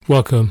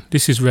Welcome,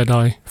 this is Red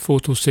Eye, 4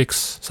 till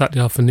 6, Saturday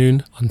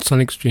afternoon on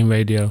Sonic Stream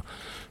Radio,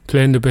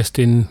 playing the best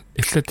in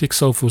eclectic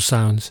soulful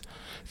sounds.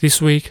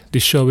 This week,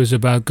 this show is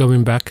about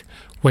going back,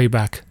 way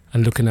back,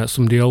 and looking at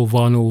some of the old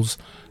vinyls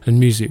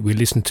and music we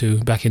listened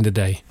to back in the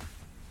day.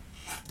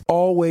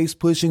 Always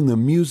pushing the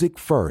music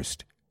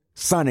first.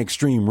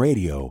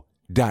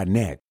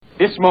 SonicStreamRadio.net.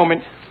 This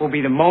moment will be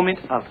the moment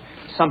of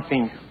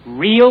something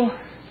real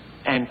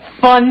and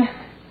fun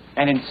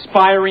and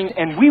inspiring,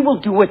 and we will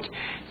do it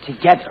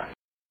together.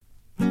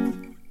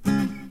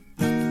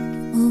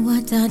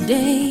 What a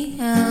day,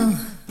 oh.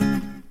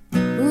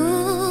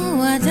 Ooh,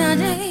 what a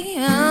day,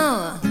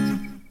 oh.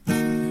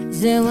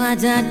 Say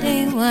what a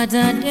day,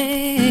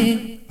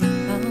 oh.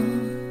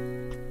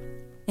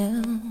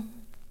 Yeah.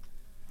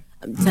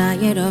 I'm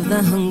tired of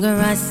the hunger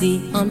I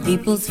see on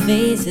people's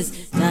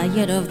faces.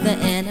 Tired of the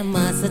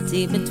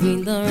animosity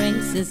between the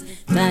races.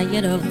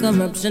 Tired of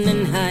corruption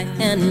in high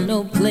and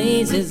low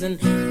places. And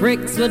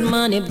bricks with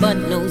money but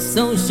no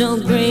social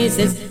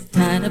graces.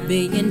 Tired of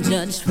being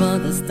judged for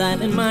the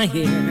style in my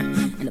hair,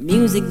 and the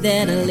music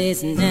that I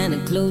listen and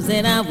the clothes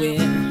that I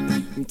wear.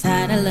 I'm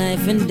tired of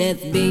life and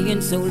death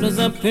being sold as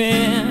a pair,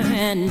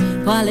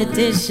 and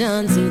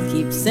politicians who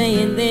keep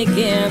saying they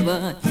care,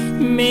 but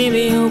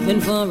maybe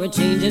hoping for a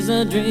change is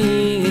a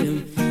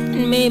dream.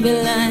 And maybe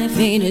life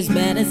ain't as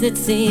bad as it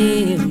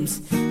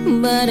seems.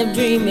 But if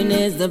dreaming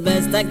is the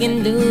best I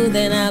can do,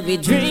 then I'll be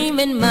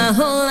dreaming my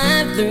whole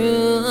life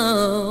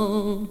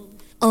through.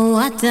 Oh,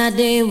 what a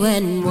day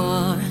when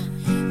war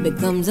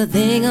becomes a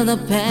thing of the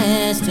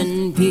past,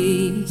 and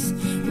peace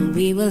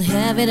we will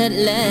have it at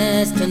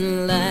last,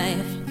 and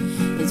life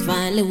is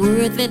finally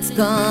worth its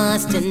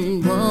cost.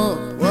 And whoa,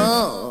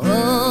 whoa,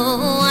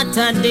 whoa, what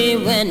a day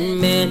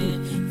when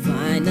men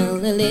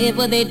finally live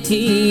what they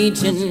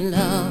teach, and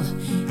love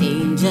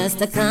ain't just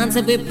a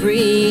concept we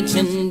preach,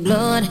 and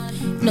blood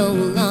no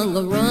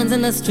longer runs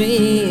in the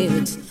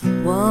streets.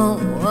 Whoa,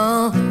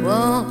 whoa,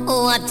 whoa,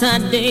 what a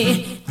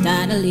day.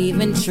 Tired of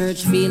leaving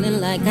church feeling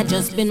like I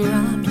just been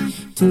robbed.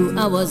 2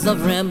 hours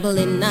of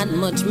rambling, not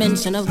much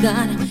mention of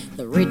God.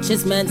 The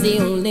richest man's the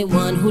only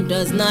one who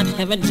does not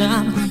have a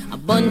job. A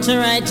bunch of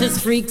righteous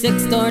freaks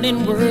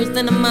extorting worse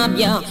than a mob,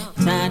 y'all.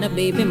 Tired of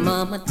baby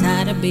mama,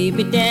 tired of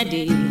baby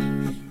daddy,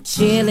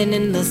 chilling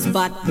in the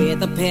spot where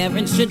the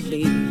parents should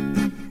be.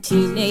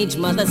 Teenage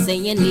mother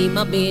saying leave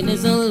my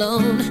business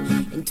alone.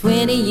 In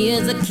 20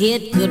 years a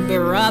kid could be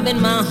robbing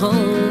my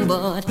home,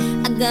 but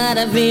I got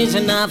a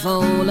vision of a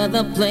whole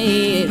other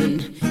plan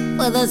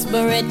where the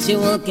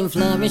spiritual can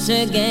flourish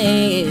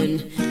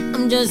again.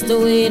 I'm just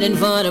waiting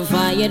for the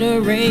fire to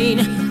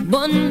rain,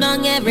 burn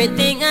down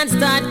everything and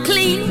start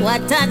clean.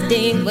 What a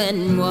day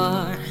when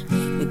war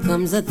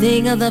becomes a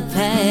thing of the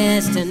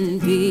past, and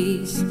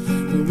peace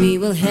we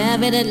will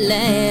have it at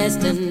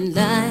last, and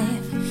life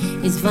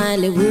is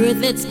finally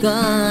worth its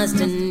cost.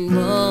 And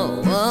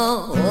whoa,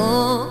 whoa,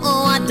 whoa,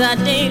 what a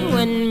day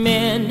when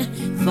men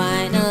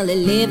finally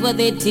live what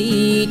they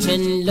teach,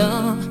 and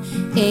love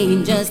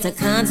ain't just a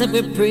concept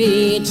we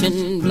preach,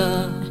 and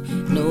blood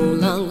no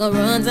longer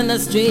runs in the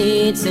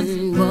streets.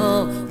 And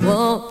whoa,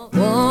 whoa,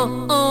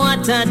 whoa,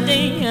 what a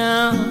day,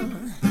 oh.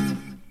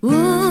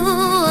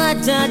 Ooh,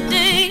 what a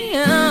day,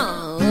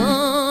 oh.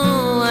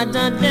 What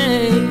a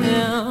day,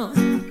 oh.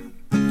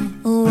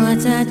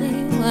 What a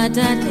day, what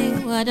a day,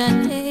 what a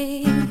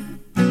day.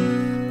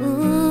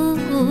 Ooh,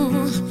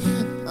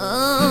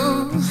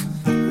 oh.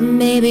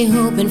 Maybe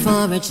hoping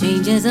for a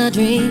change is a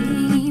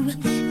dream.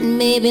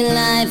 Maybe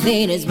life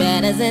ain't as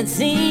bad as it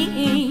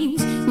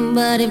seems.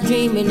 But if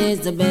dreaming is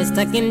the best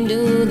I can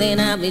do, then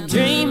I'll be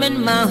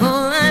dreaming my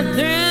whole life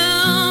through.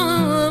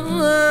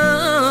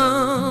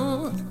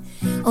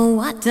 Oh,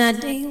 what a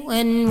day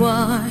when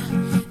war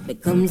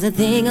becomes a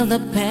thing of the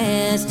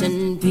past,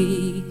 and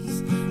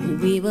peace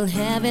we will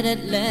have it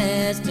at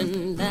last,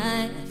 and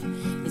life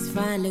is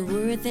finally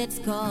worth its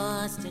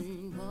cost.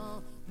 And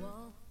whoa,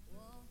 whoa,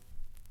 whoa.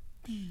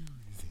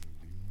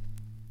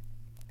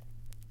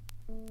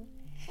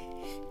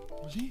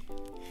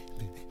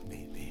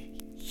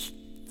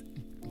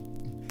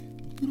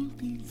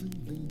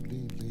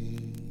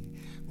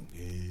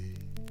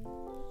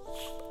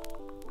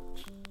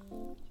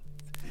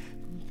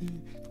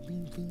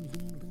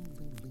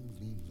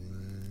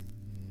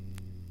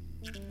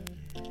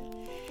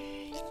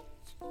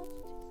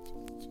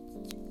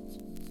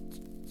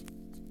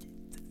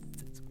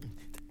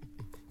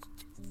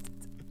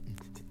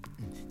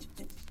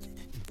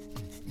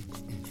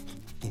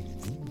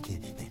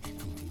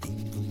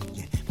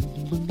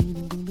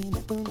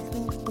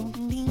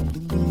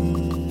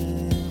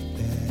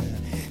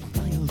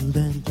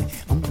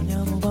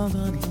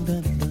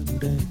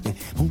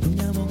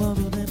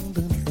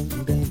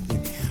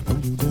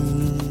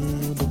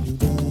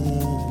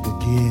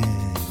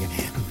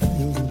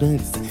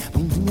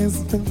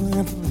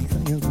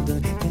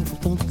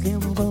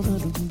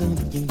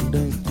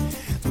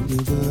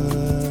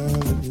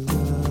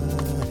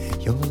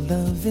 Your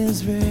love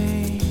is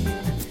rain,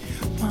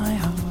 my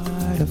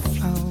heart a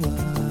flower.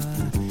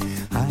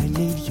 I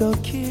need your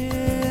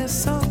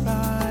kiss or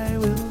I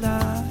will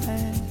die.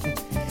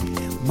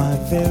 My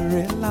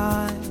very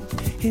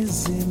life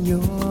is in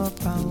your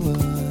power.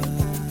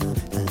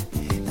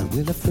 Now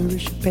will I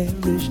flourish or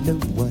perish? No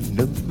one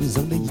knows,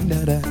 only you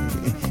know that.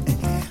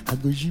 I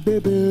wish you,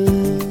 baby.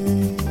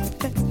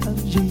 I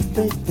wish you,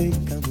 baby,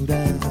 come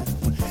down.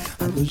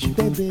 I wish you,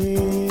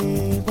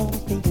 baby. Won't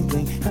think a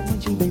thing. I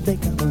wish you, baby,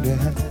 come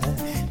down.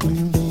 Will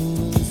you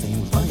dance?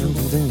 Why you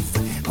dance?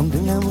 I'm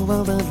doing all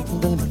about that. I'm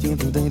doing all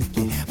about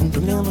that. I'm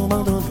doing all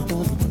about that.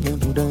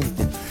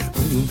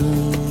 Will you dance?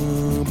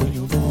 Will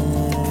you dance?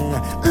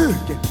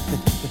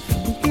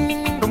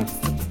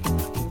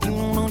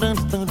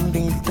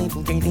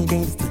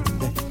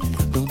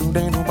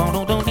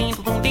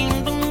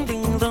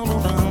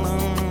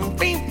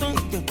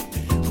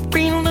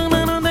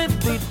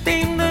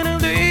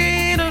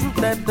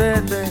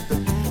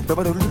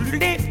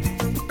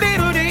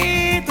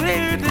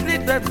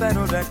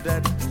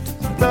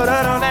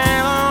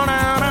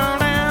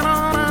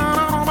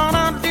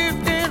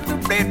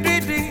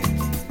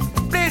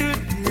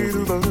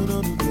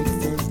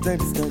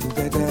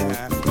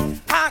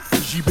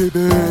 She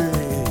baby,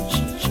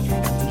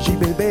 she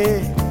baby,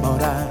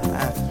 alright.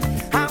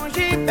 How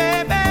she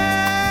baby,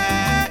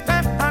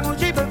 how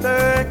she baby,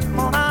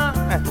 alright.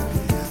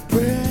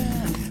 Well,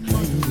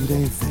 you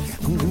dance,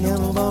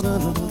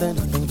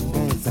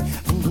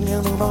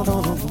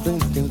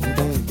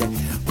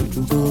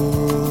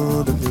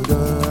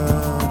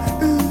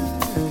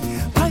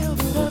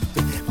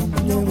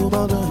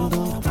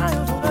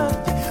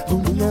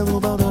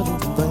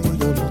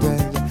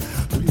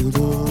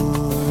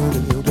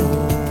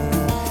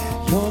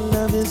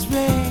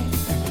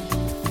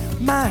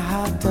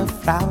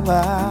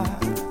 flower.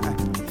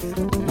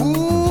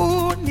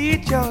 Ooh,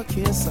 need your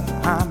kiss,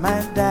 I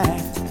might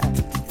die.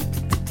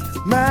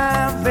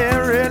 My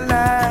very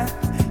life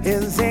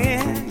is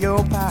in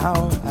your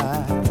power.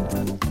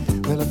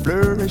 Will I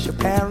flourish or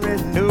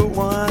perish? No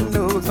one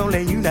knows,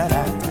 only you know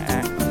that.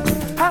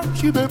 How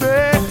she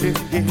baby,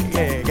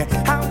 yeah.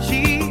 How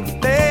she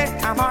baby,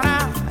 come on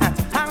out.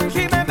 How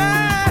she baby,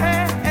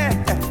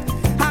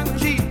 how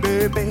she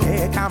baby,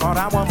 come on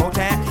out one more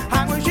time.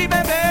 How she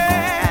baby.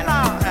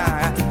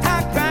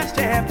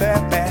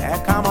 Baby,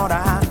 come on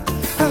down.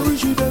 I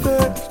wish you baby.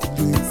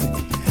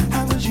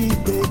 I wish you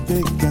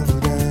baby, come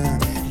down.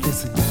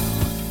 Listen.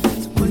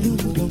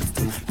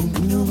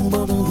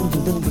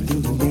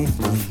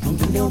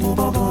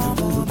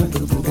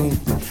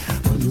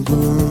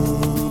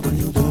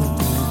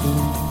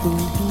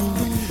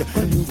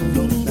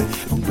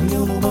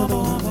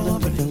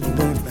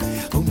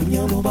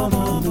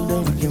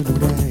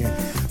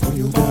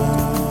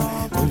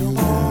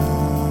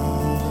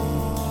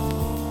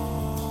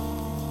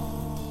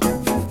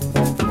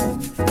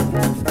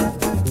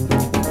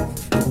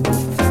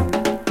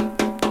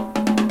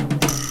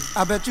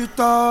 I bet you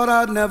thought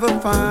I'd never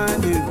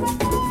find you,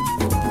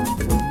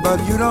 but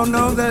you don't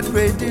know that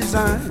great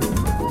design.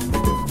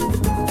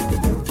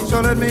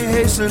 So let me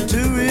hasten to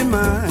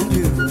remind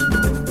you,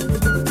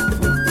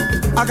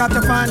 I got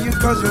to find you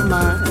 'cause you're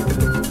mine.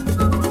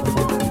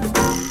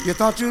 You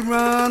thought you'd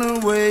run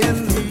away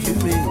and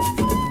leave me,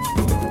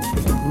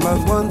 but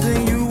one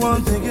thing you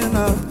weren't thinking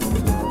of,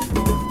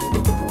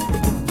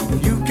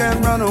 you can't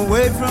run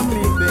away from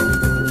me, baby,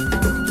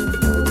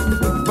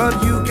 but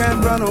you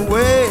can't run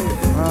away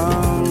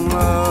from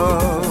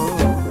love.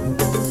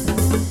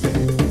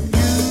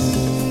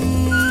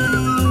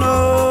 You know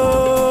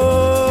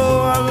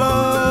I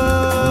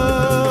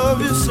love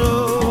you so,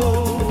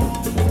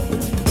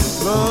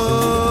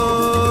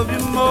 love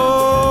you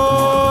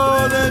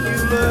more than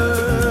you'll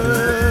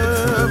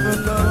ever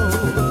know.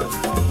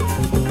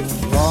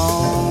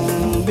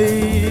 Long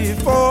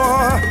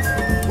before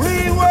we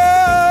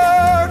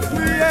were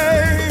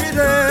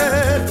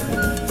created,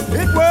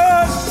 it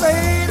was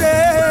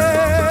fated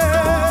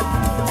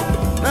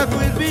that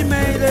we'd be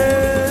mated.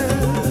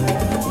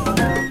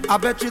 I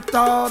bet you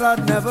thought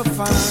I'd never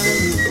find you,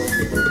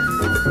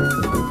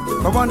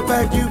 but one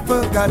fact you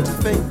forgot to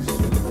face.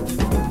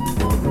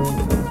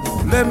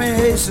 Let me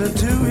hasten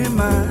to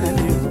remind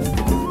you,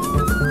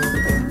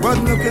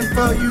 wasn't looking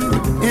for you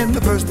in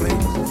the first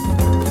place.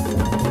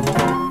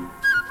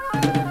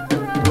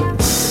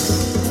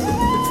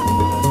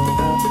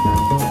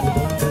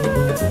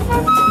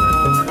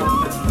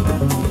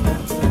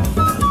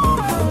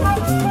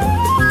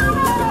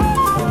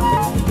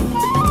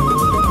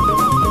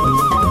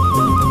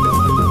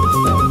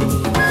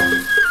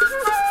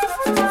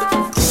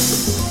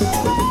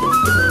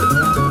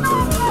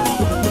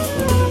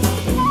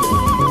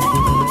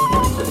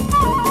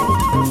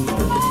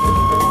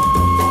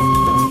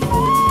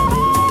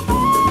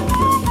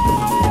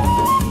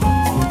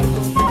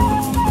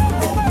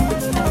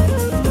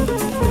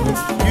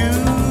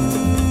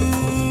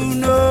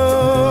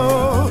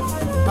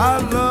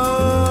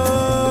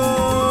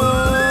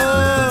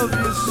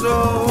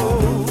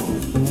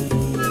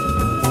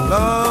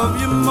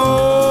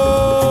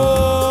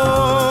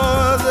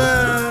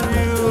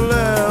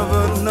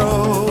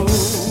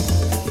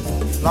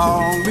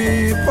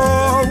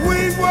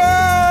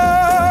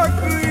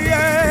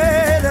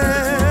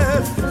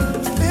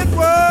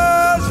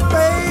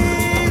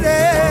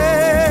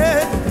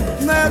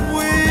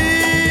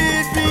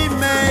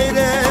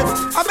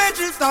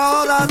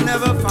 thought I'd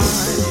never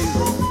find you,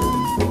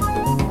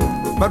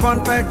 but one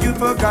fact you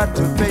forgot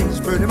to face,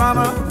 pretty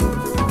mama.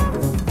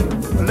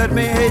 Let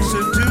me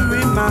hasten to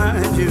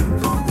remind you,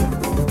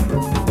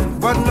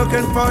 wasn't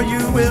looking for you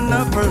in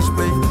the first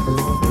place.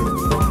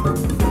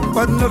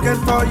 Wasn't looking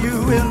for you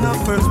in the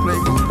first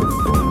place.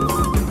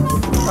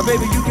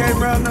 Baby, you can't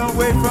run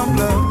away from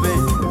love,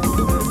 baby.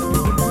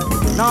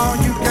 No,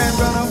 you can't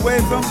run away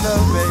from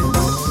love, baby.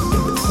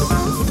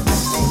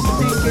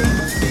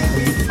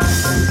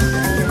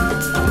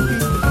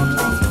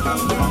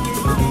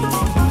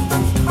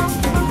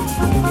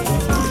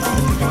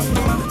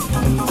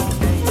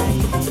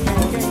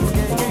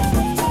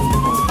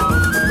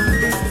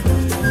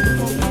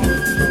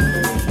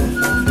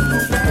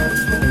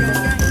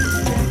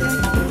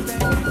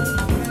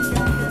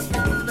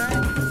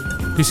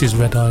 This is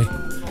Red Eye,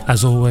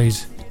 as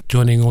always,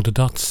 joining all the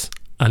dots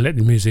and let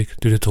the music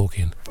do the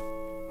talking.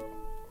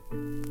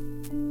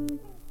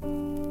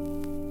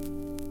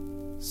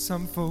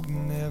 Some folk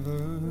never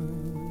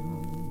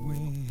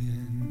win,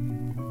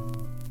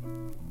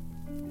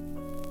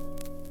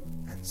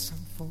 and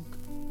some folk,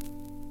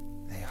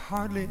 they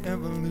hardly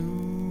ever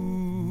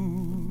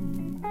lose.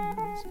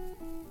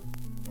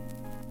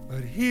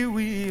 But here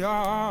we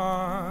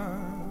are,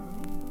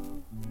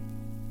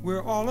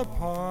 we're all a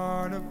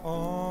part of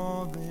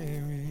all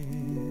there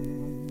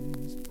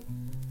is,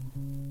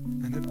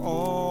 and it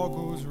all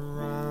goes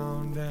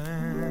round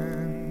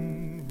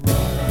and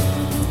round.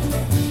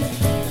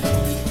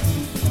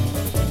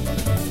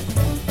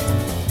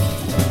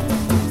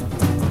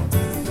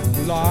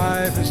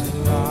 Life is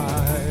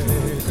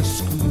like a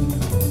school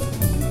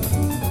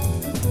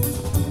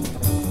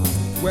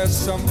where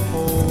some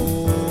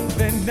folk,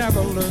 they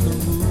never learn the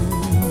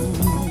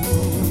rules,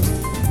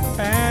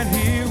 and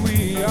here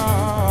we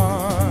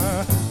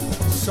are,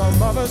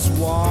 some of us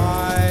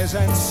wise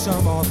and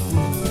some are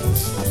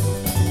fools,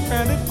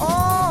 and it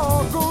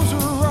all goes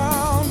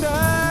around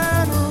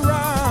and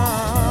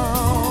around,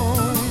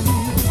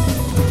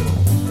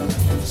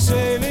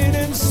 sailing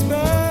in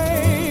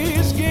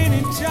space,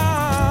 gaining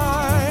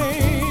time,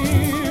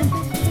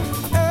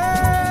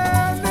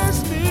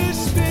 endlessly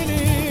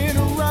spinning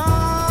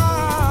around,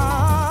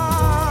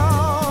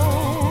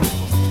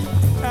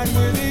 and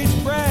with each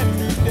brand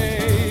new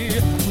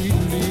day we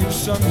leave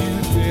some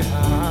youth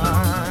behind,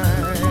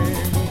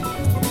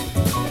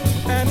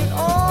 and it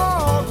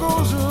all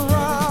goes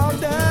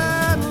around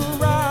and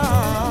around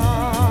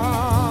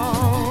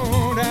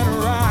and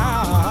around.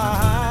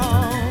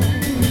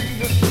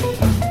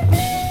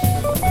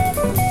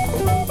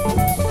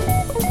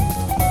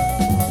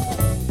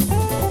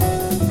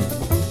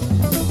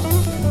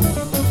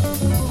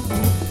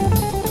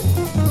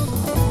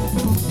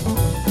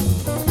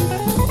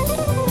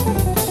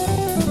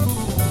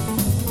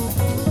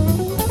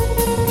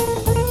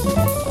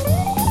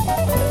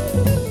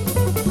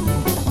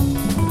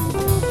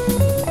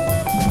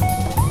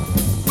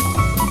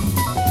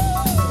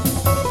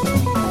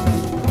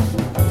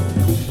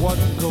 What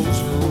goes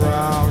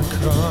around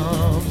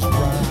comes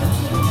round,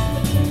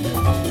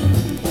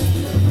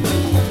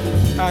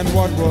 and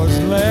what was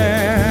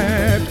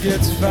left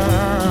gets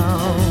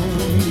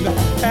found,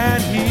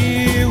 and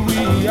here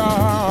we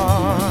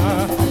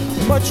are,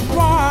 much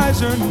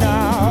wiser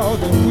now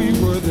than we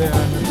were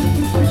then,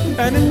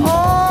 and it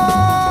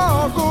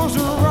all goes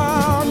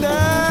around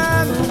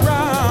and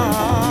around.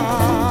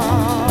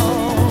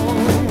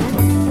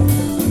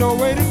 No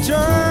way to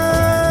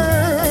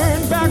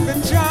turn back the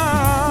time,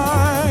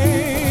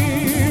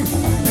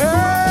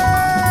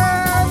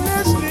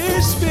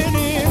 endlessly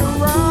spinning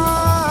around,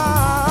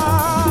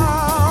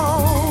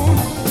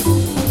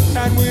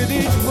 and with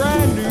each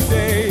brand new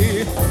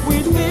day we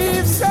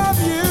leave some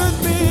youth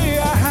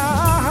behind,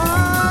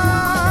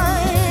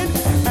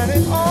 and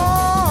it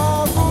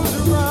all goes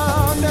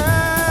around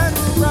and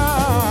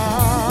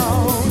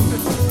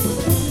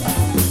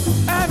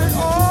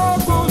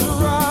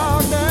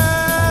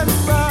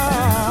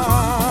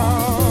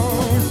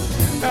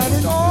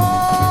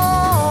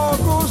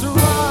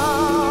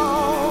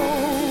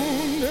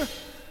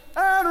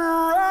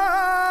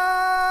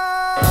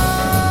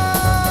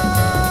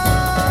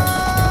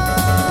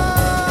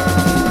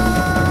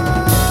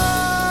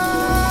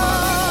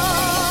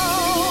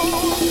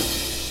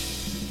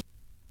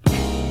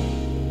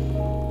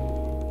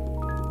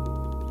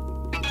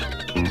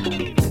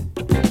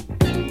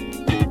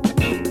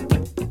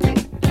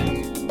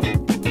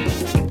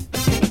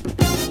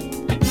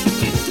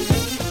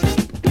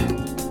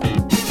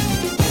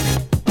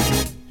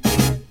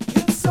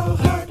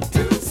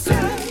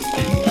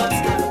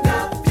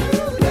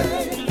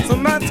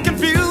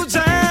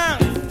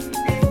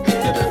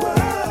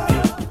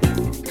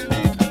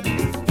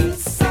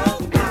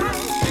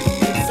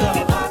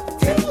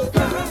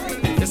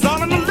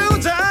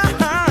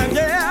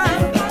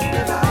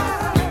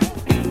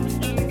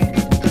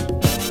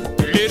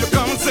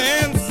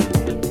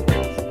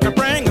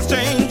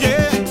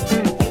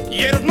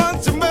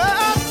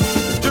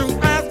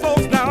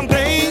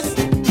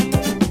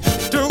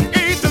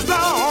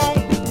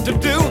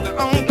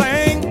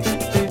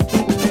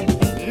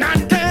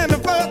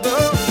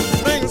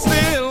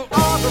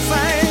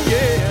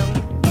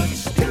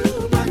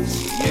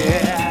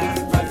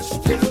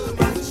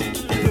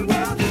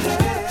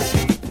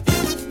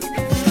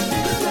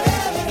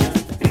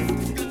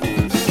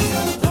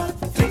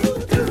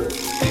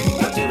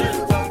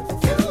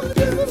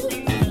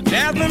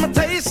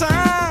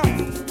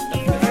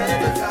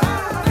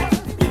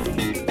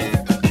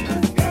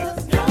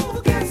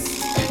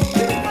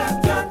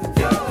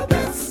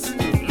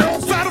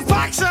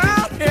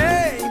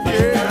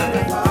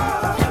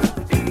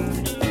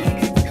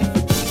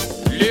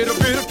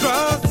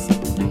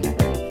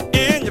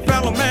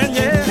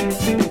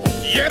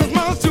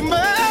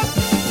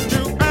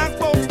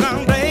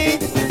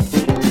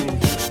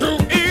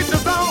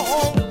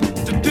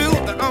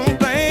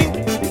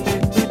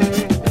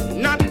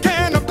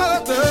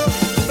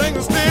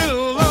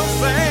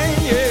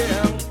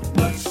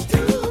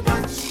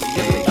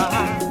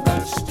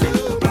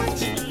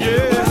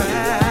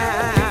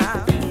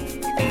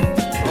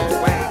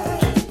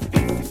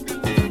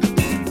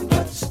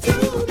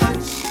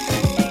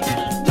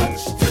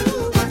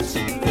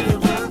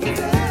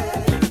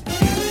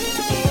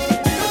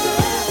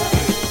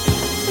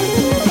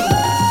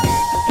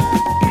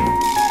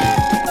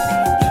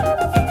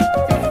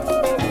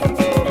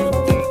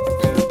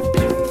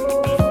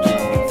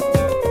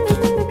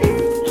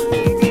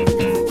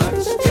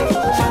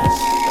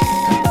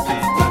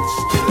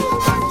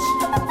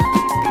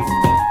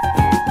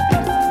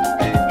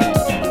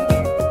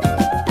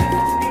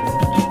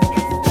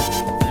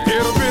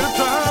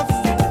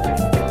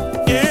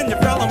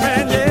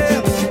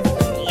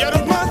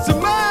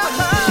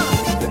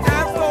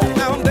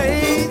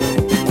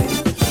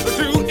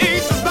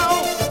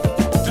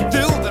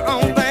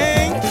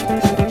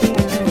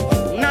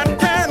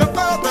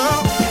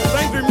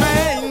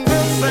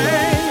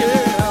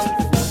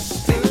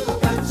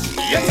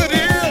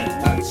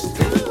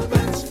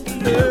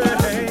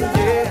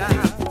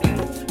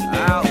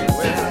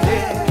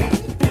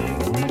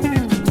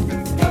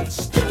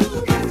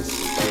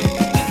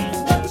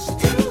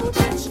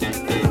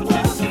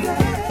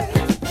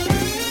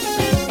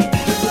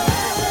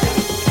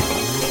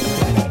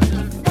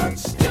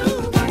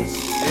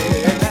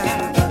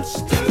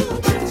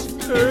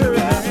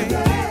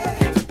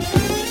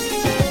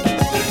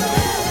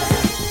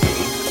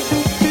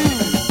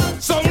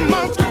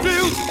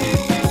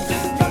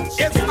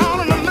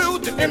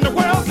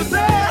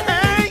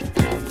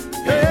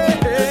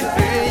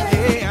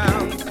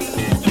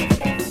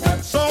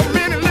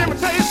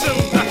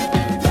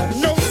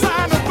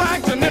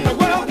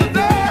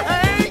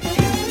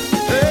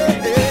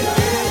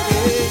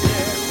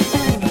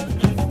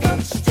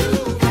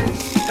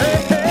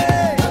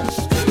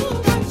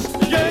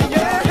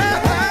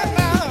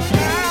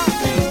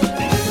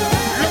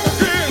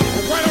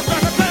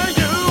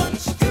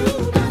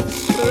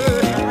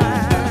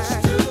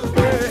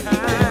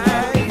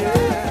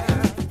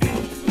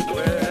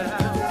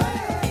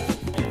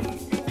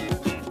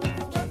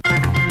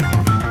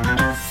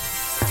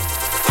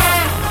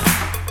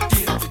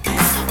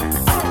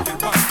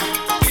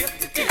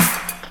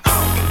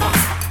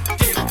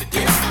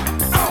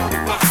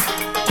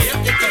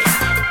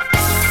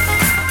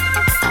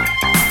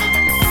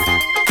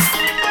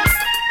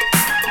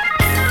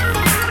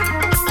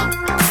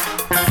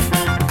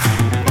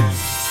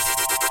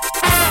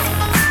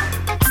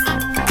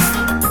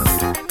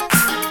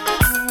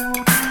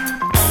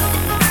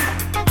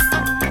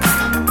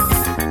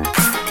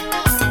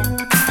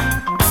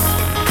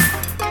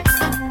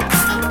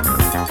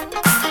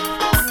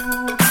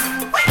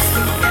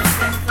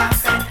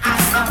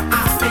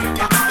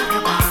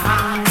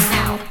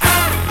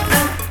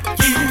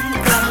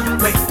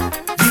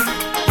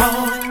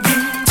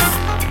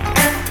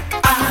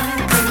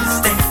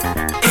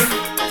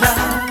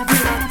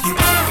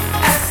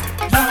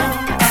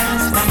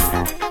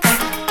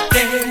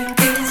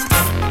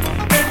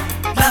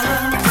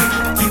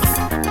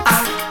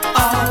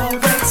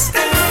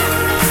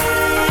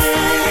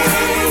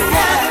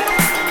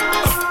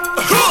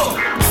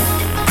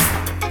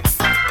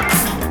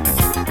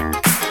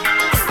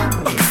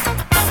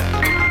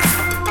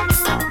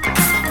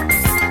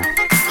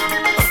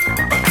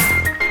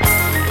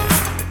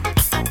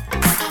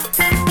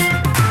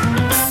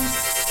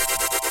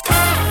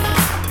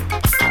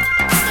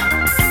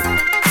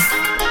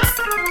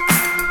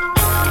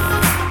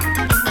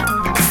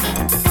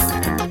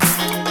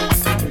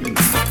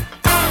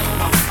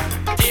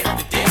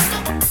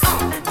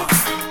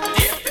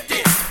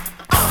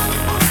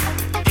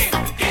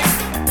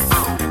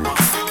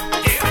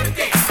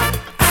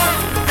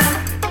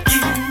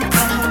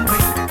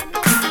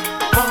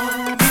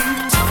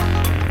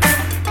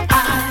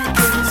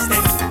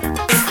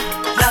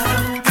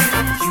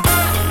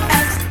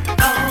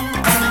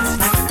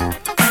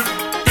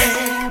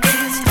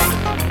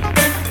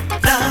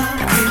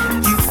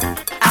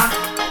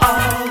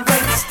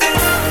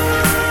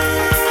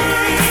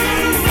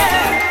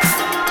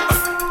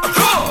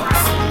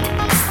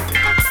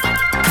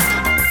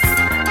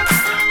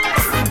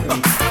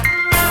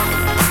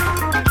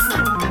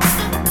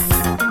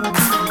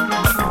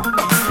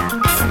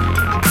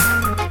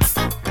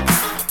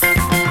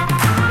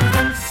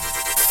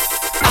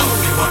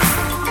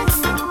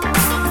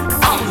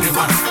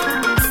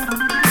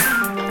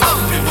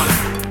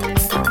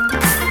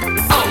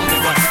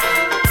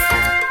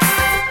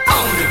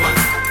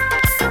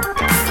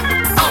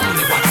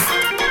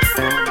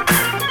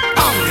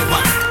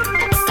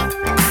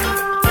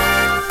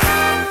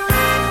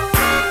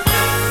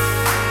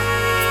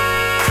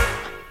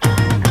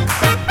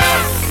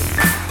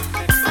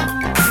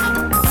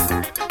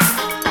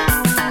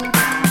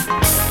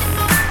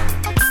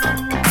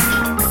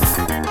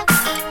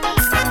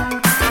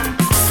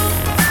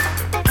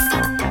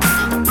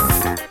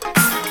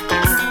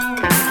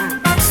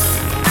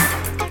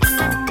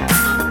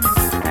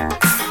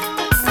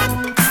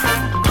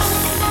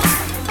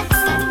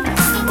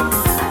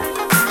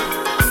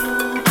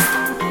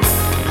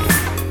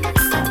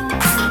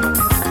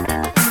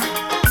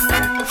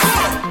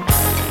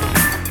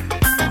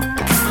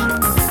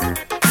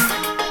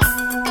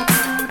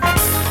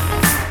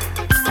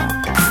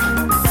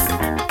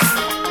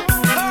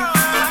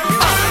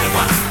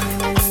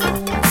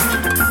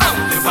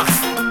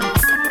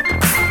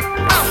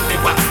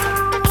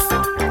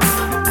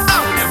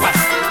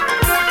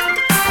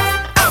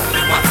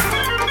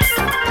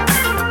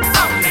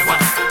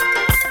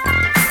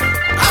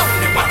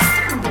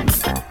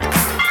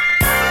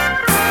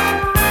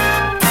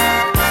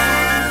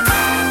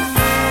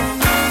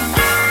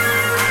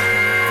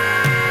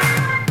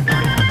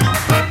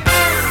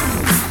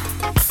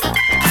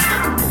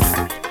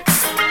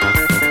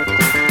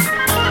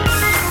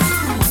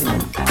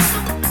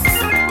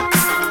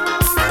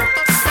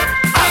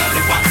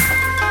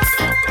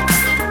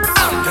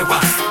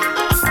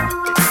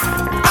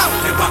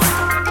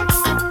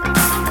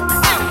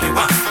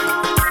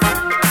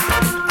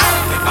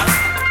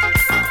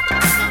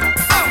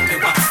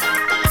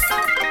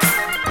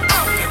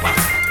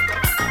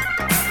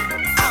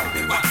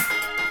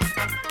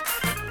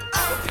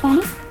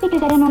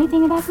because I don't know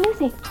anything about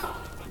music.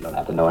 You don't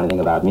have to know anything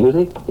about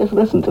music. Just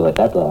listen to it,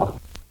 that's all.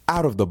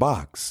 Out of the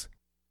Box.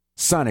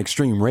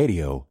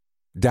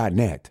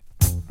 SonicStreamRadio.net.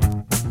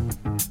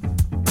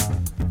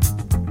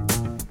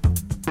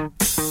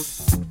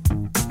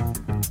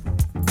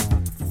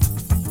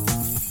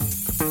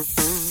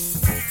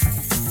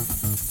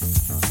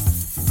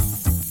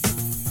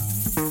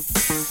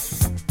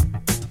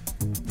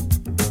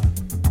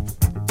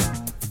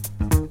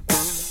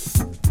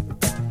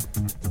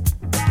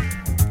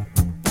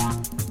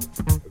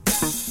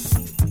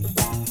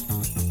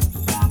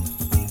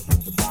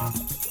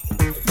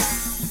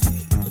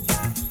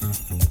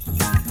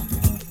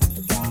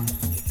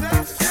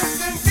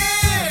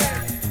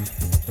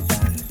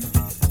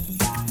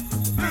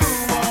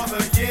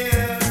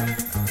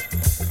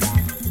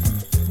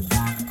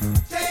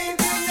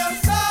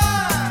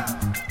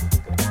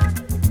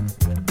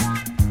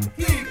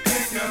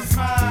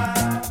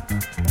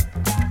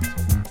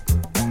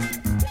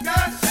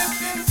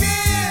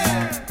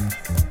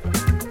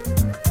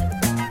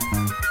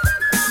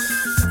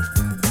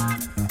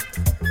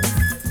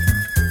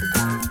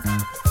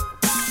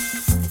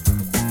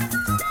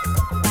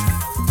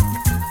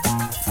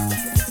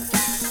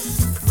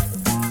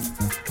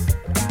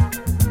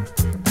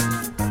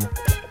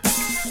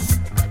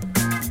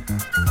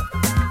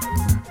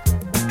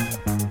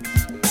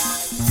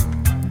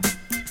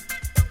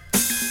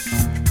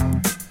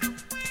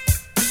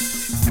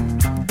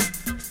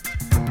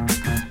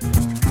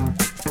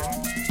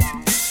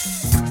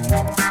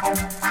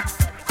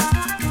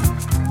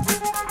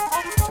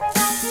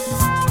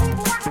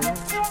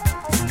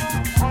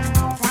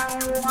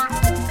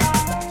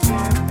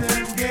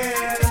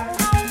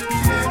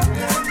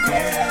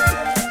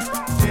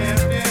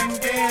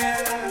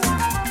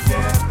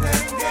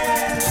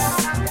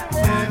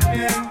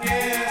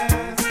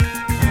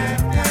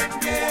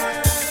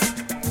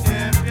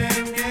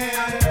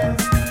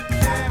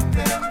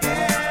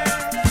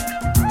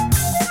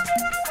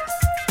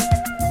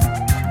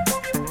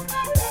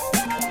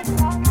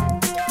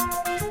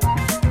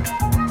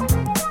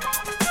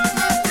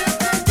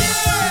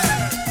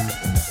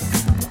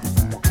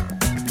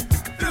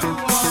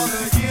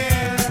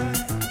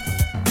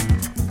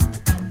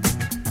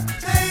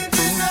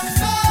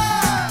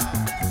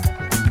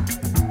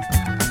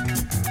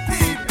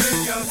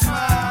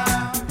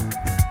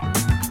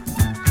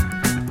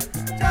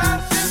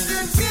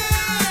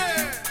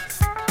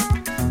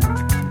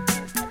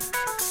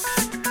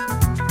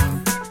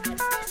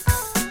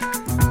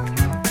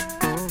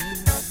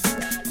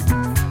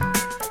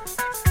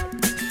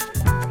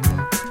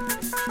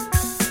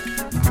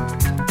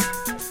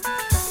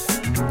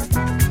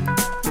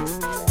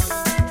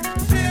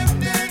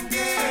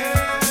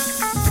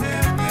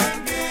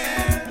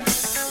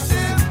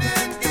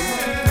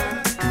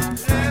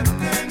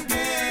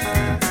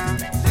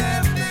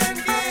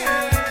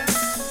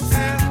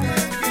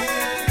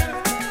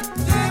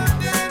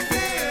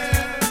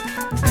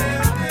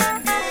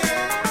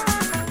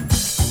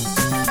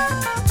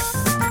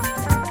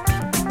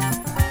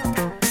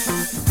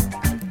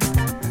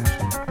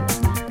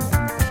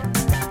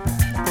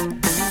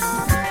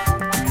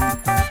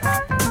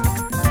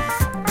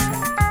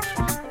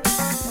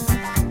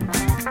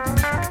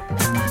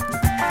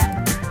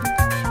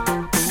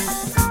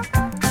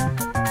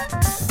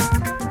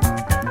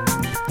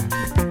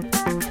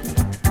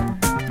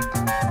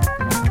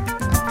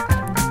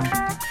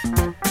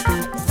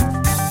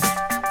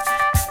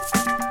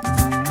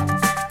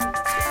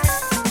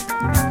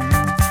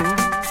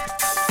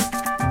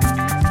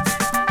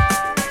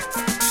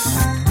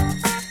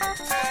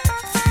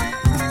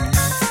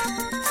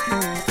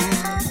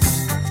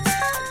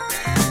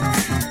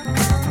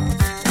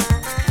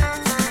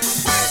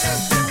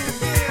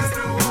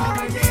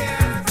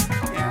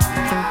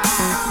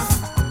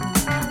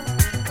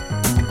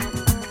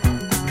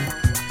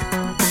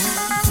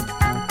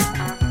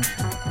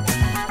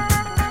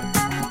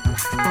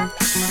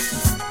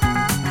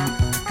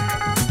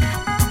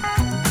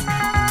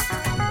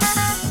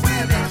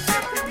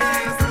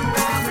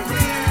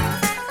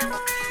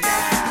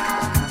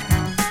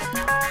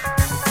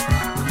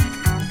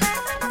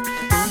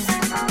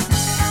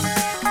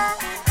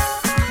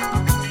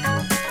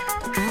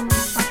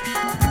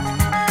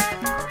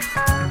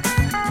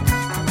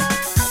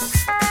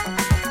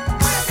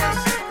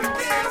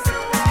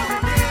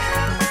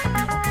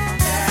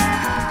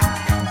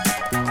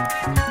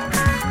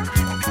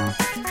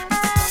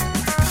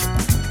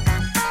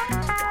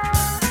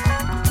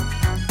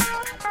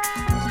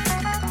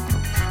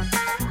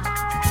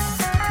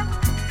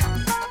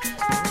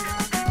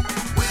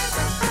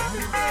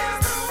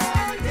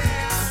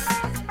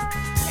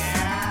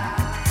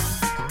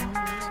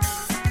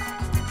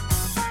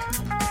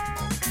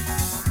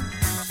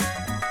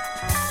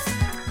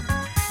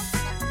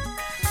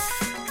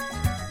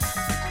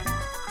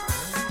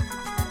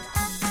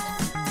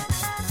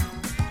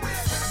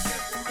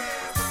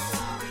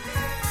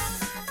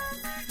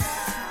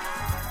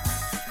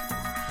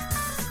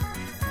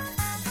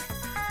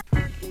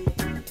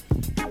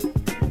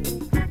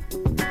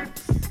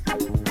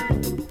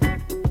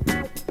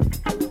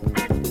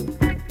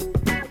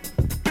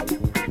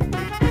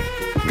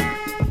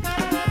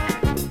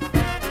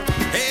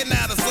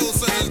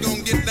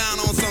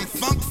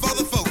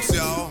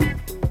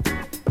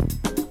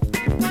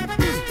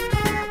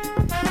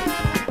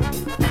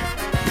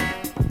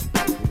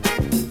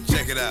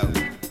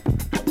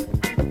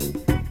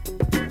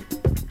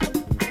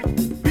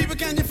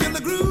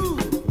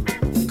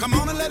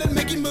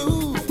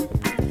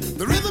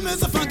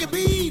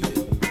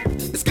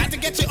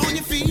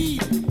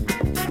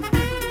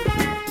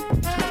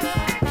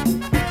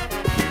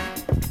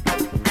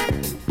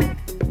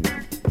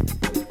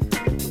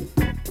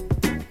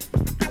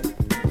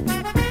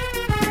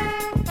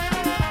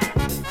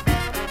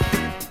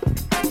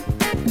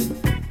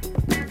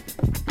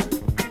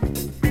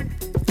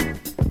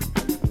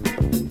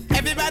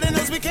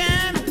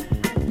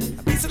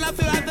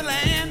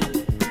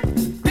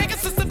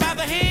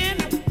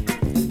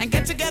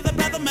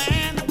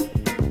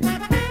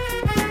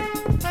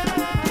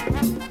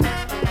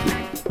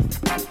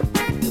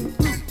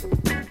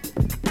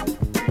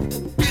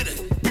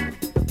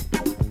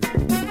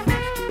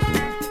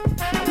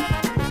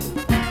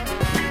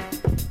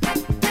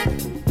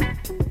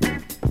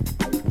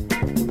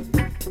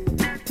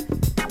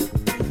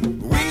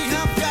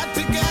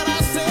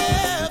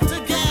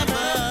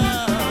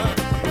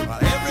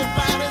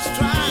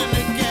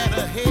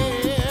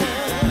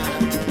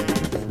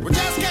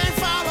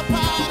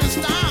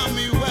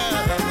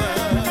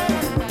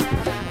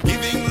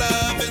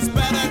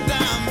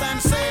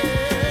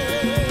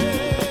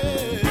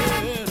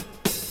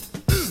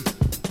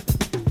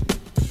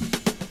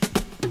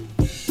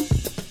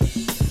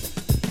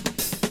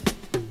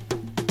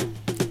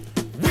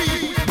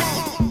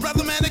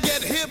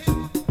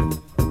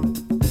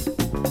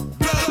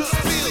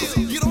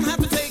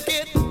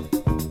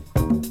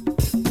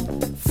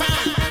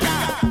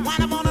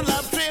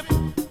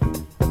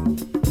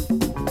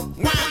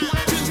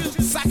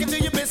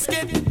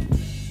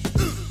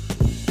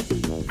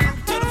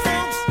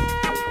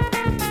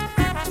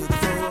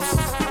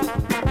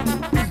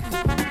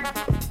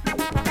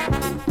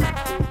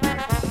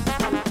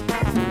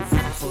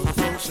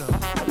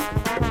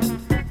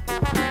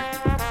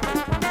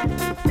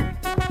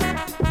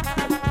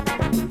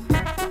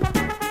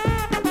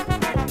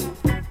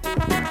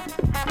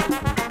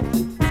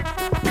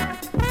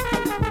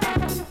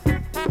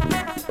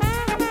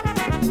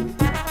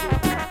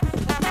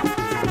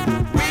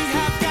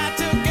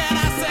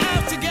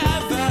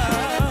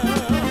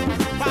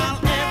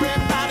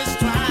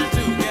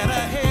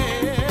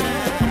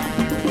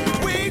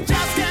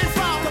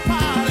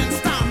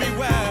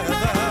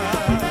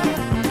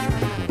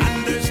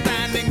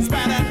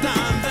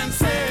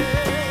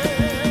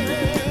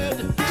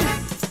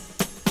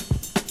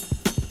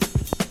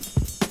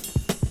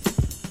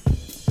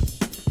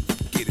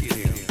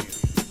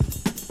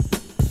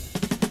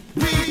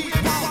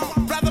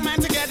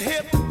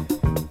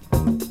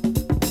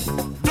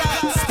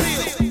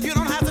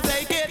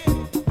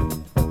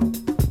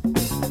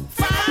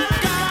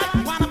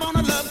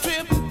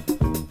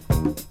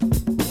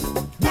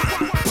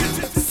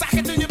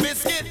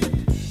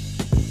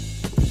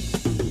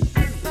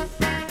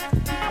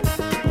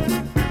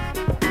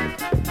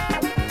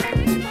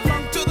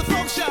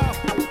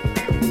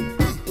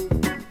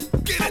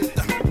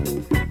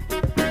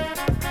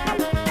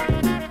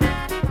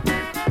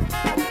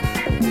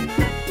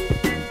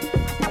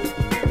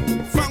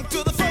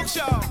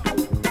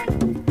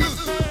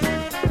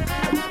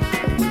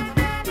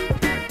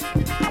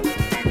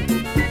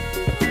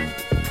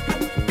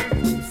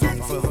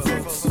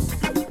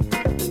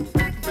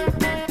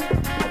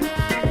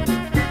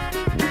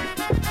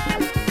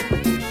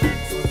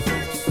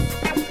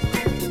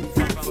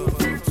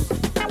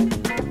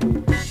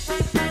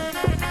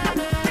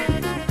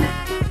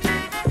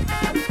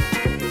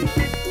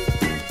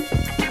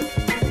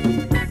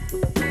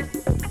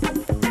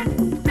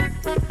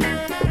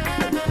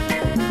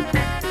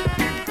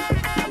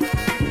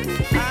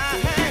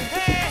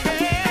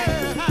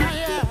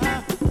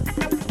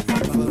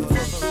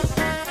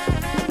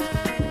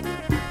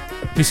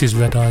 This is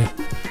Red Eye,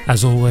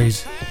 as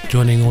always,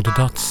 joining all the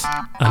dots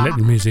and let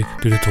the music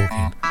do the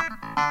talking.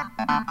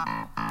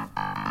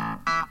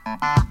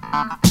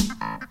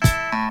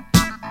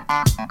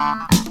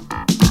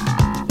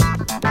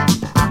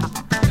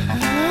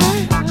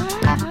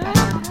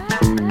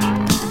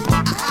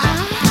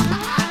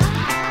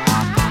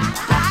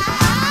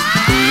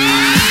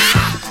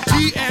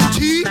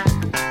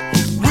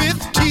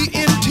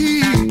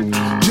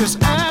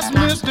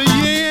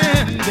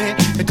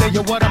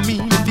 What I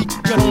mean if he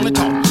could only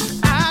talk.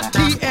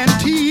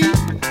 TNT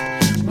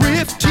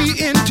with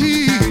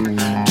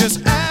TNT.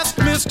 Just ask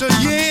Mr.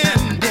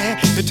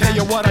 Yandy to tell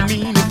you what I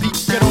mean if he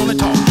could only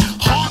talk.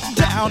 Hot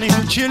down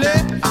in Chile,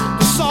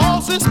 the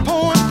sauce is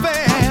pouring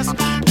fast.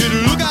 Just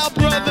look out,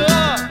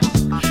 brother,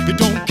 it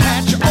don't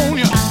catch on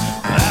ya.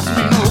 Ask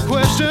me no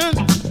questions,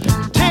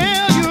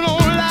 tell you no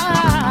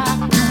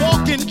lie. You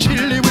walk in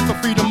Chile with the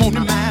freedom on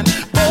your mind.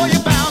 Boy,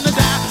 you're bound to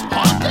die.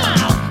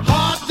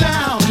 Hot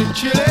down in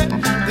Chile.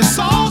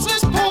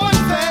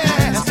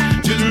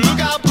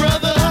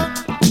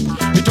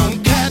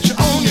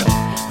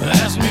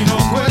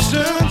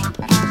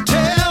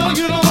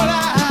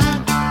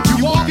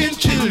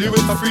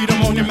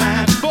 Freedom on your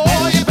mind,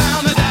 boy, you're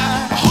bound to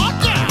die.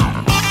 Hot down.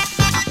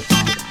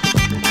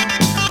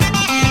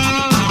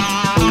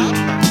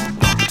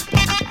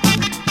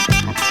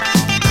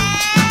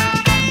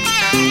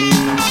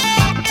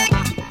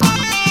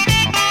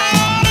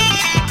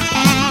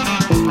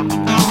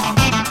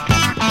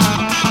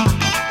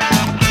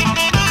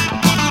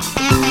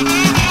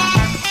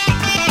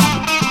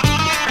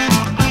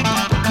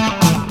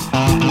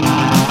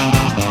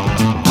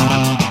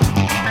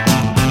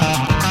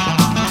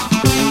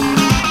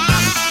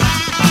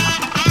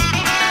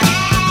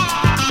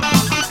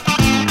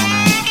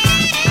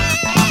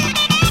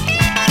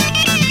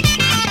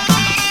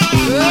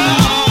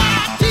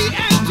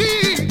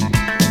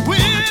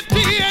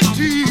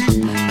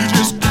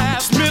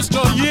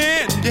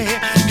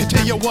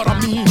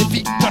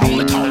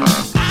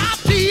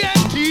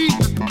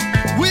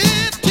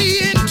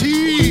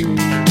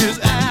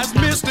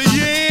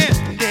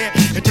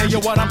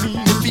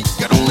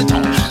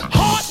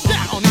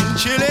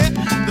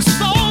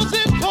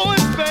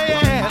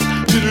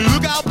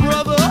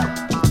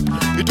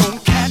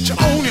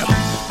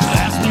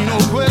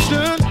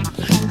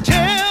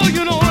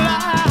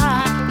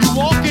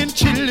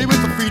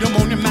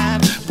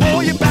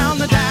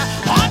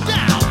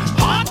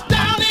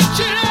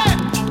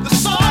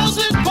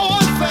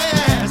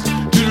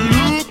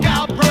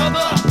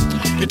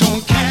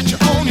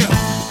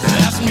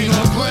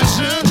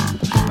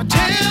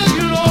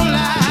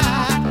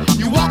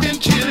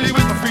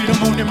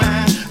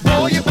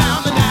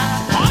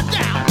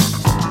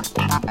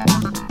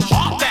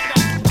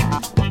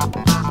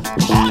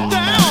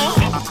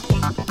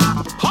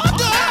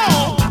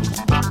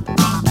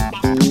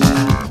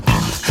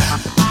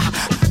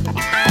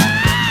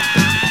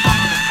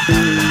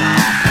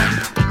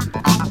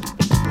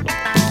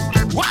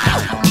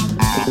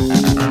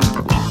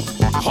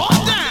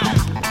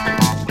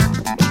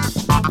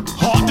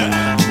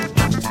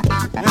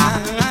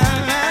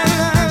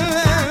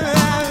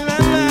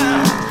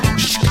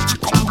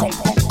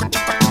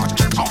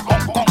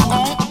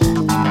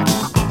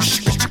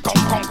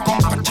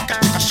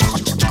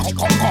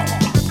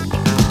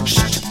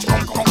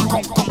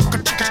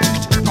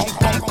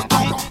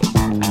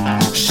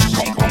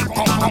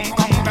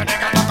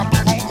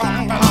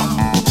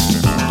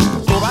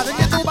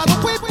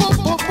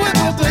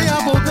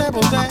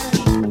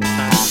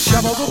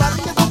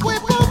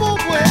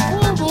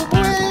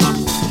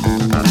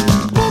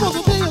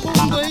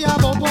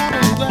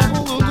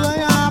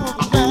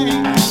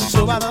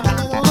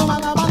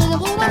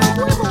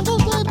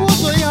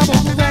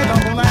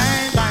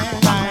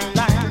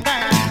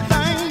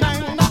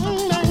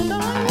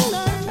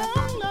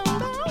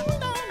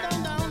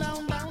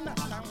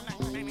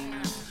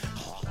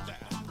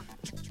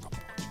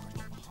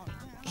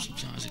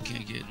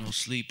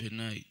 sleep at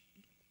night,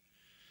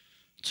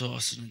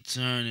 tossing and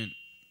turning.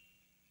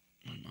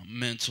 My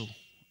mental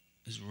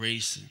is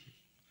racing,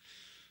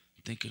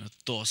 thinking of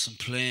thoughts and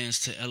plans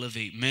to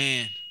elevate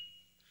man.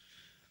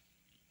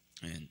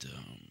 And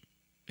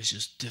it's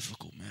just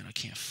difficult, man. I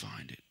can't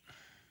find it.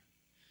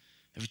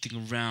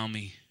 Everything around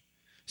me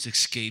is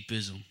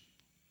escapism,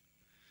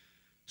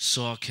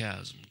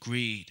 sarcasm,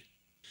 greed,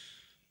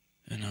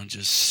 and I'm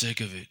just sick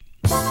of it.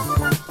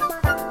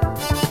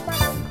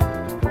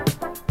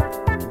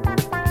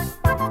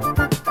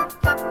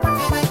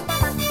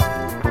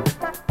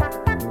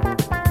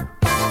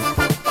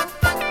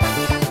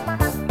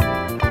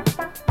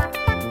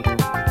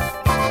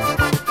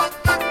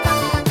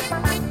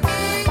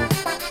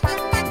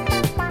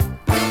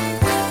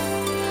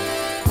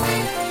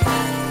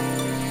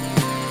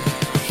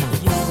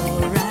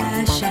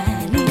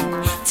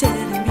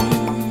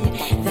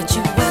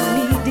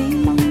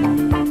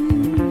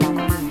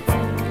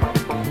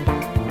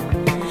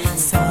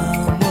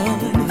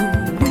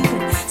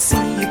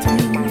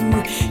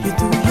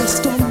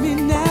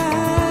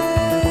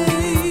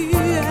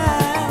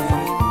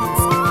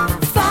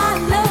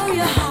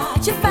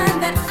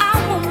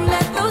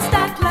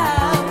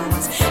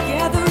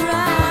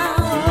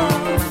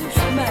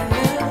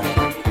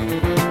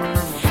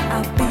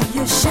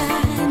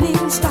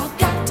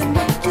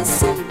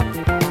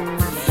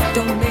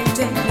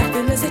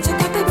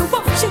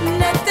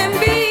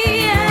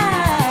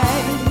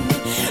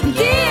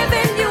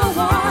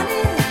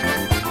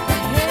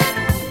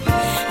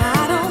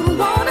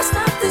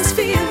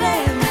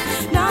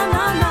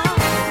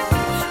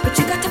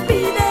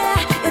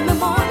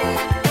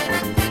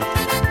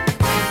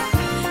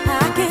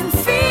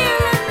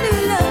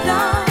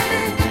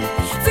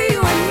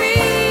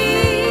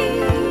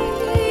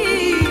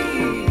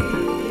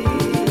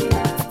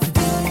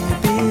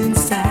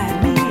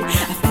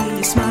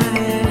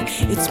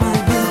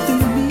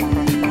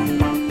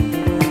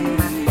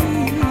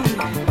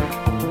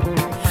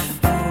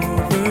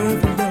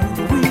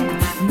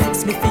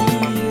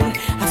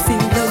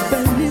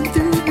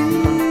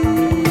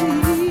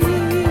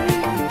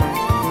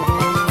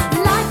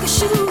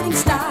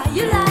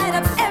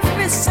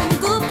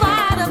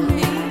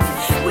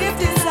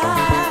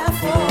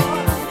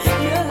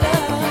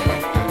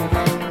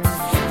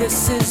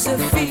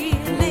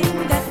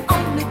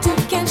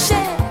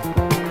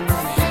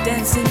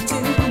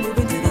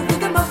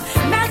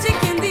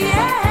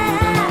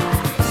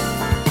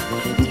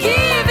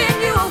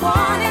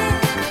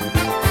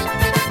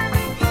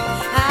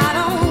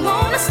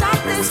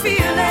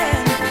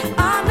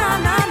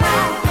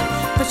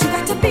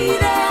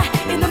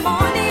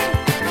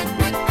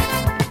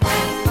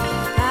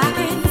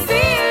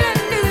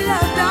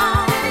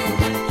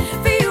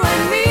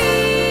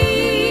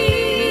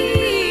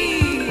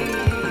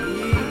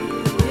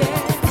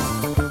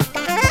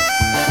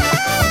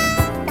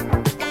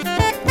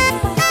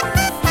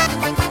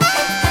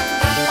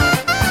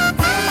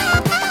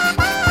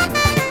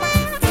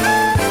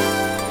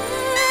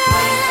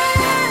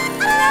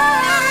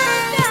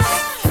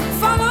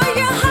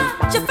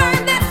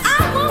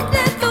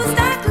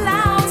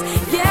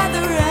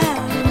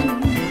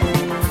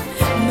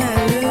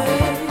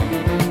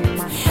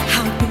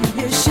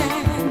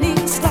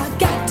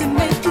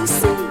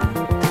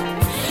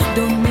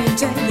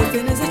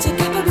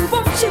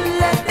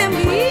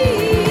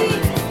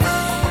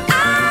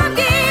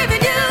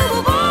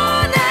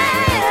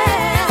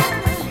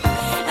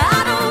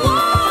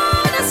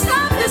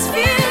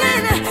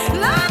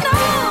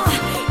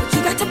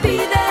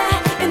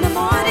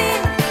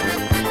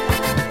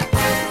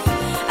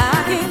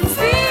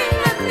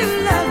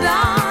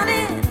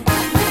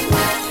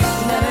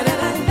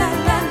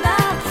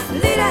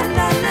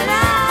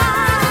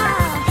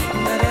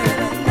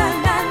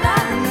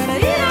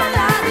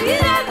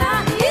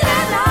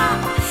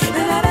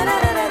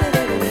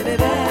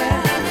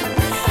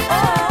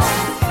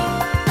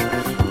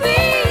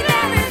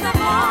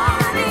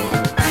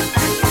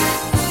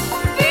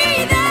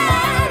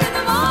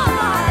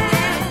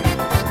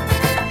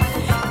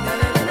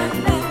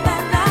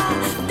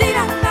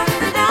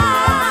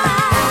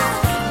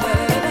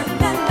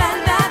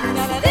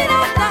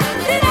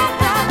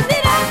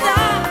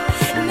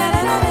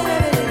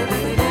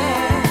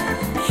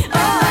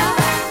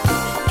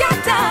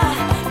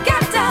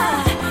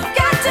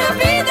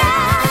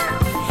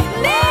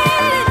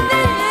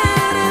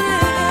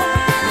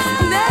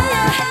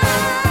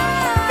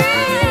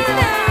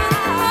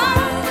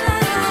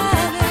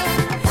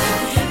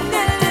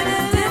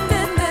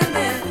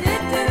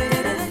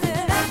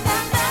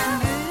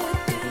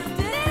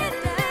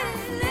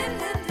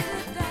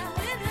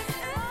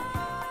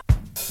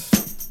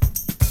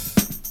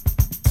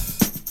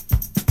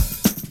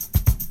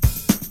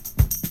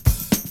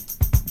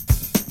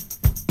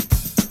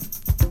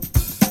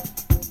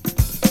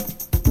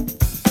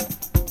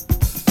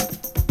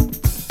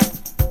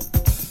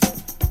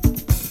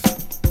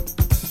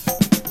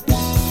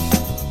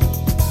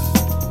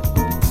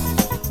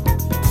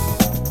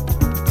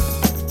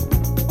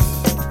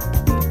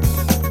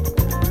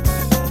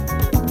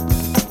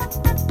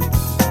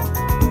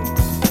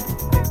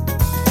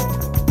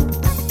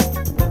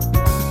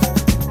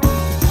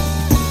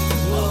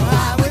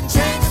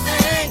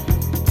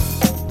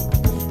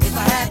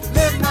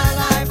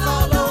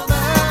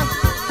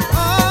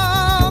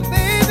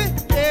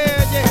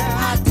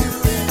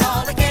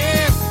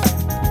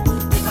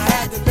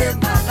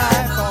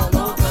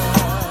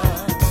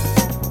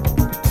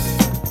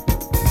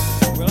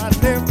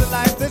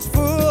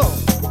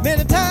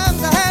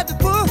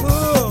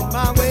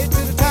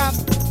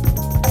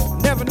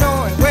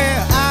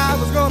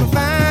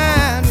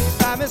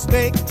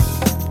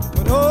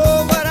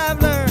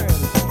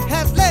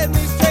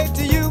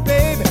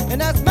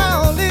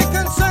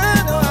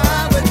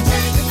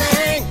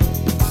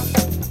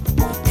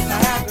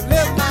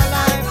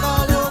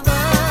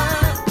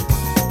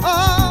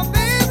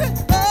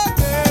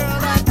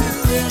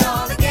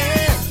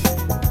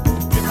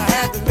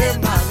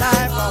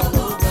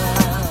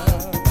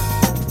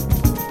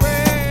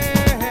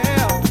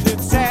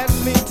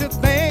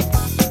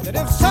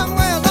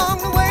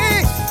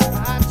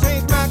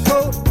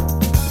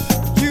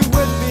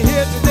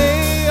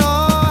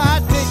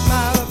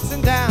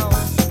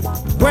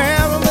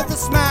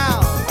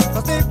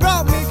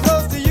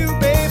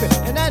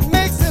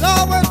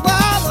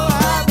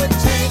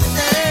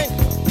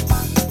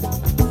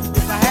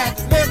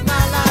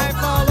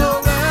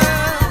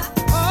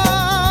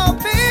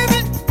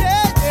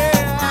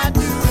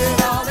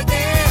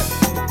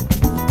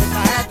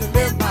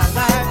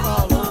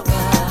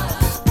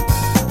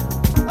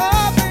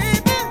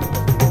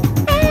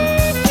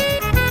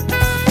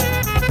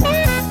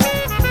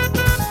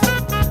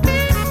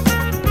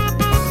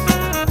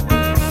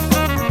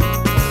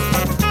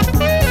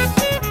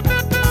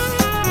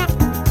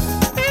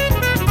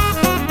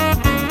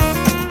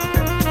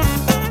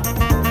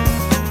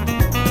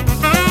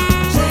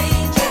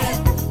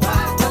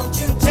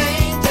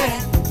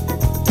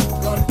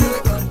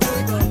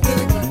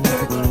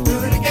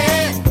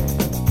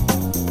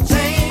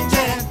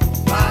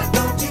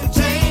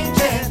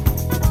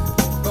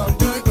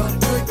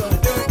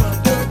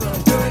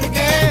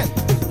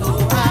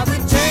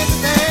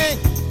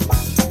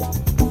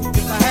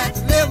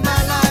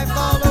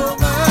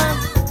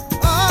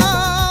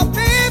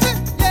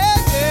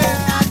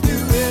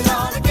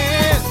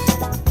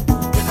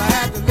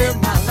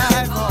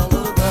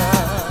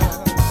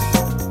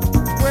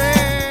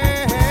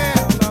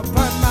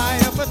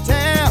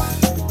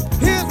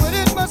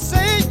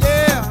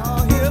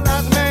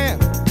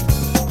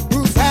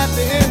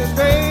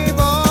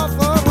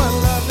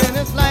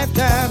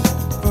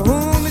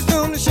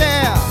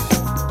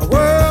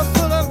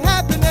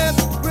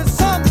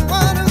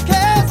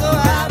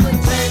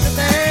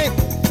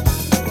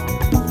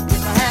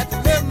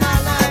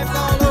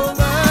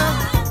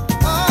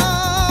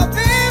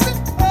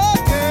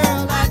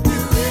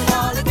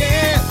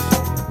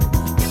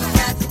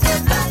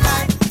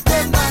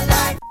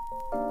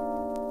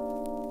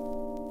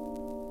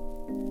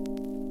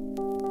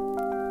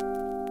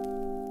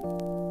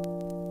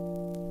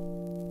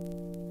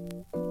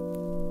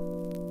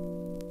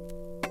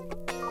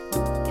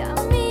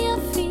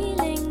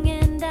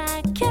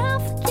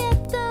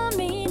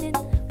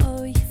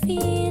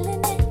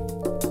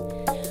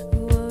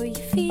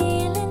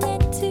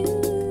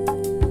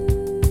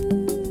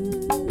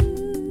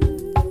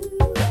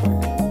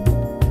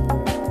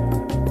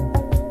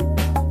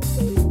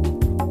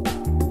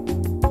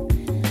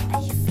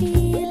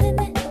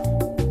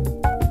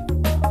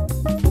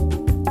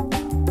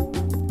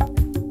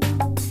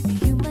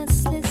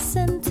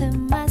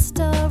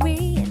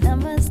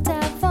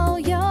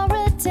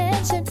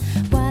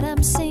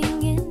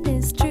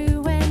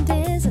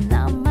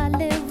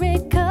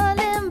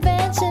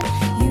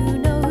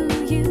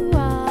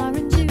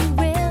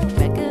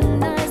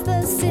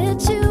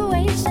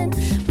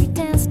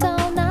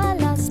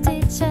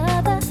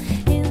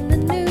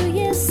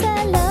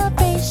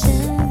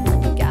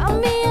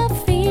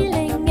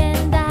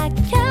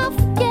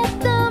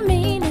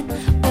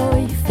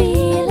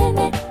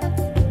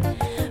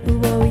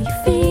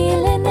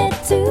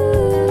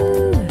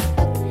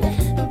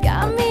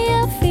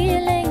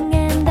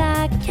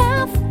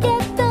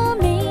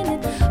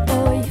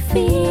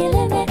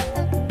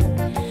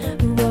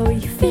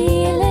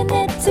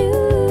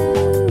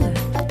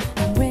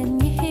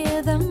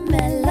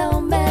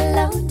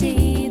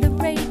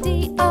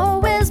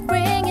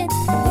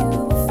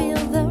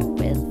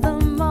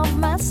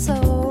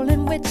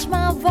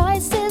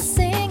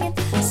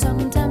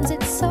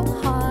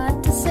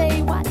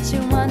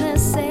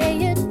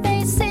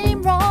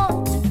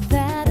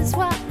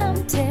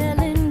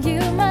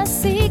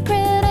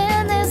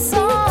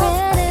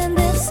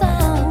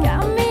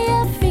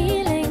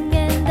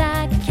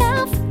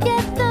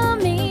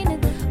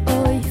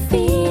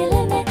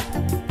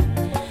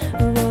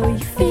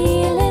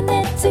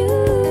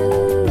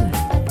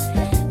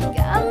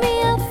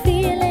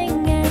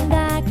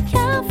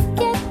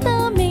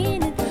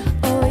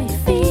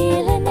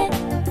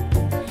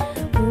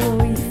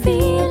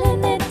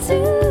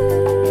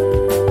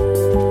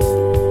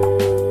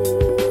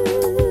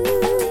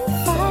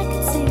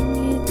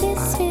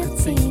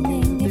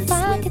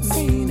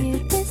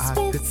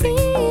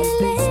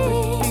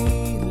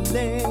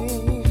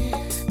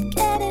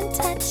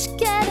 touch,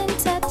 get in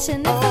touch.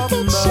 And if I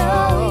could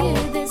show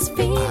you this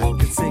feeling,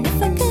 and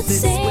if I could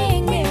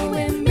sing it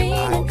with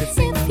meaning, if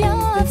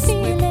you're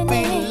feeling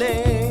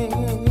it,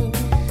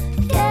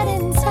 get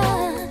in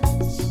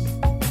touch,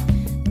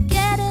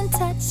 get in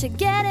touch,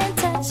 get in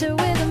touch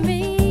with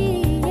me.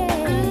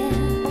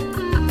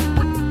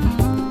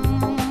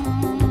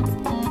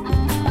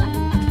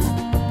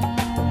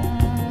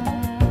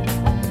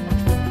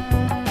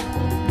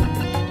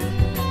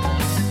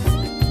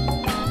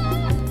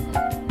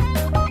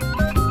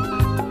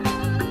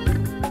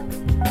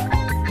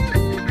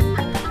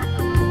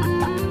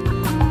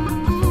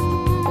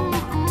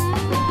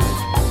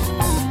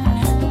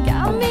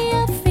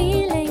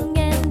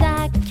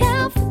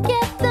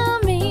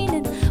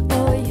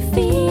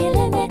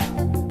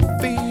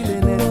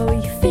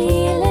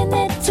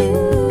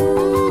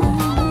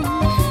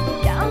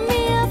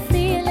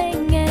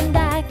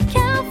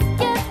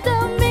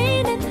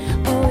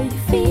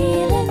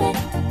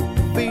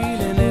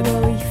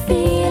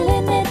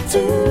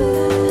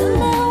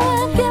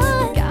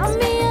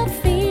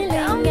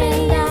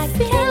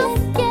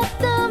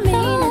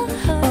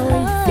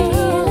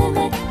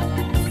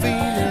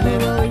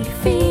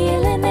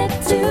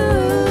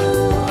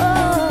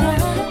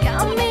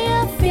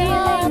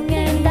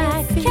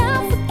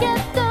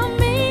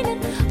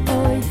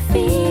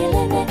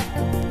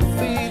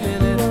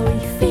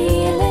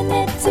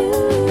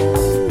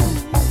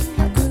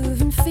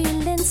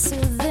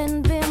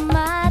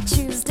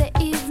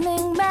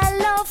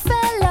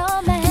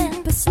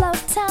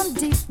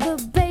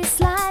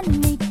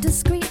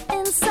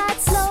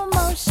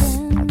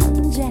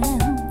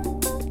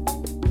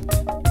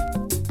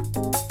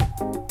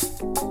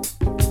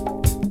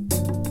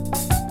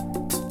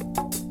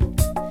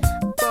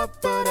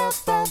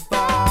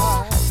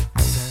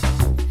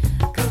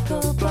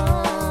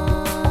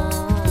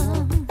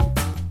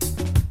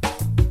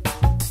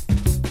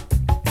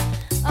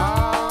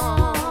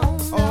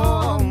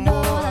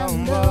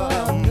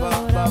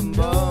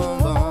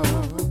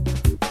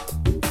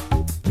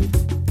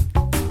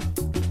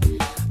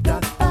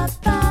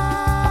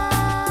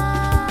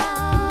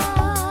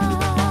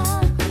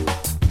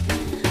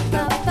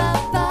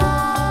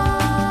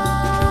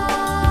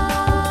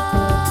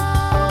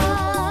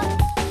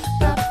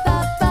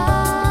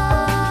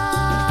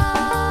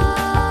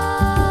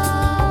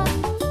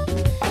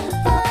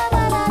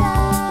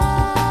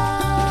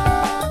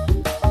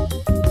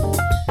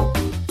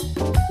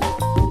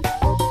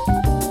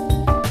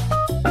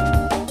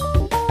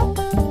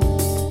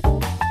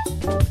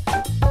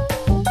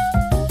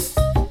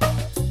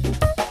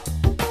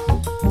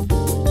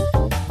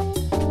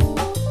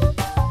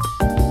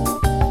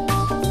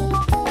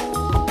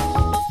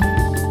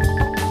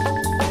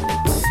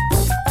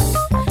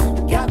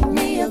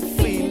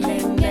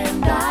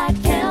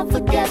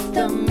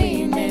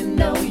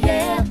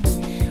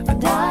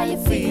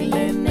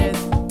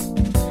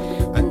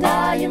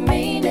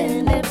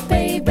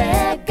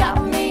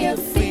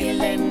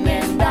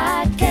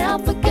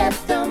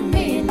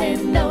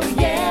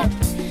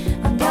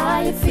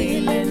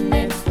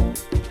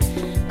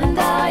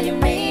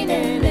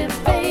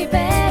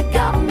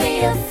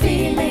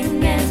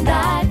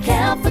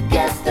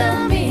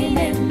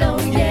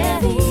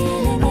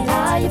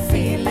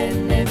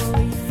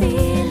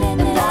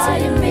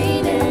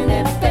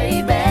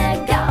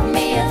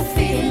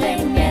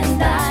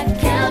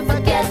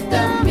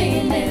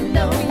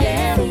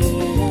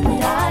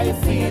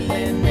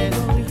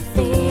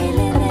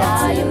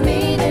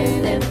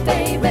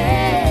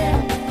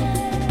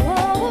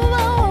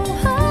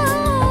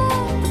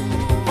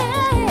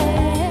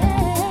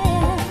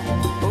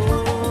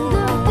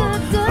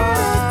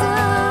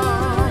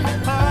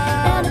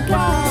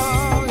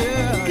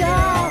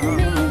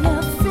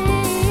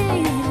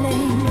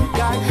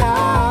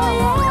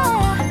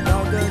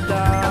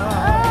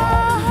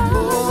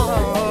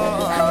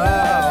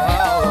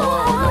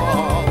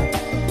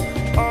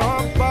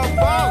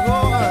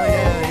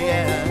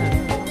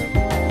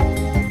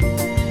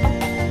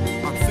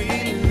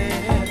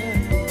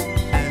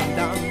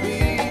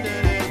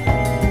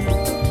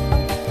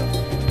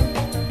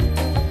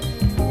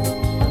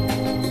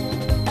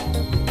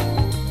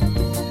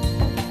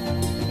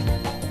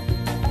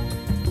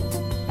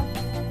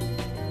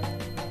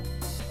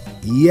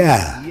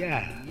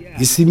 Yeah.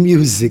 You see,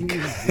 music,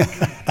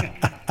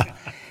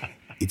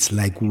 it's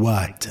like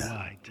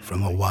water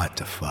from a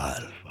waterfall.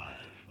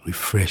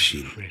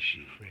 Refreshing,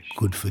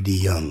 good for the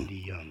young,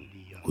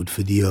 good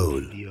for the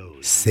old,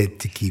 set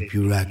to keep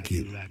you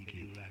rocking.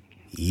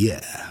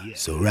 Yeah,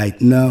 so right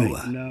now,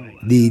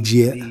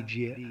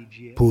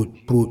 DJ, put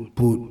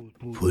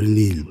a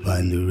little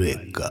on the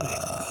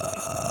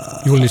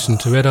record. You'll listen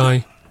to Red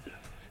Eye,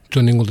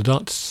 joining all the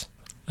dots,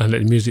 and let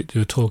the music do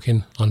the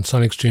talking on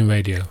Sonic Stream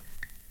Radio.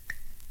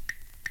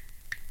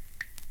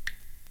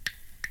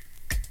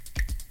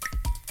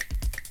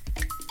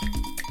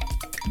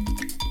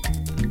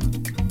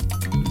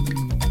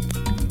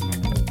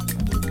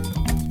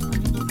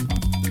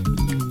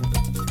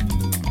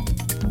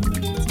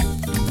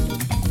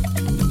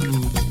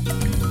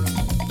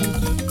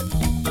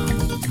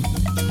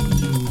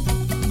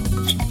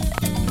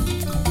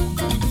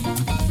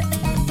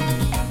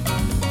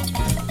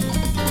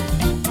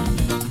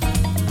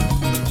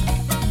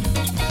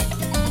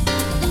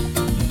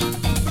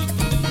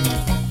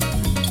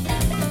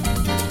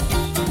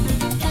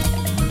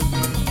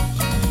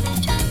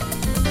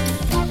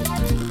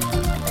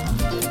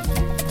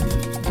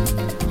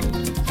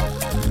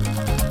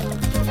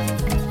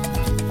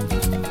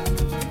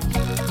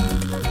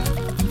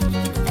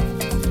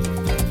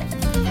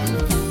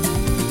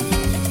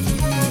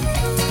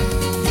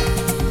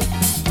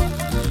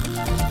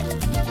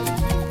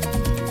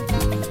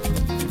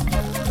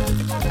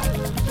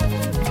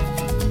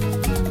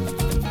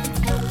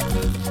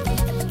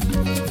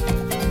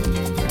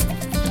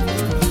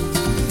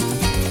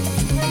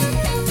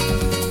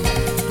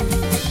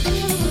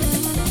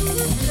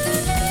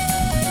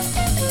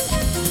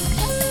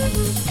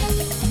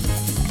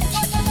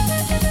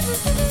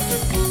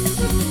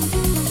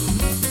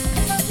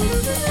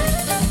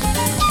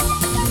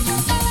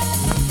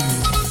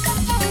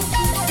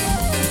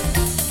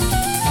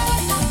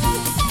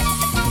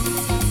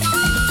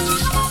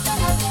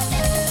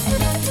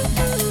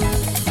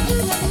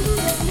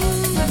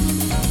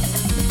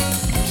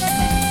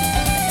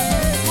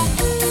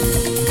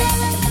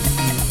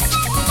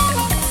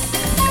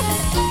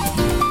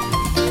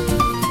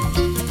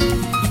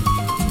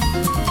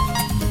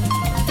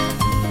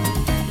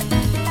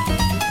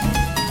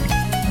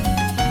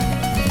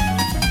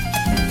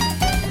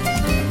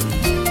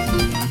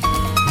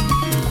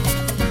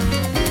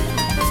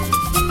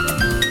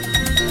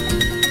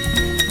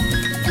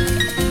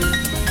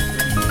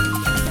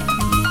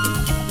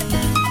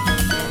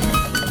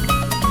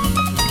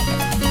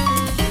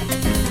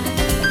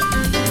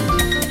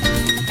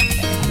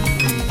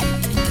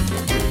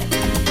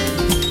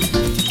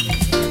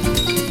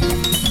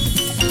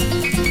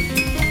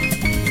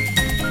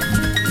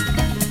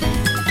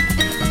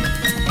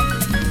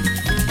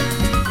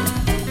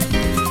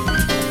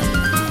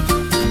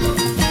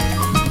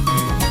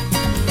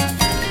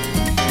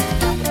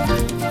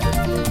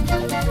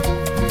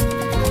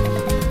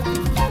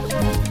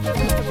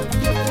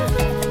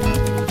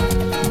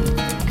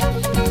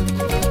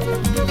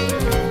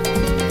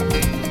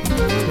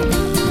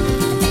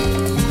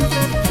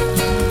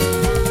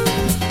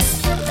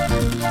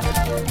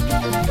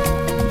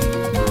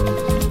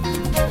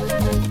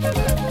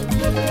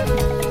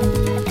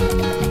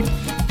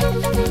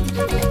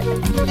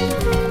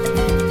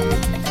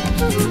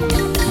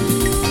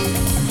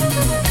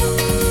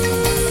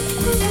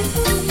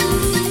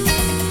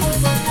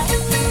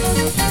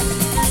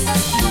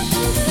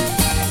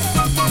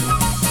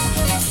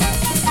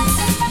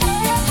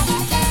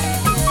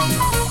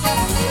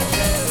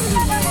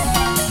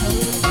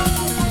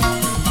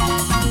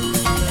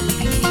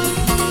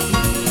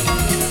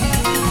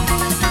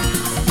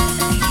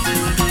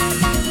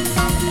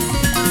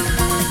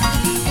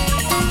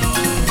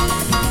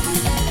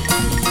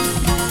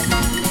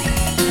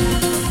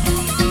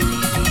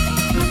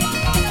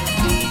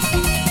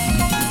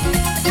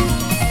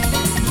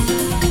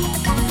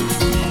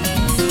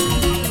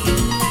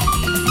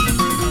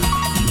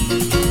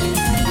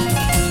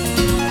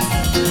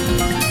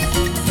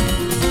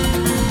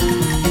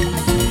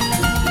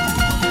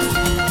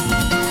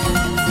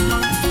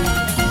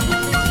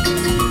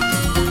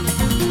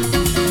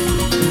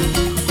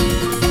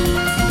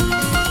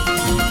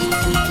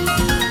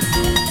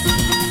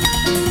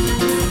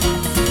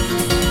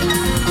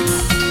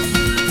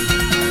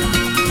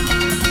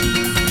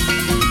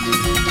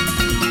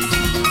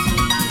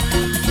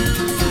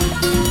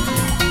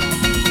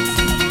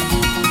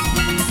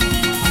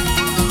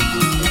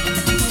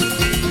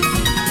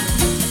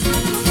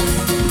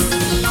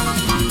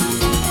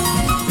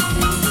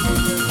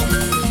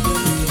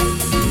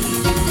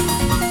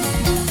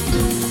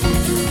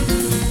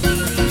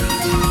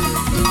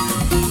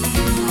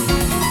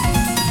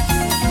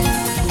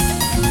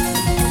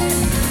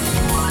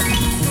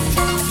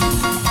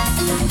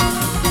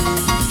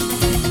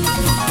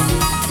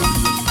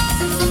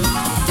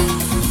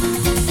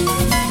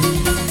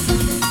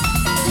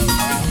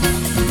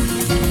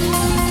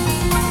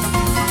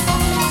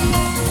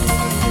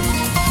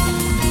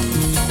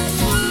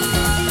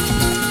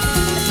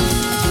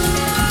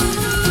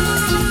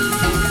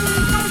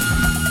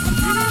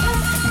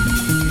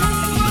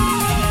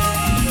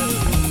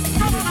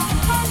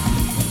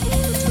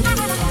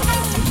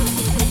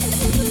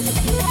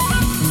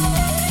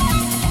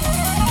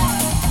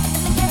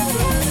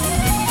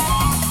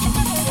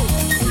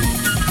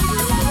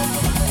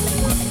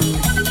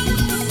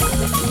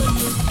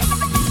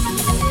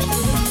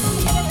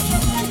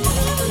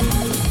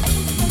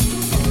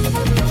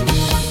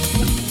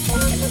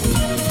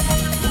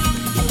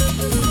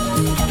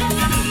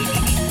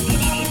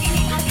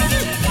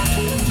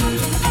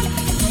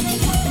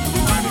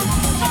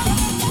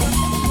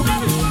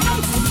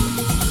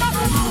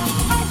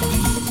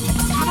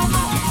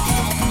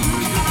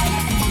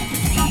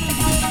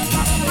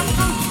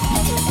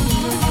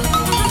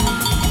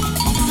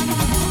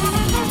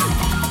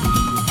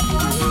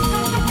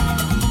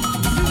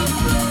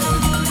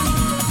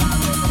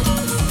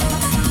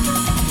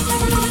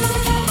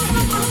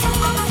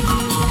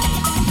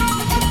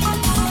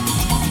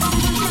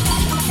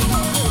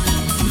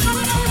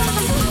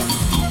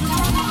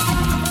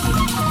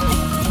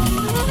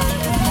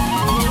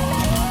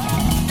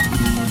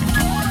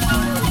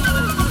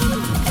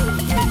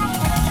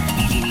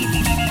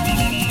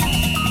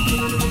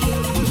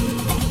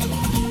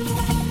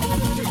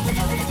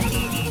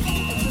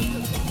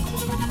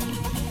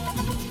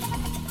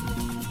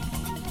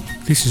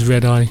 This is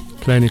Red Eye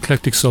playing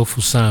eclectic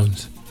soulful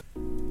sounds.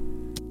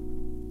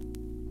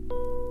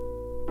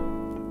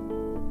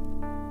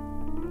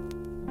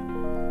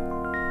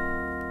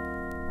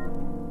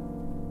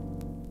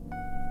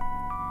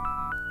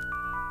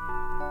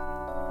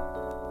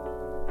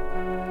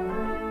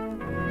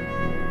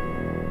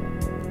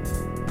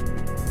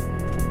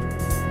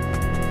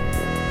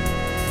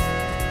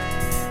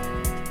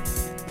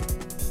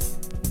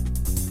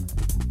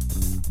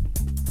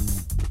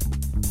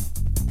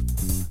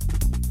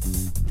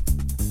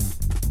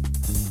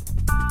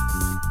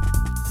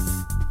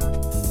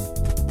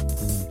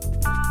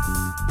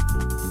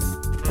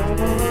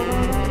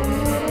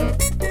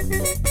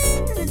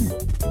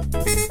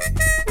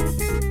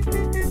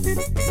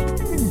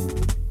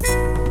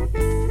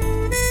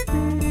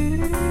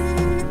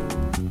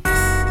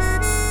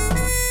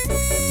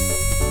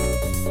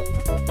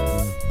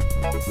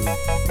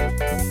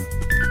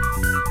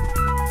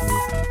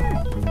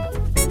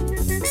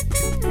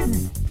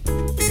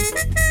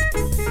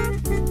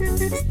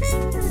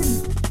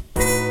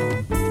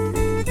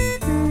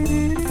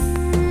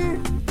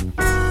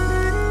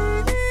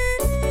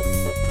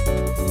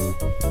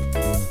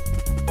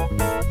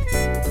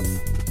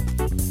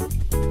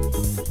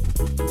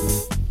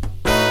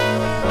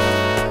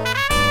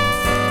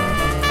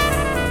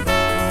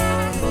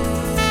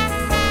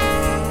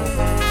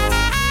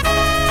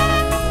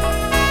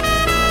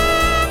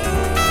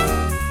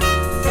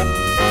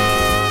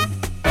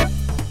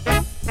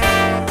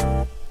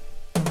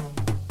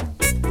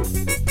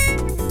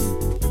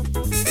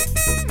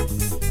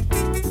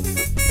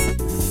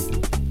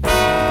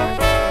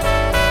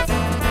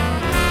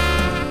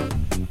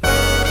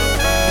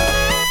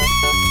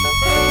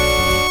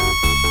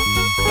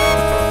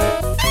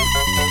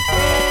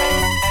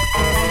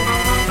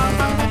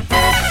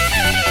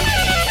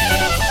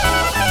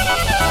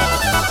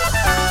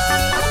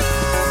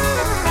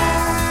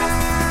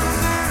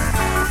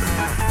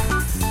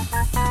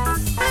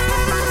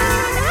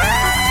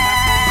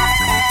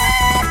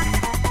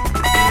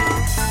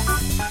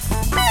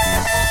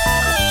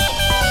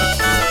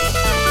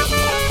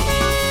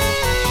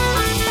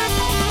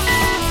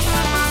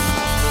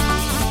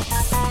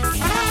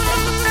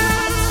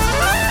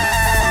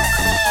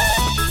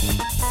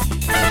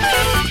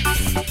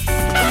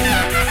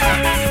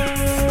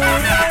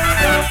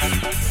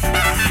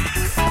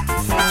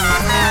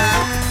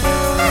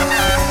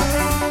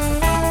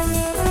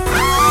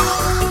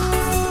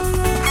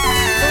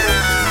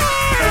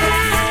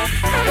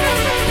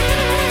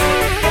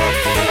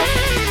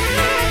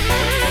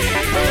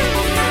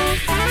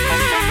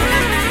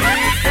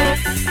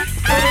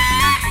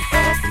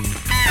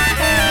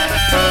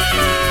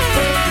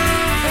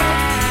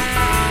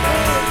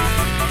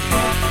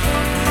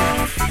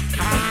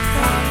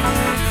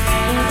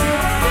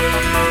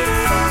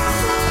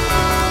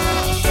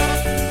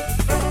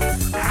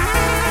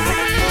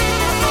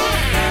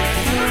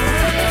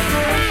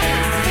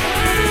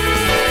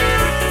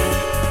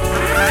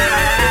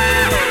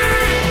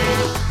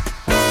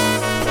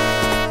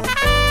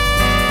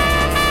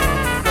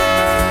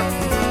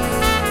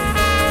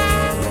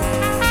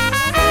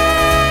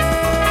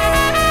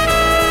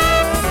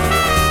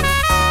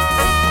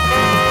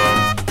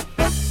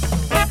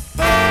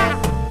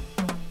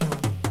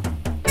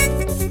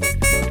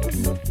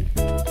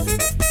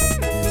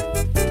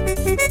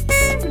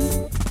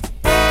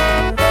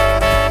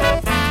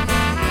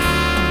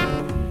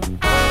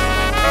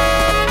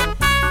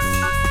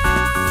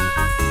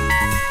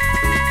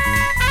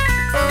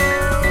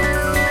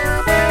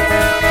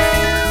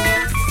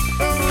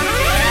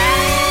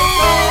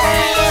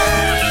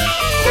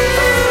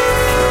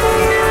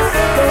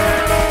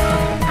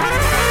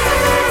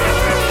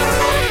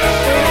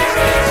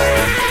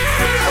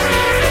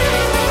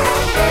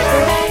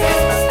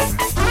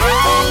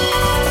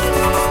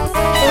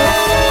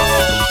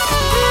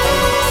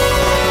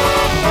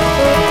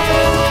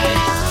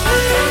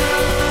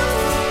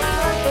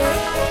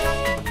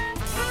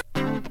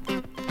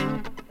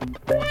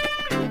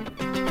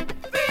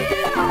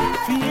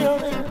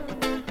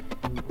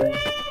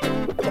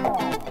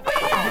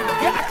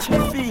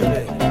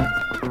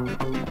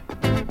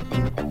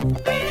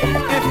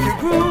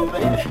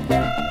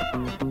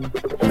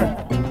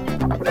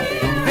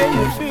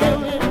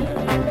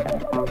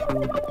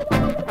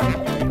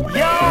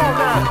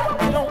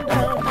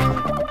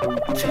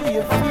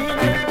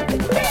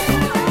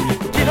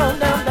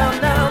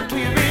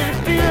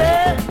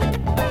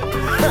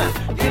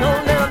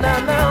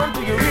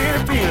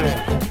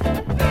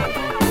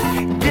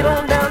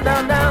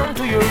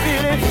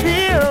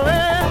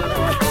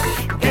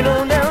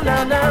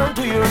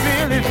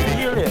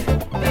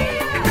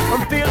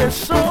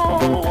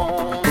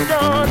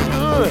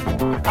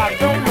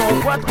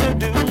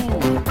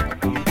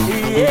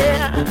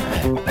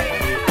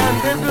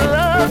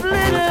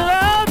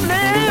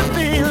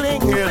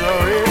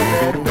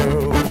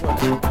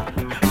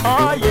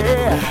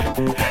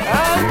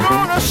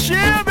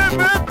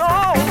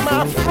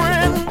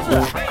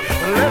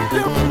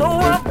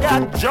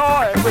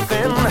 Joy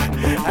within.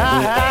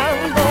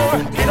 I'm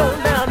gonna get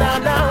on down,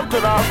 down, down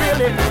till I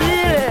really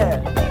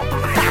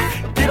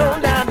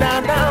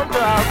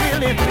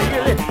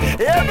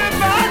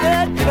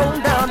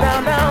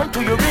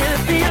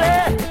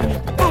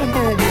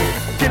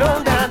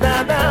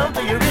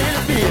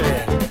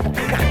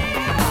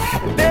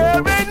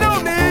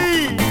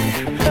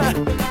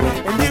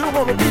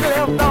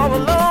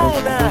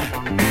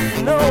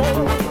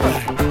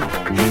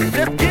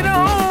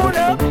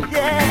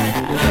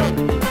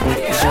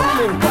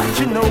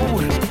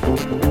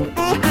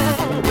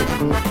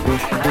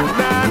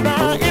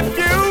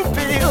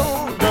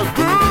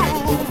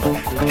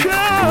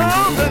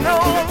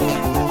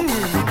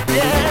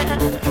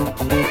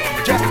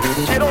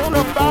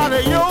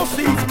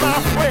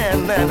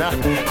and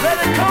let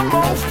it come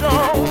on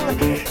strong.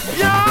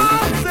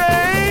 Y'all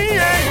say,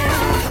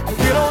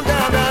 get on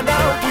down, down,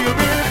 down, do you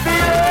really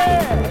feel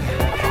it?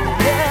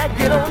 Yeah,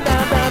 get on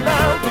down, down,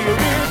 down, do you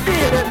really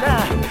feel it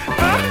now?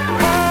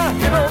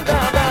 Get on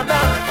down, down,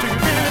 down, do you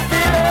really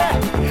feel it?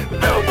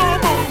 Boom, boom,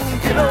 boom,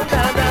 get on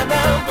down, down,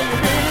 down, do you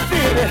really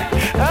feel it?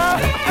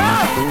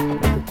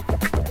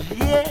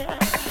 Yeah.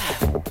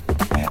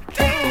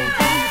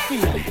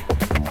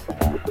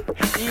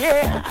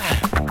 Yeah,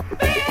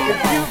 if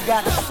you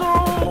got a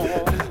soul,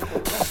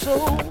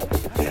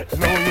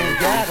 know you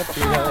gotta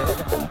feel it.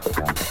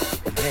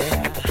 Yeah.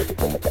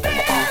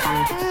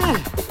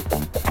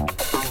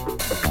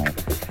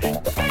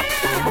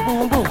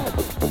 Boom, boom.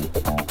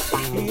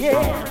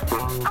 Yeah.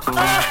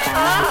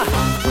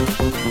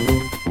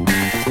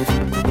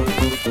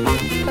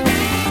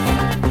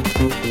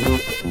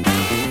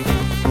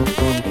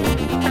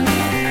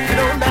 Get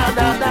on down,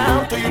 down, down,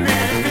 till you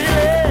really feel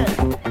it.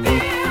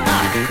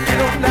 Get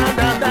on down,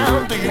 down,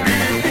 down, do you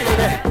really feel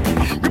it?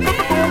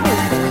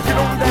 Get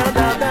on down,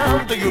 down, down,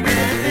 do you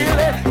really feel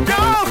it?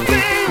 Don't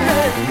sing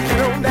it. Get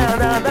on down,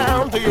 down,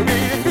 down, do you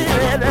really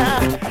feel it?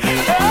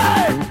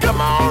 Hey,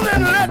 come on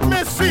and let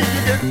me see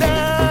you get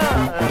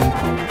down.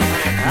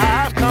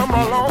 I've come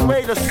a long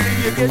way to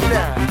see you get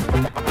down.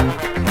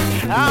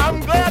 I'm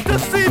glad to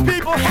see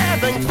people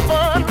having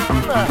fun,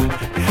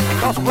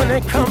 'cause when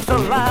it comes to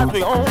life,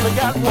 we only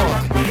got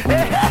one.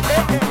 Hey, hey,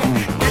 hey, hey.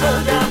 Get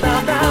on down,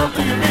 down, down,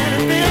 do you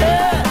really feel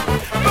it?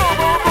 Boom,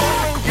 boom,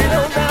 boom, get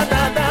on down,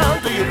 down, down,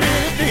 do you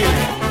really feel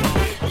it?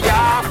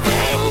 Y'all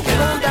sing, get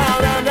on down,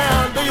 down,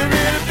 down, do you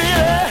really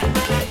feel it?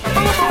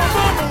 Boom,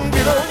 boom, boom,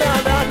 get on down,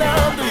 down,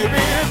 down, do you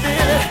really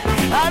feel it?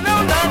 I know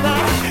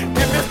now,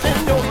 if it's in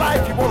your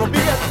life, you wanna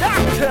be a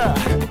doctor,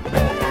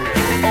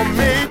 or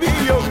maybe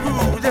your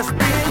groove just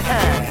being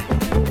kind.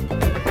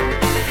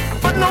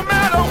 But no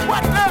matter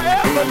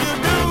whatever you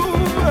do,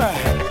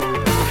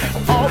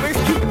 always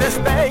keep this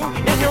thing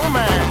in your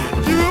mind.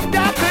 You've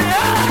got to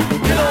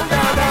get on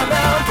down, down,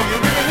 down, do you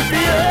really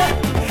feel it?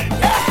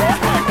 Yeah,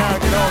 now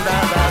get on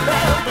down, down,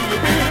 down, do you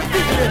really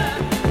feel it?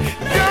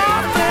 Your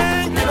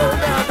thing, get on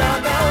down, down,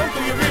 down, do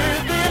you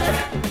really feel it?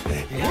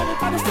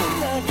 Everybody sing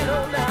now, get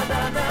on down,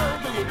 down, down,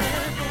 do you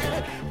really feel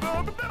it?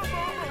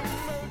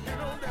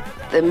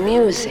 The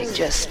music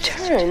just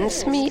turns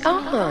me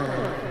on.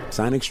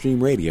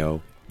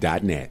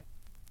 SonicStreamRadio.net.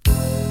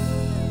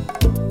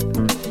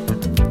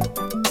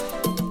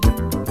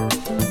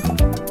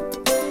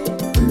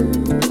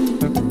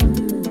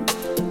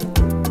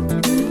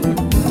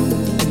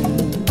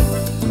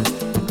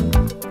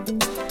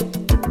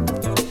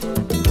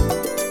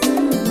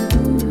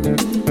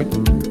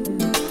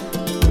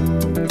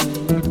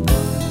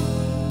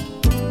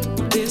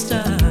 This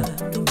time,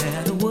 no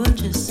matter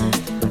what you say,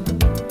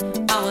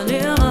 I will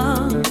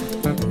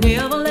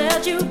never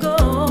let you go.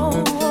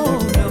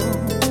 No,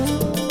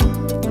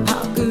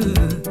 how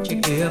could you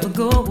ever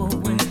go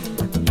away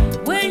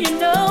when you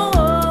know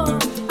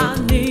I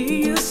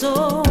need you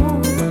so?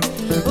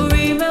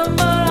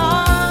 Remember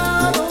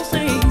all those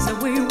things that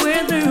we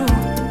went through.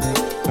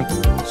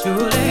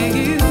 Surely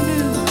you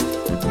knew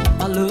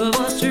our love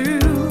was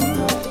true,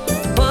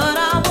 but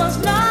I was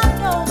not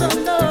old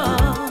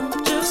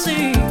enough to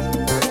see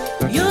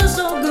you're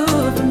so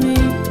good for me.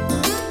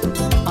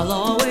 I'll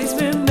always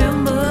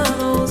remember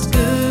those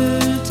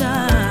good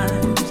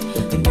times.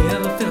 They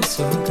never felt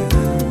so good.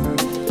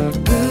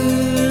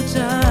 Good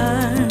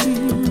times.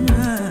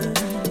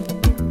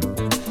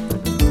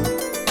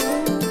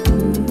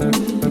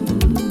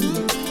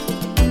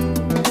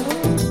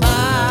 I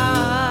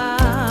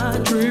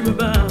dream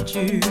about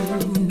you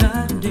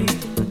night and day.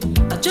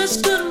 I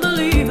just couldn't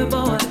believe it,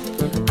 boy.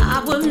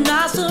 I would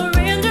not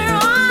surrender.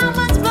 I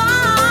was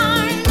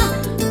blind.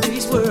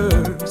 These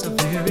words are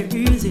very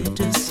easy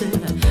to say.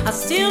 I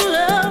still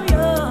love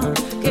you.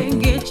 Can't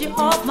get you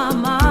off my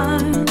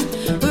mind.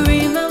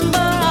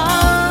 Remember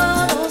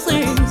all those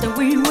things that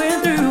we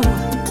went through.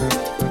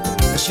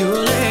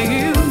 Surely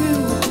you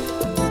knew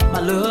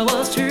my love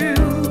was true,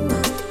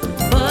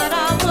 but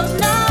I was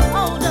not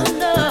old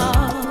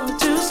enough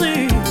to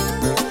see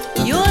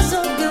you're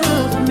so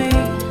good for me.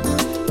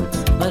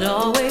 But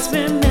always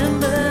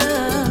remember,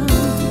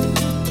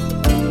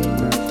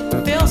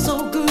 felt so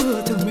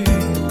good to me.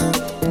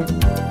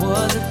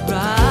 Was it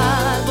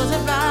right? Was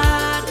it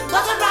right?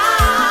 Was it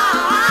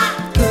right?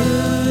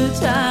 Good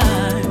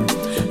time.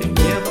 They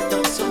never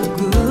felt so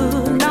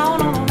good. No,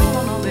 no, no,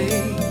 no, no,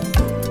 babe.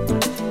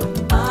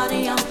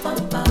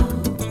 Ba-dee-yum-bum-bum.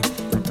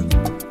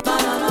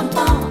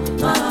 Ba-da-dum-bum.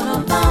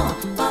 Ba-da-dum-bum.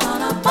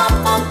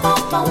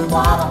 Ba-da-dum-bum-bum-bum-bum.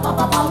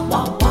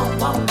 Wa-ba-ba-ba-ba-ba-ba-ba-ba-ba-ba-ba-ba-ba-ba.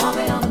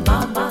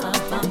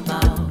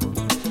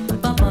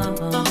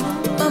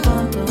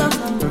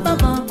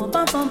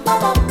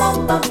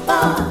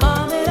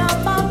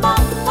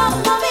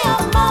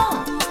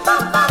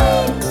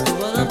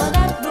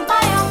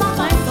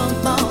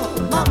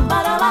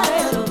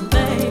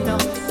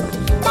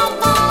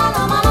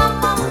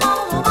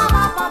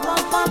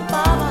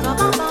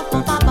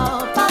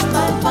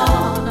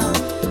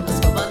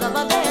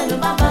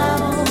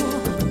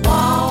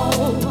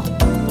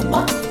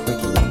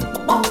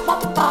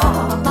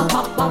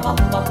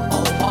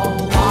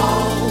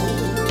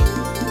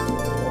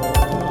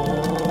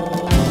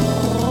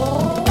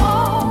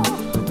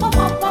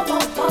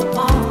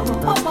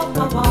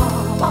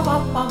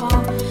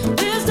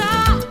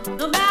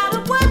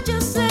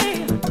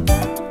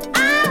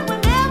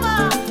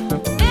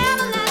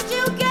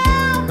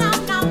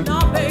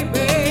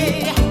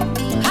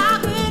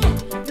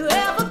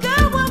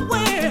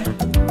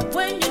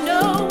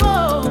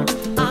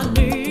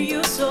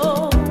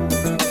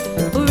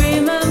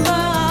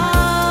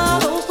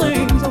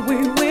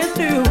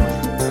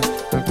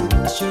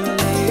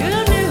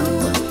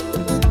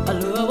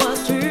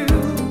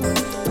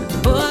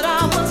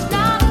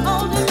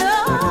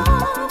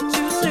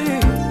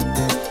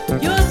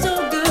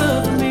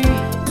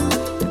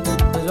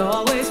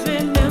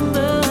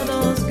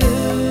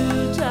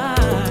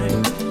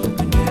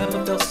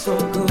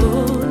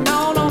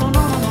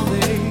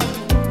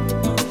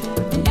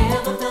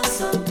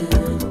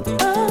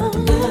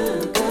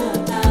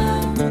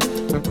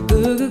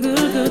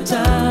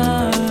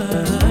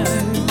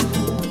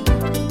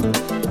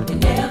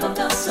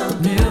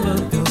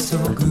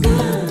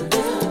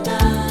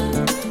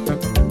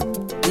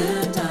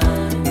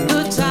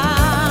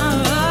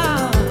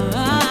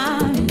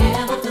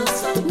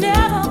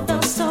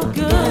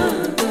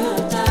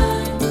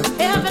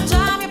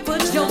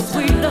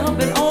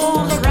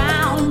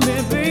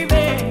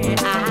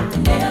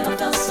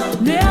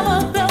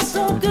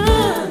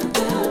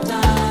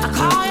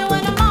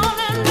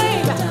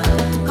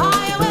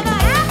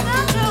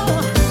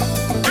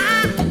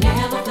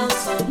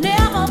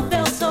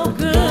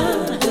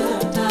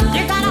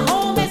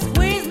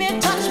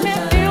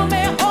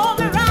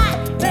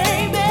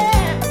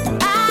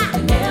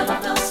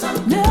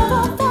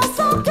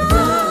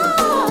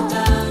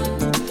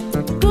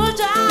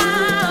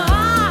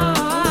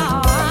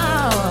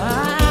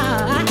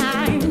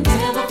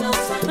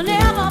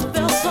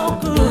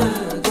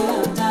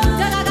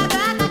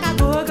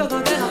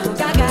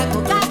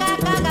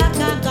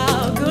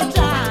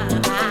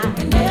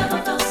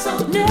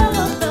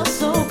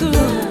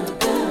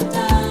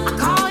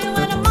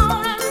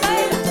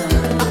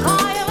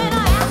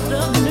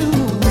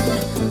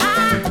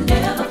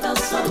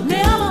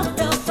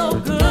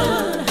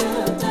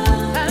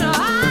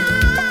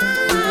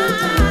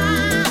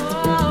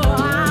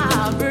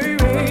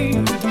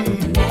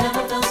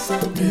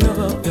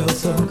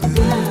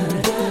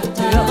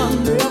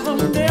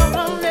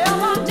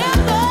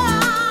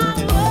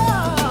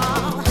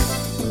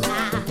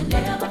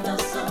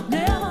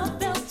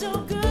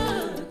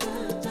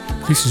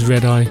 This is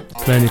Red Eye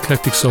playing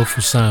eclectic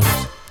soulful sounds.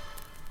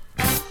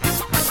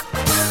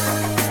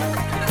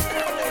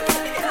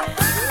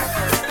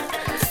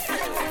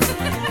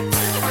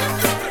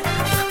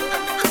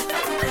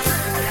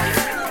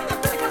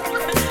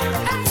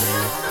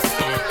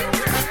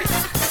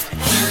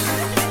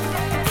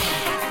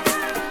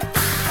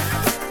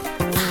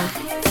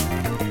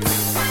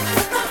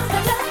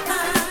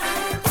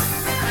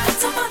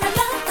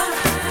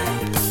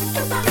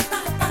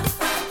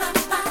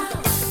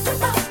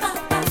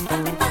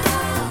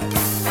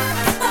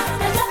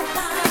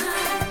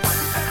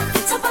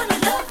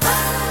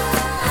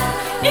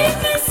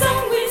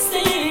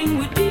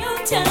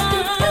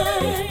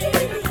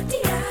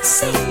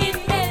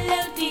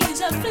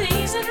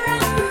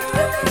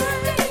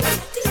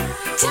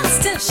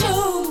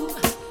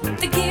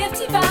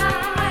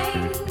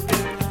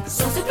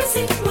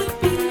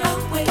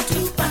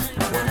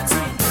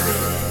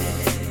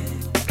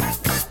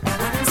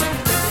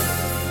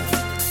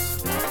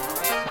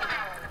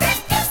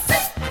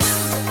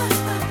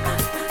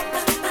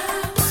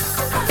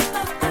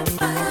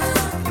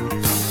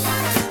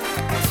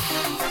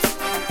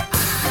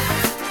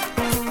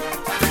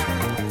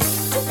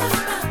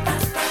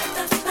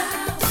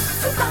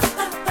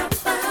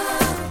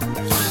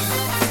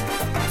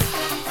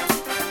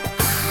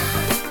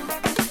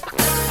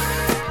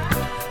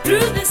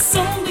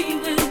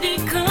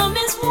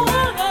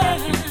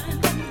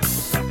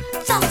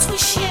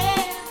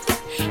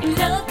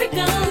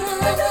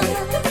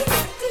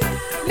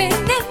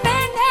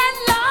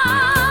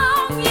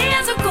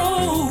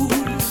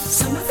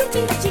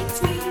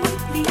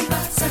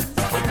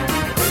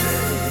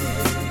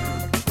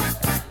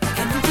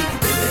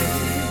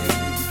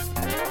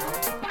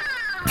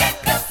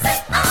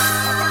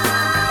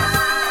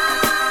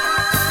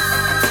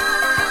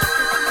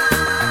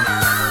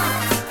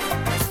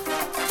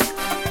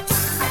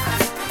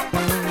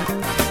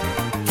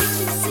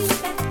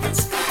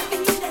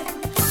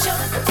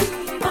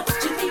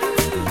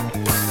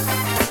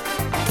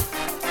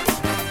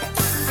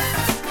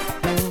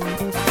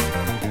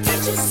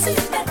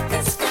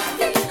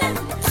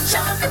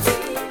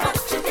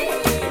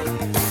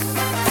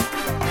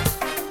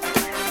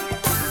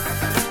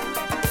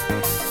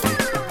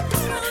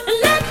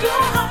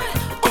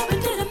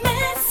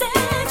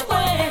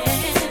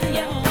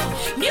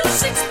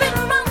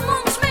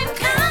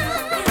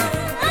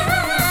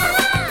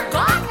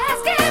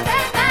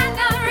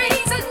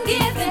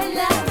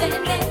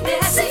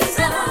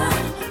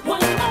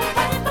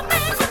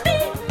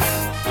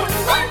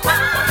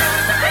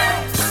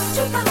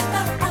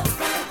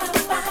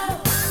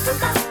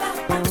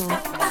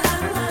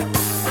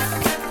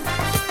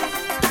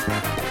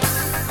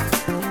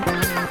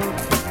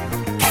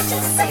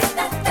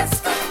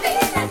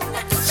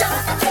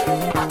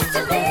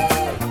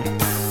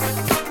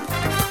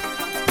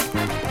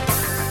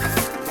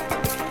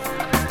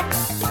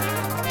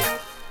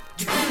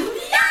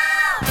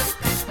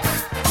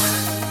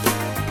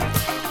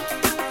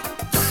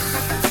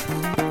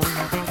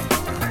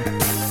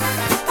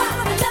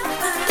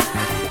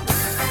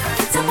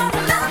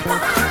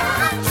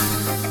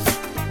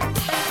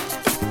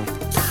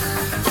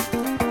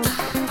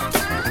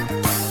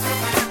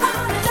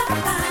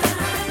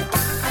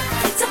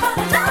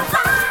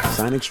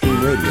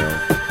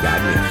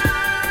 SonicStreamRadio.net.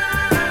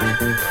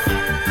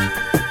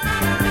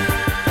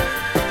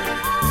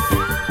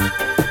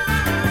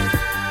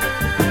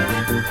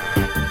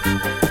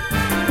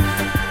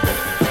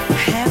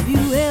 Have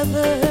you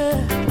ever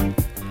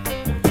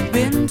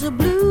been to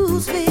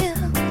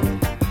Bluesville?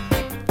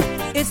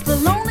 It's the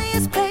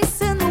loneliest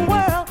place in the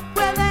world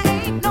where there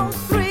ain't no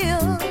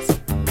thrills.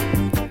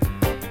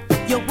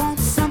 You want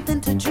something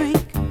to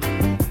drink,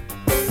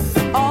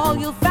 all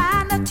you'll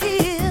find are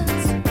tears.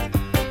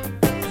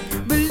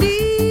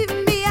 Believe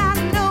me, I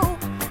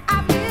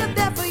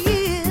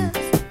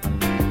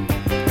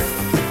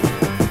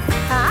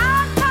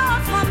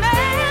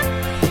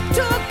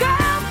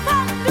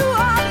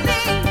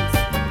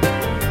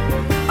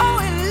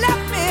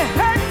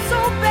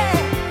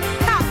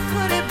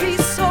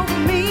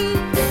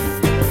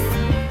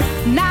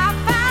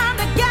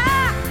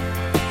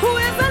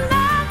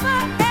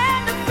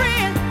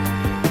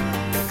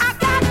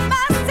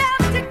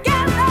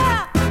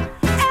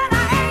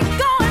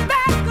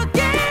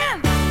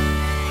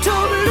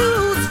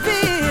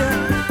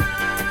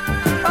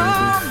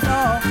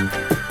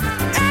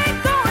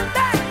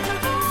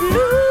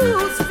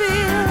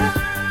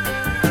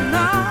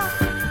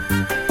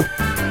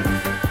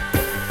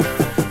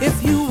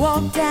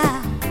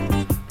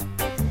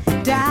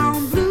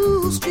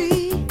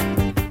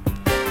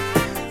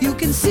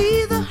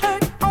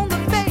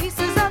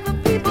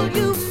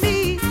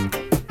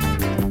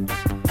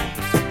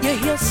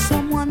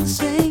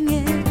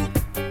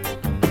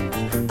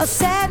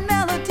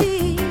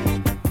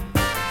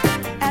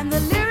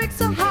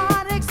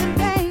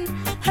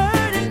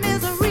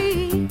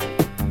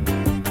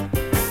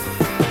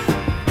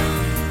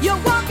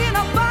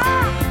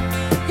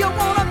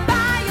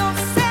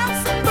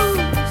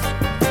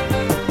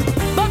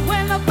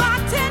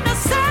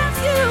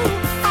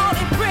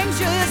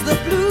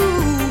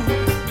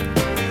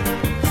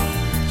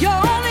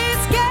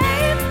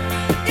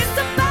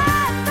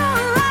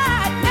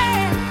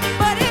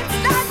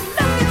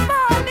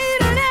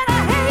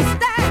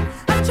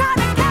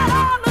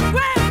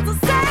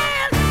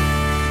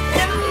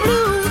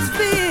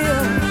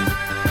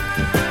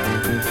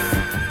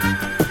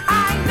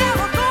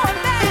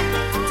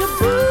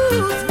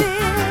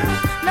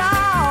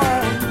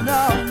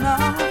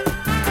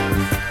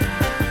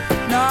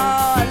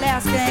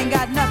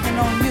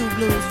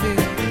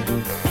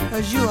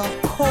 'cause you are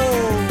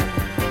cold,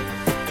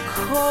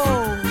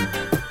 cold.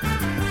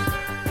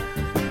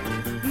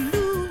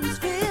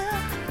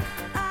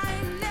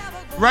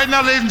 Right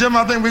now, ladies and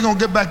gentlemen, I think we're going to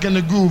get back in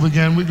the groove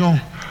again. We're going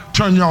to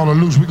turn y'all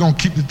loose. We're going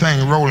to keep the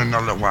thing rolling a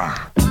little while.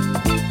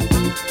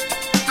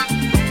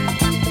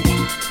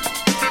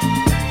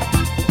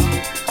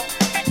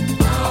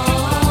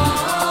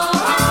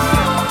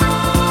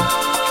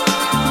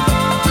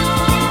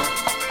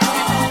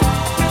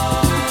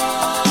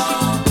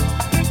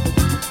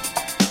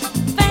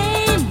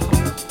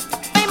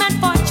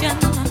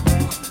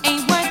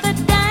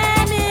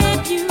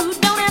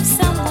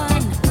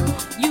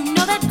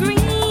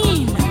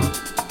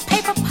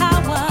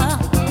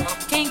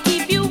 Can't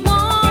keep you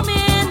warm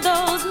in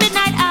those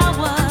midnight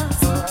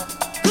hours.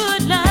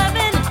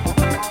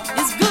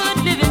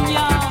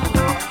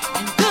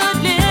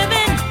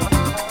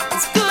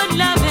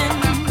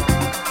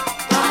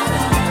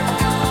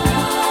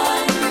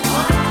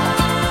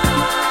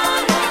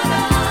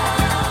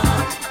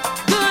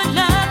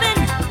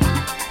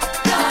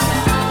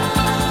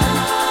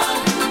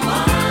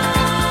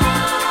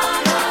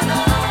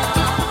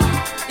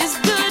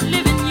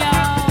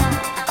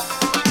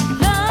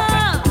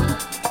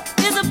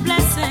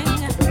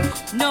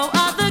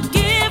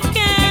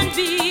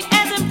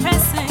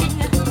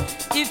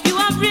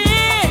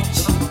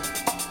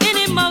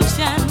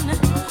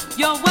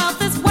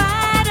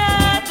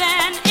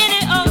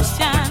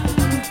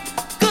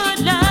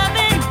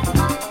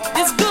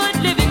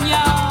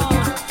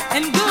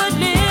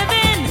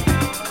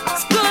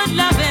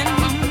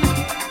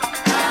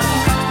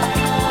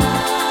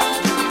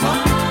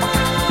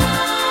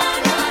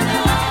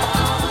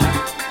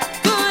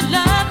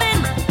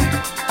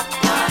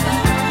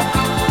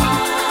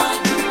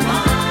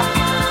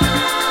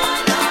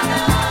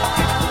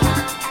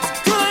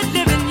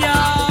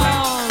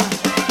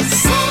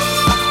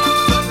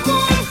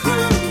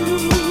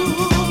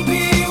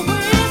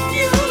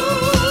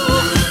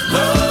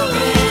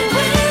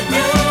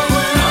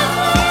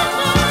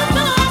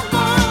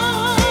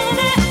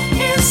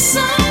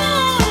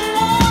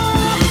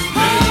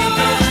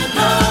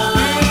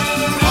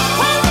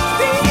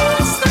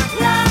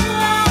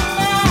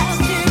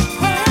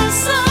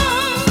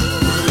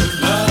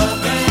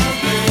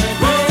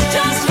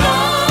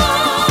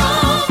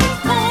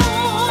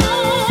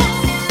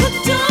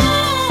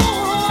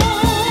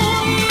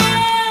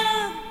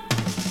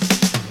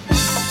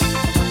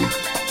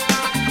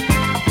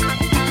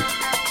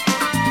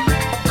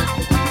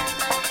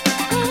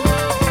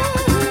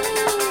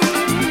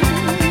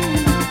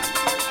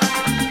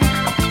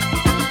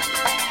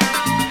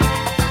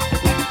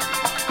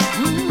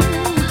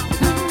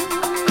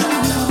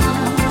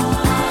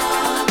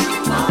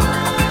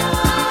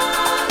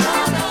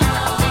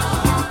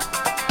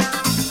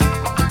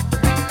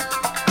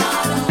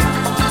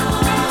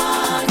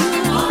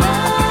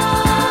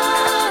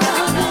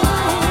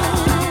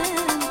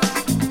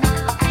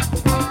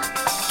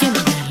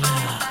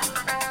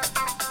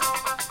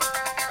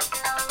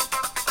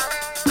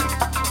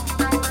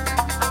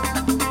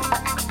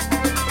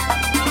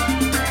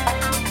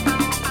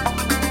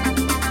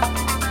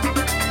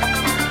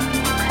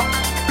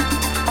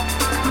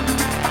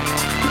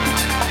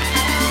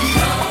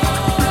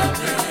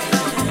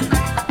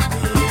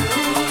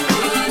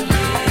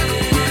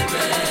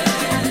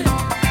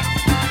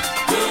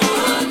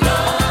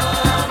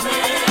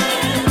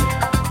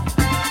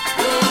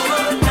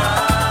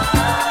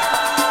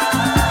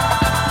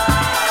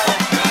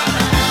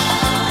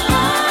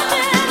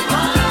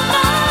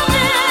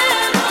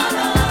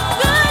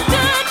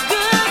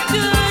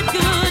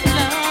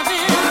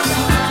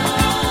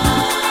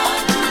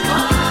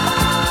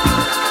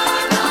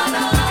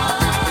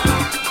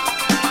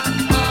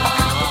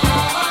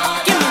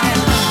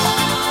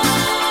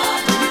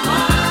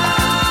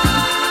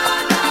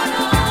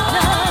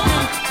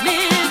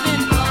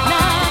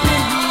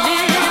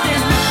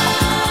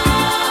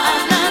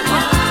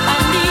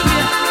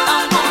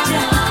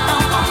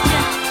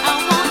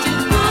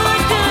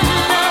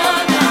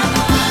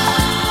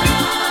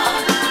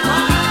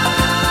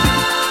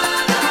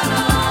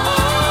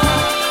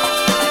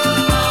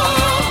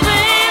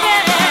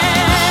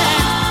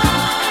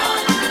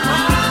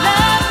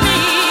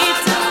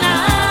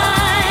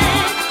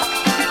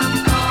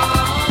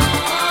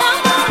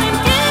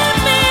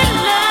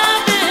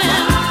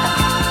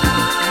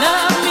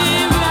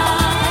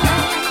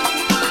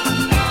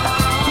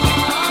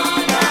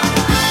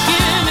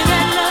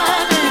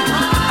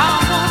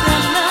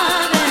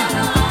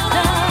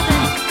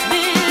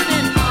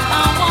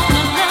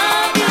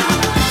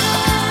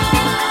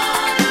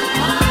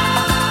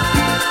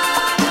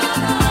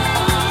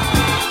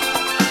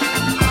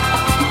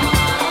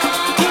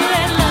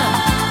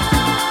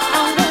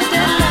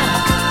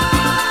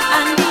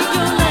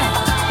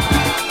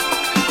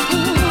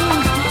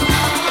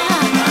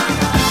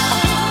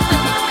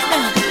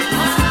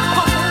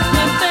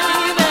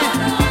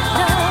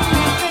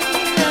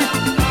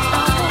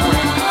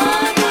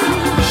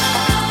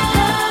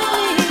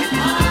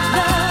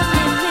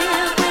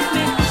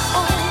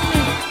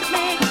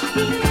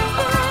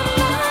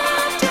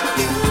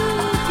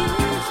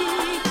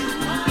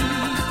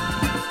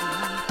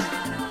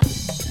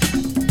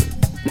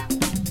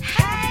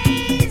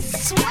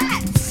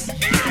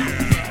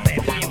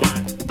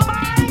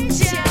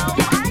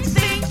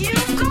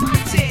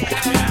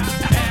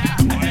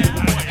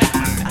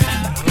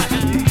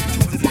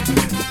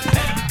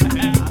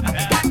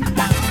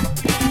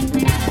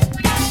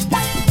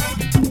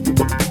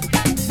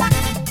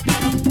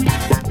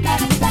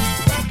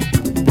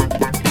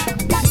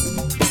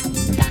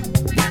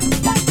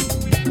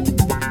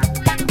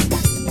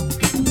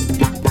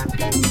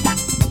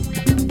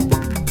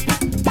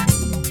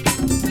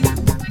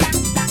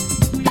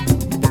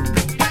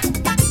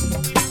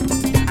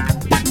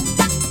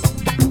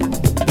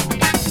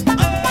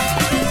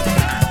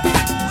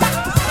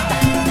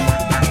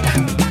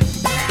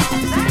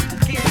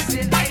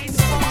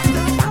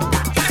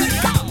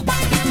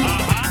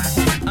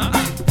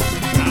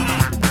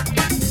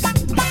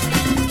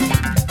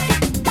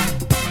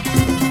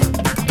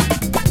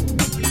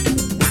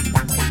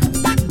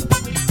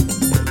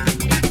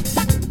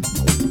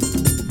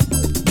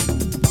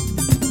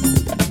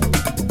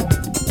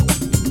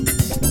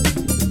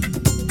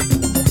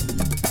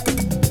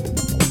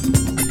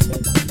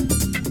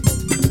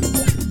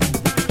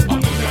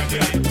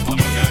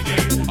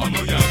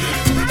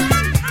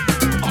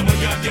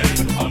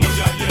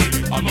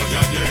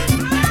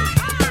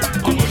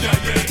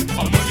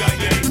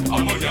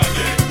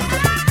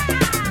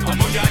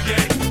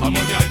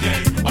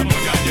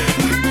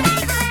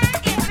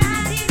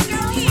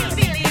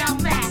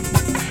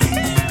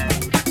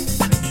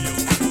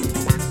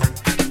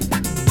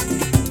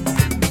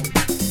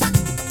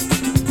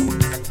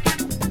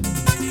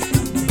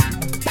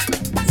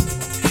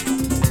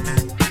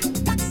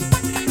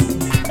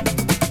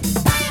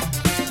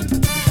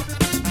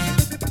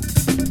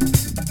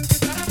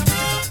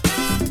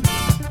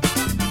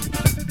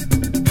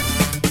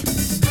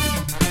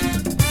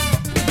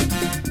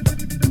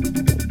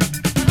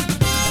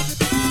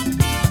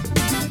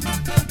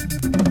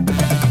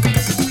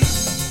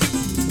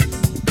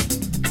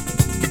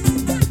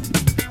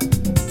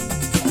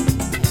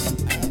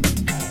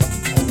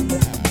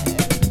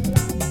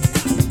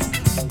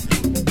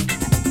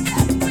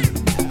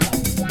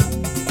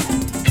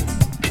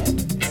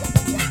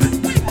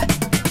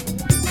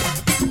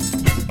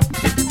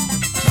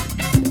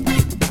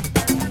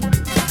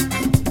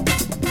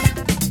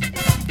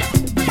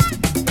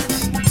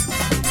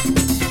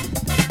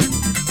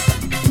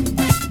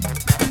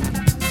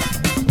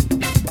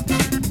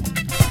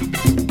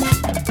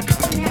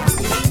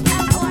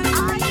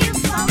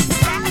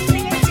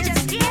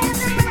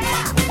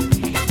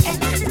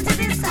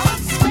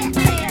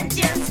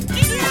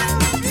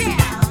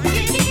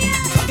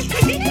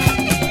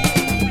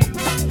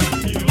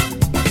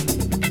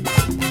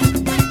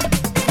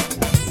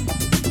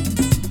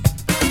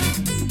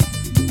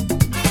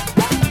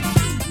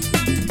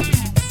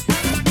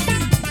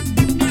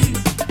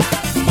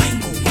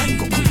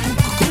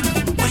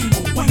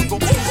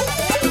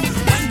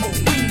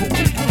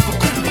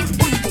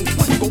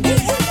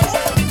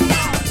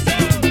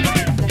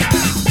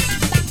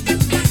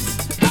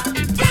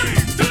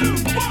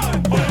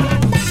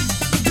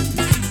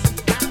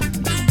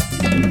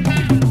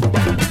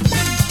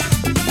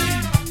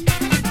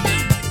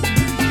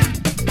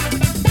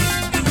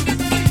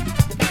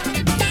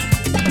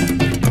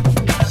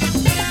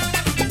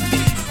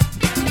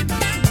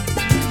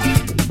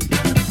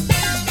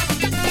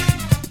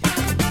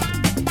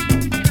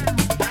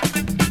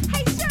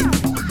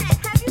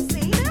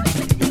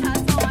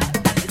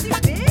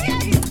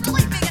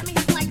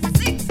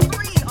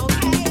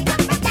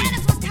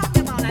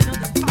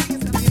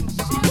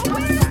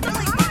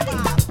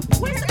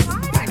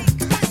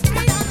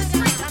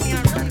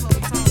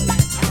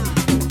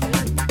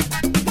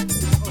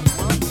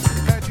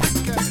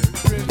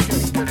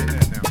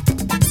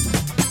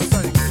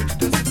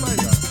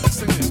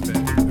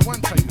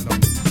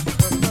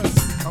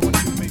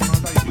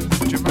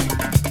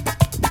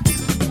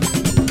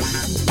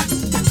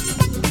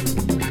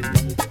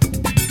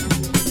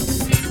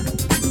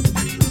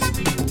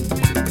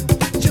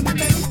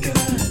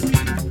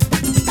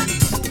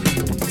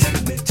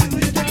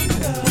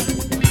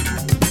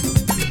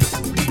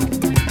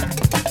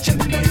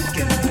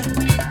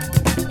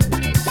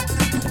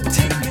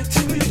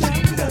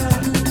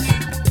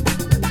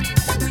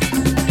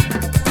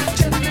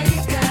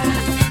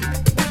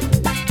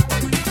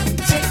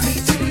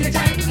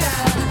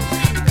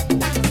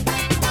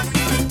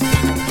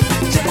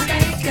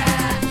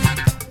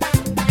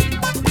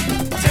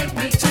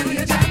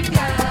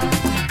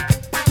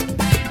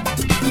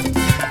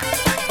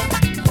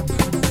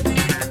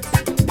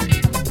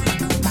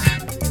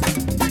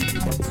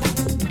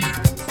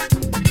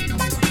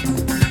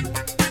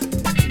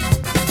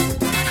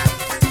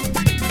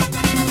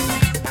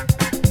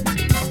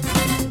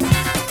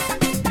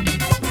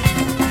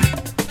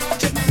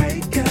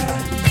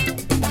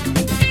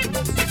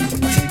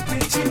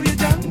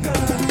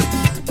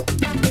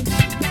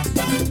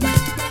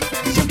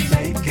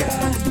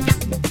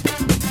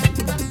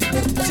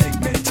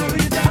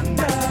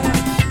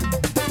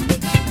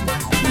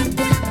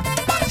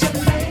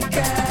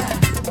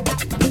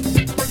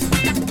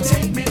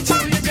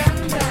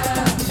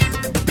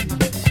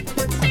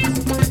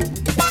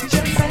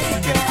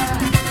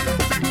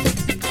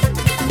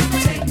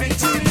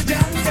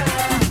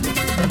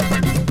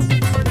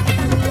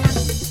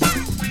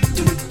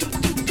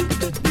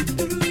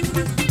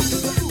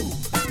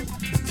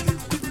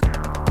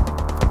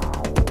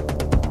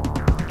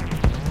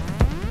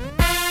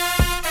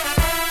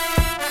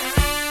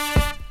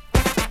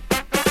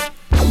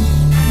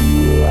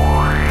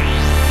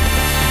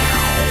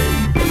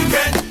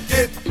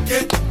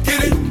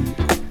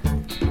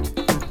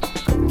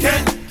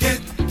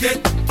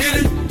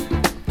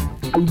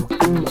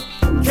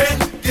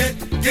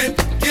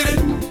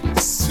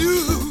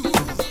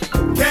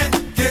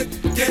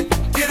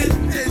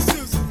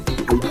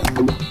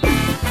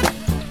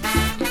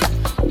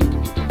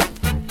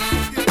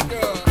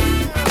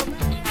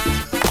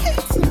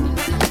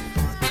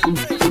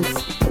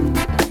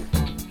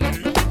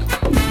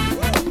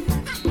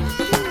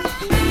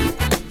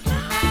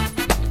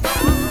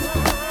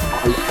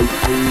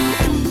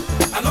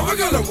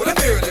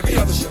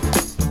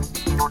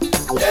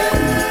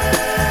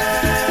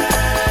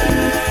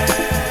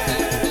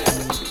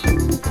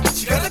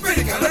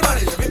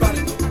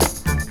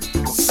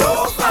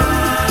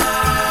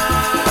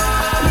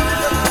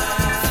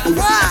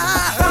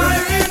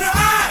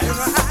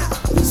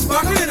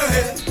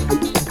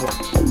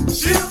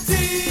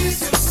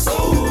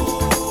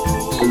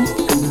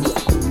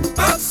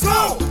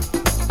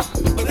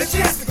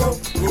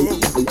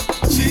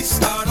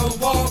 got her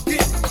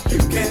walking. You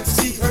can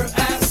see her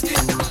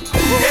asking.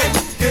 Get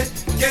it.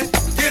 Get it.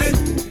 Get it.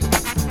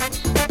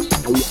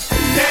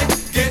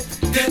 Get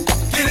it.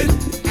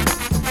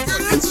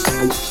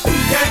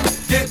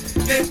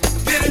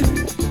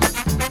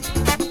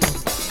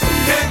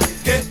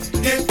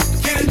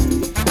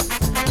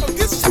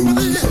 Get some of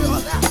the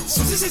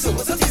Susie Caesar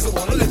was a teaser,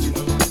 wanna let you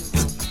know.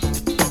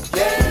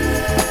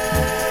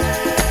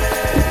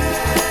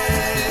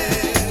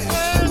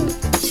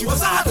 She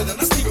was hotter than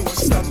a Steven when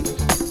she stumbled.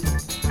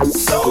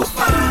 So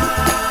fine.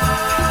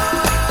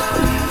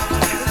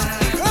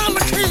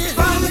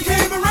 Finally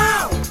came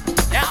around.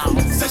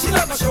 Said she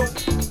loved my show.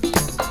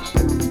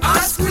 I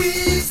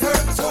squeezed her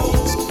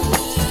toe.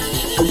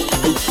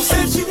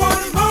 Said she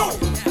wanted more.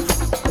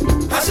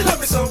 How she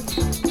loved me so.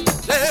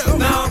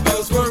 Now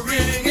bells were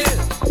ringing.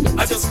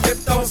 I just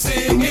kept on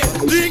singing.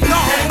 Ding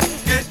dong.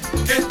 Get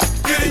it.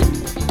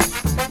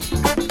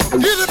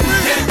 Get it,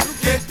 man.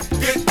 Get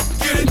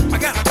it. I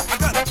got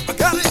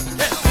it.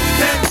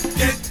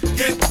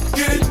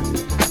 Get it.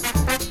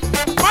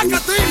 Mike, I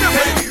think that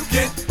way.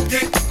 Get it.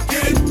 Get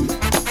it.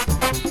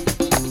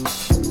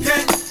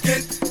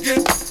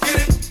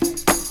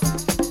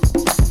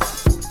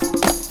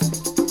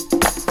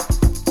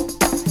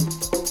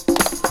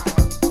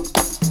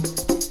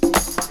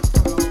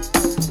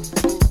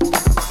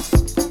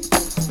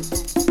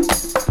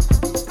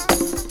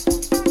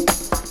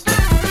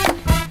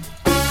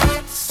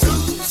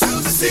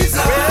 Susie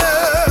Caesar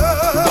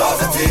was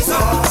a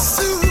teaser.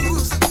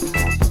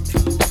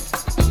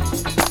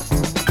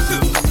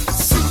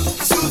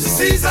 Susie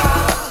Caesar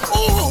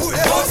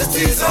was a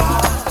teaser.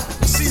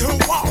 See her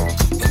walk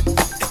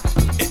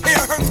and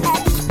hear her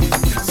talk.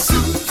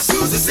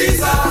 Susie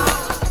Caesar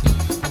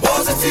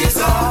was a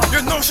teaser.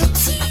 You know she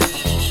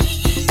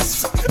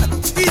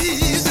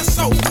tease you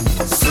so.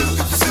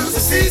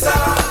 Susie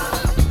Caesar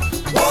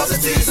was a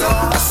teaser.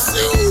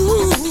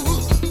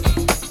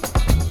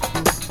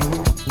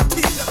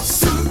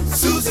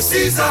 Susie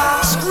Caesar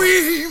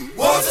scream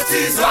was a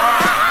teaser.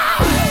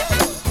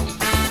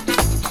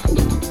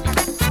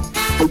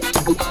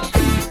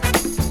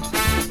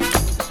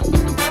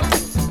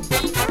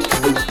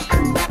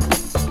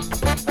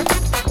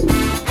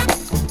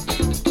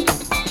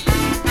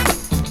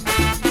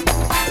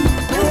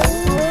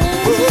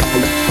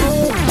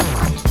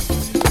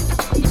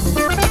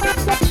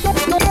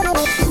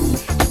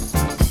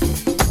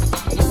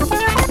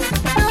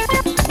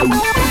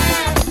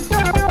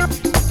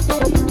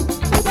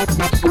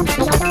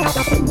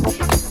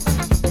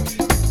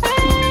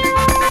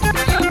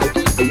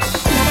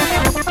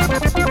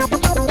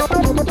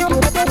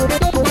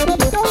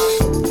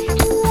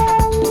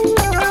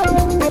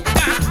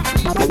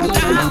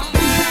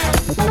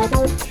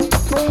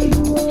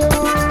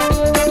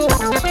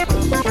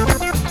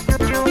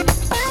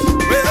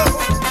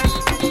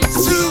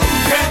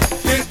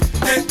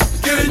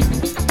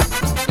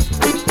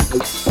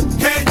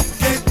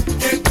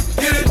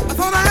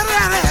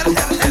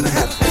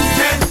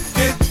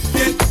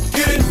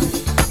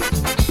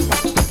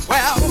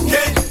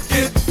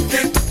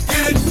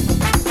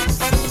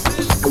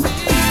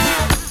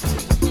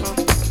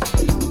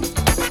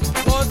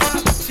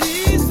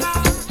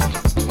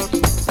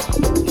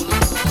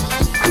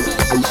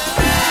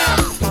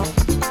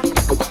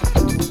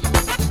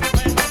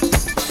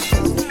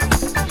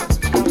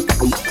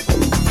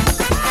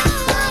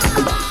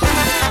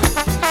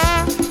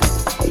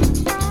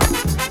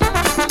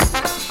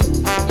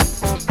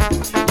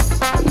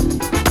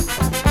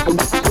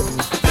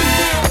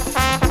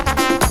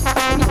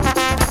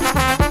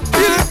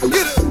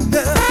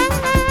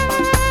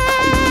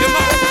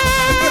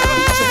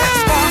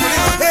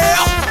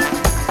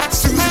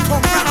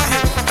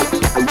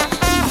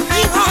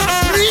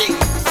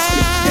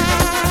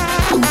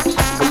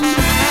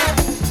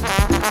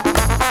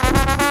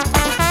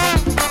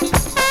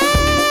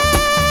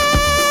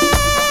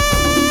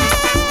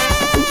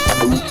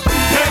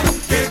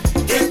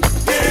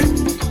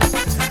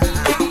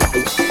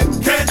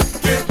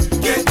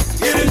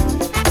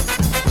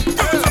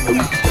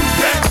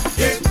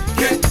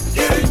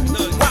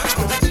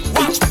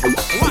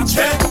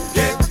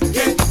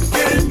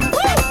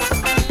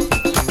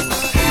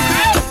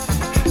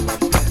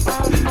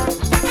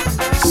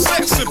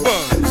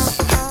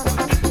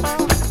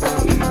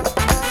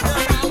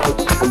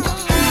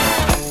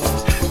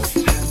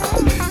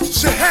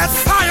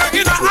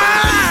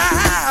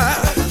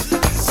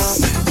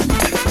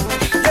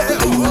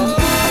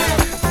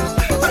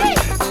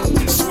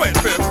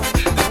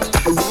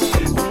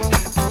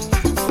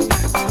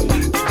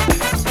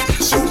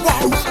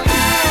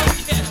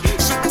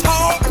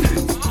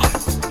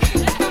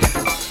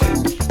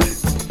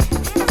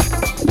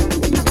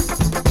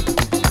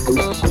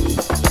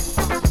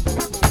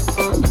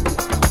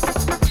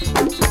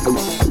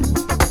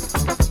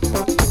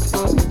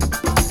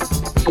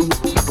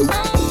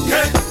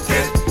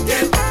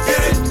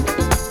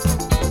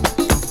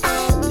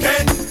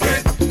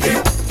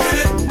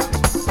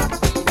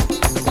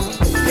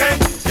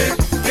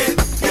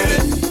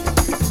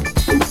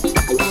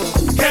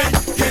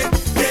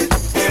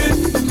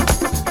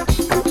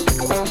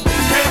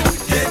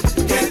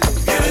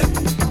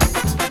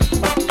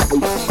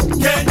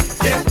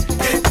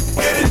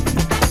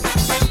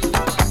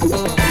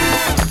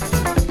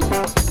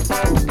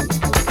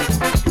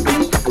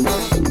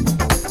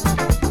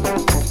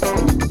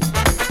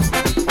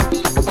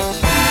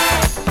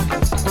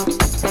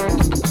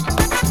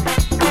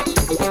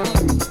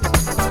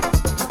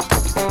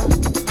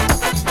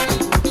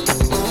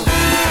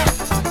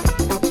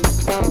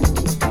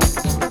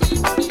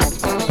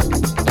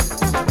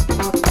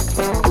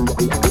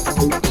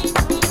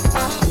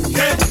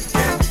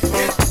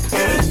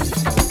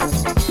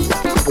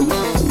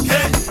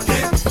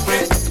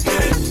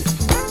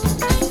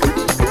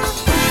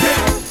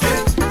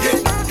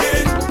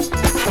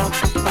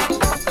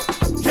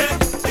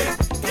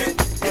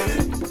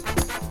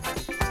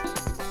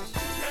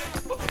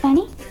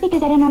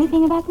 because I don't know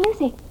anything about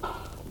music.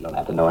 You don't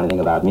have to know anything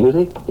about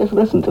music. Just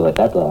listen to it,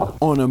 that's all.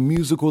 On a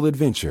musical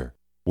adventure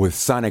with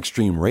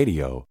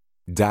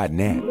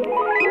SonicStreamRadio.net.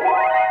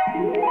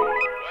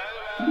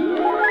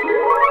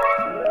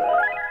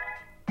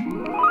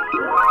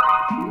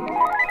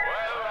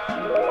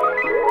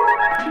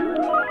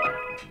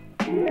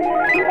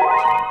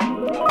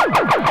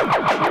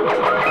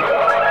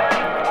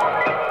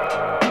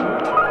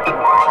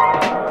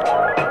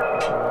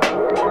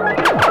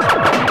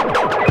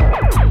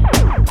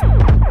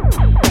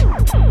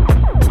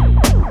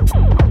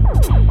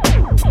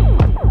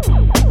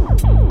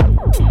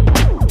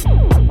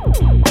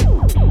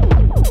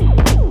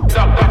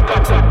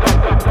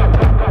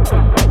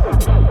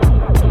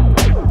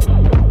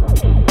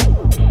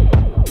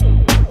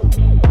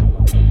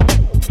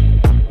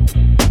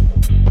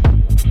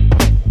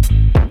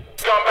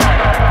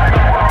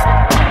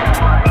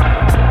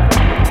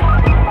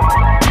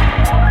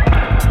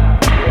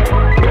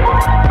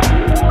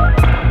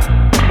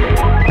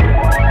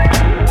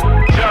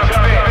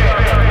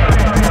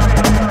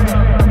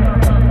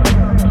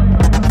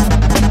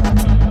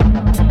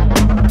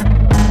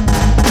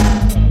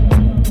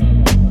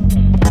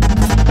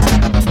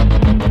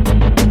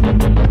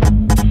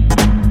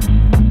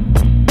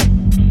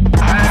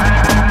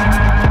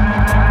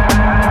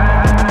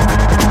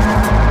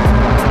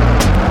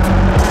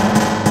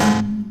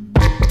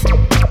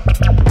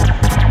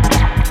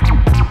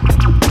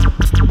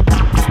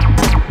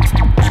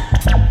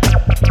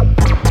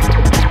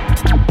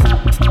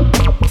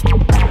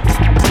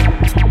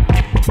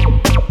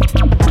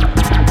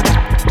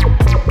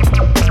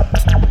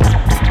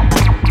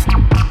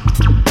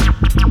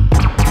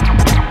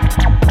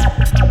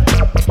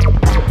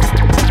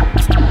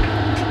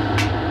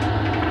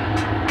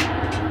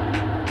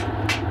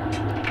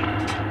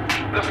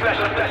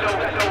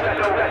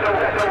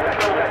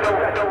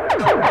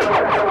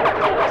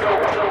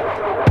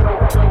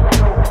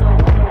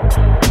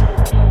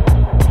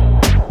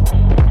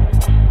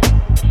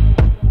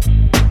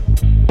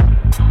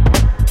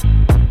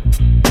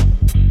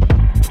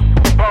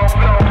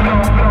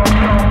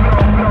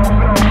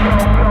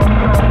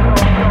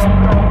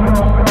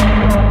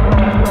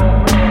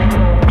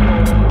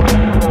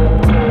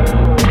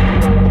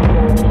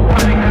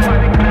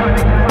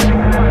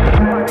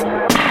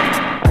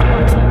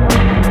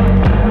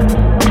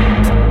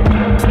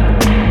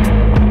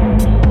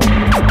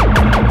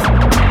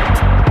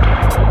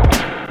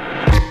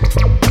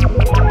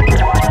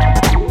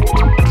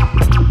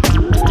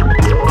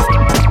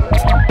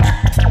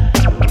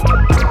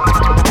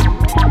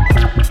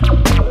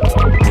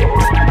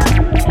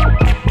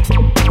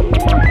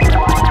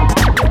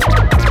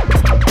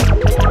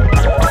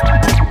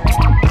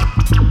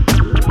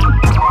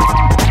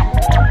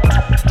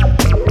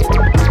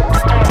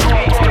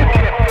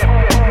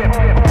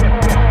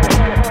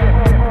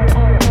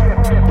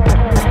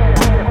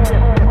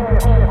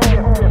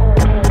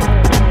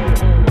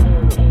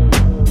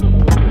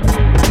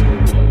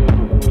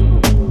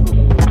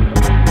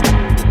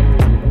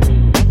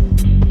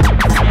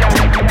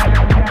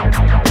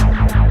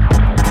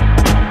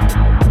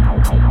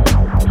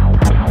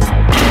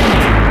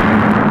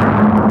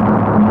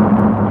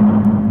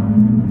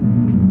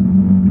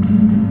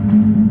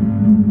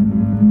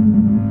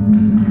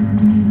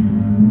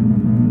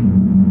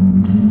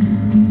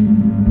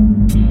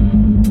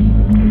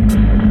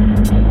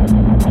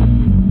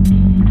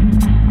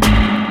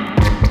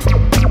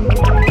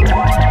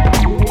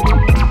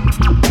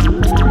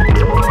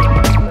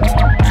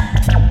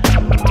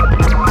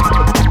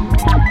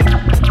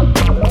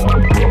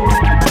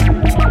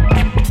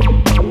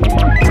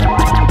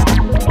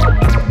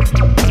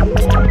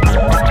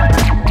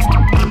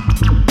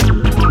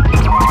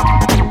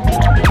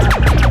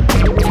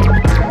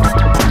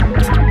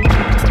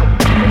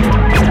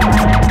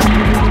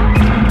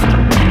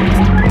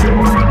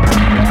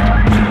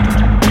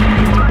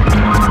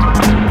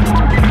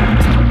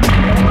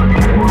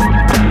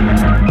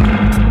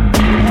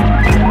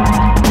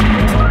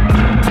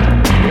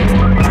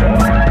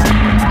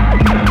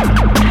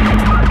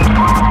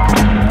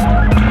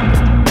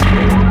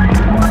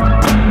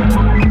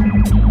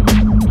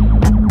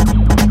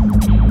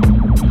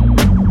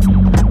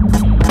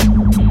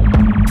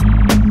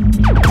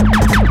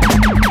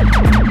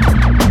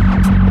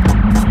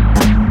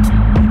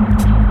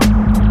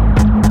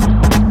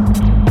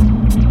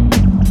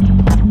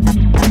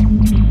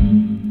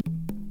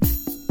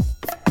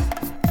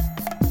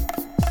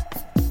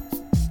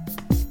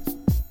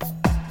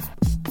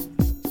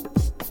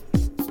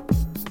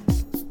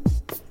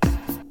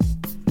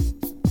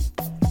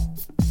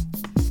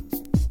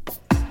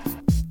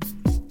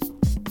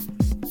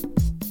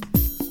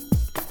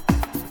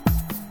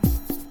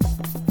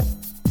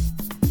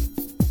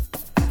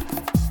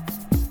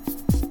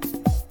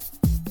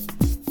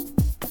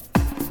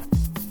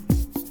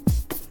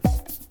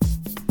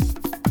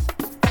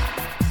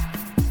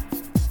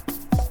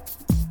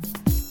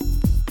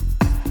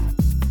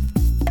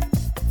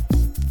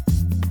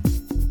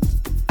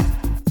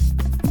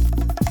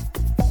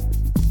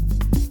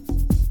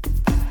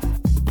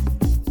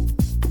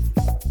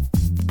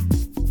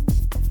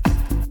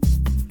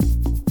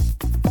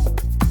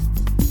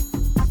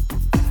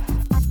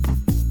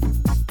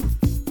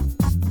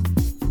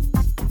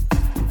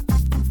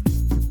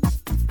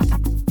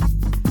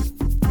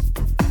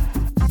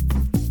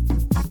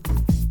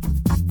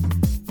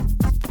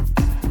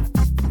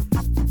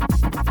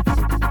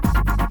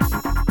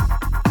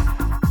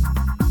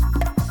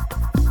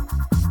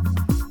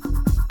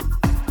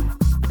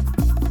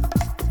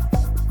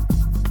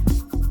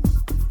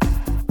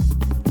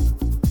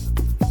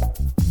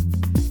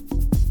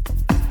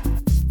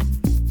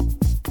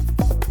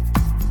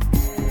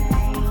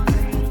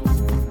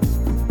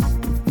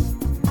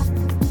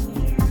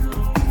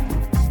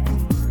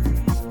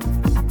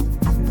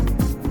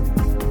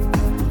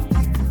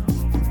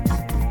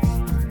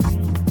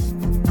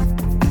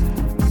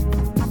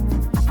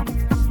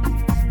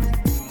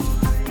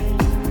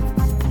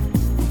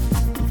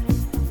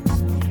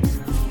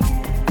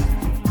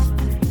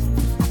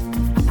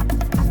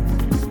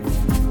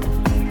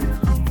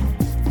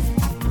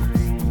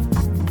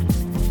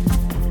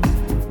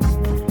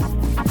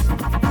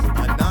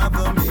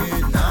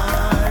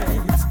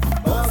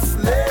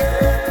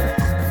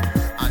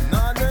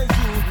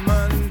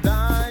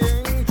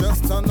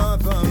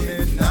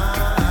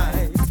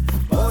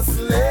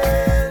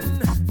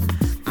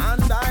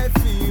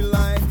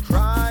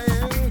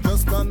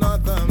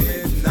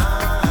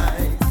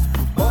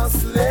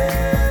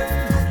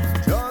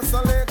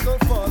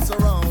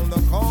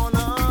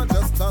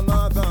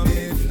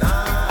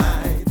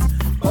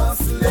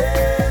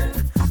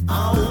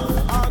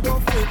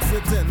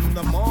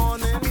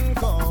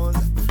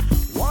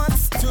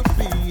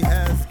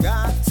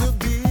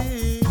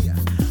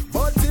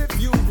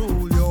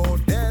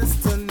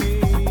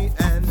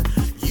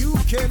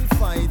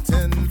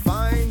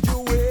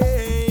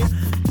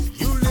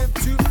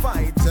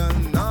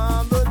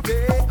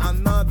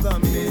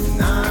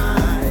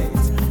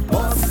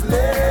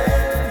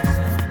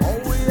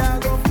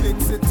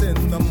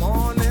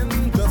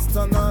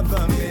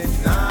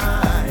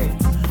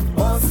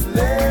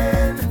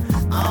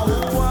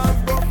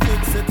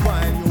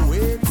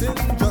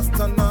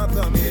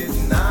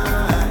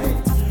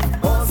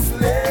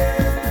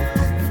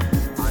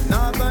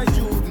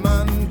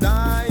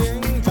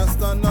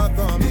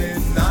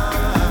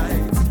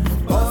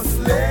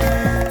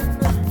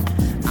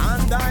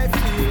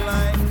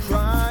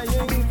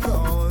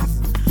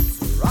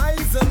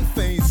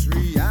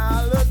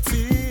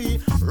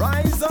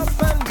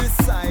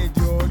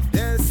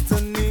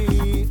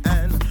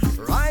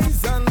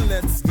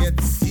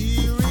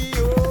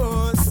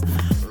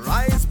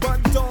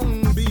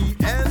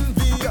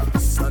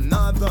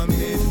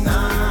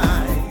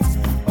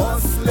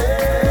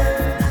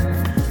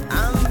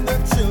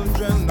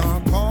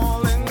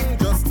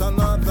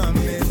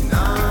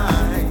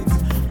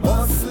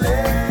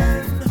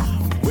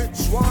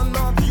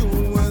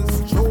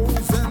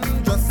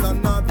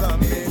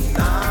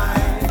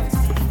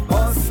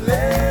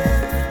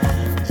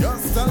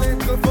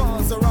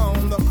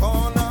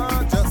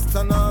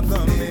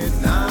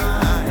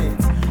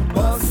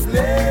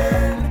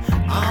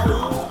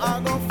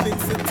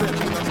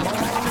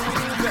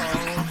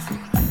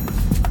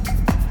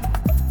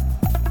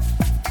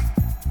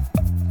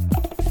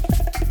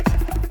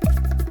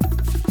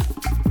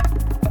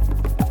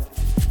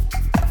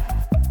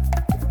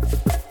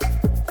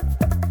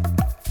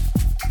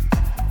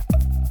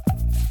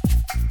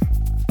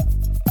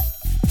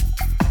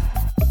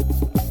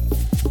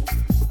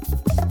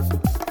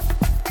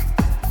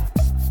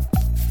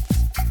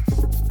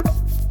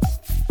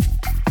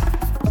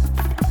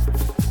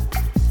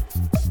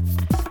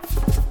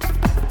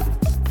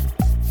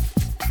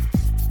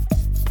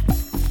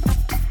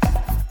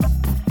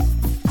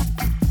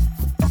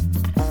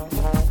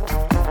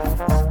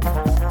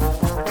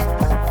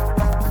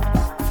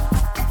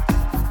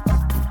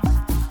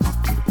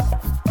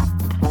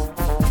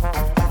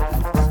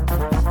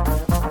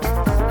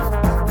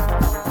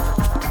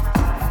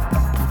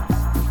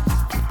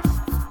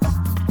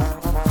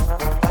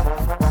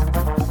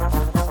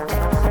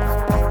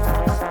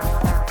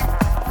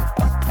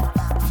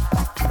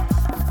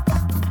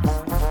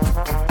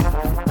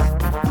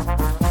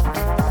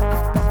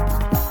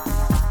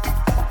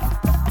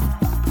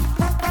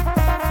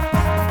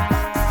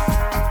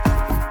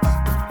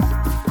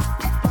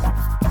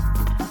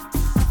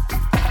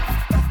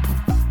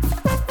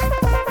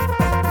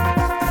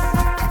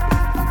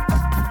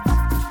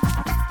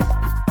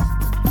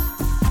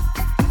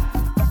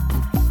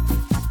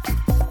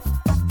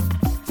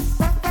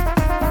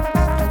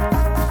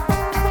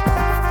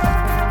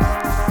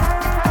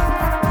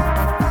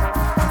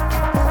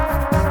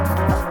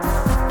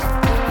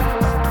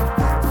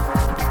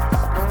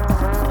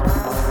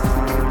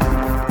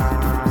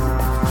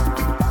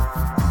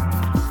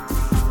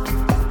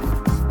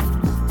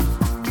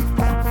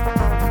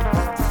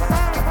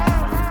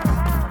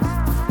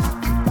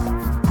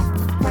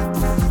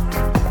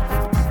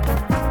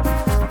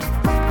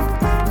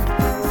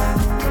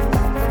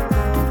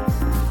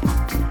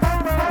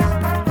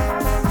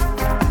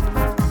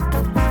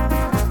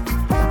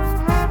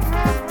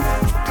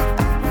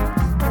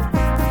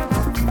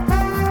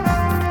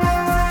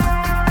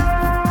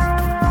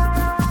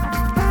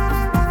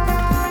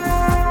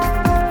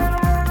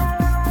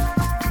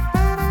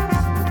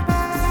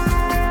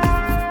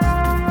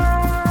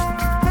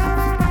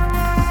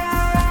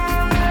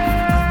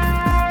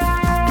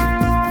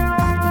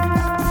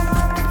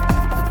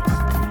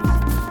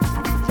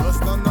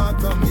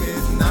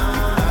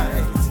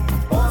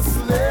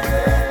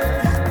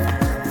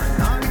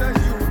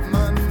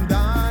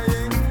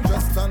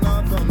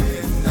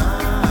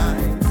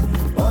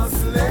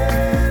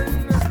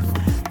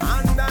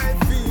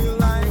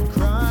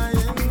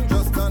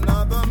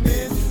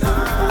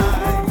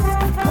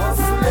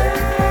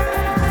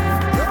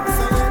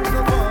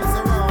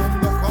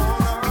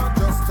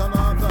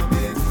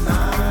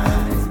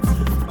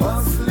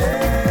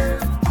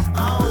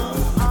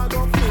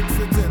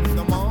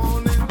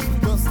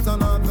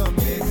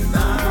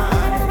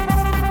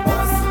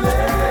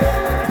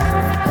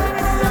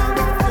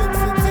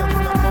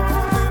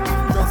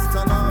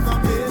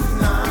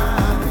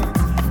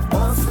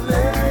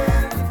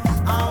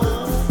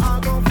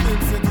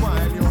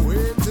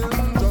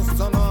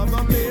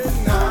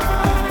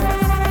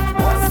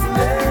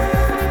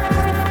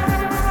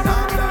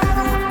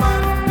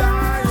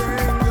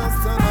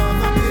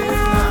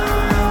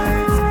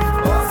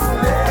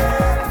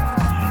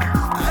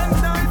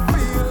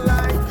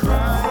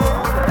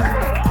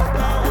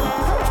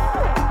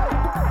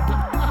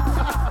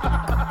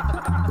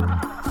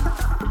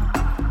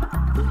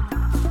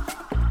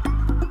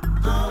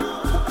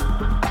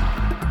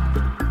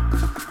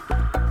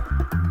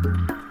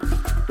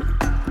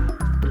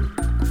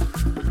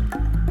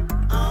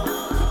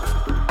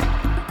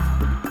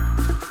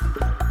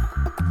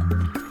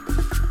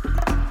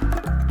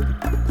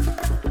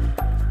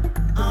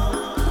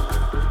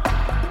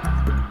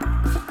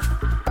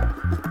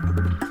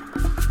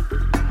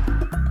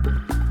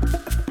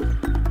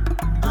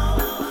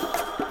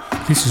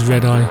 This is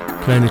Red Eye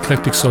playing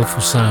eclectic soulful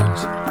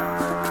sounds.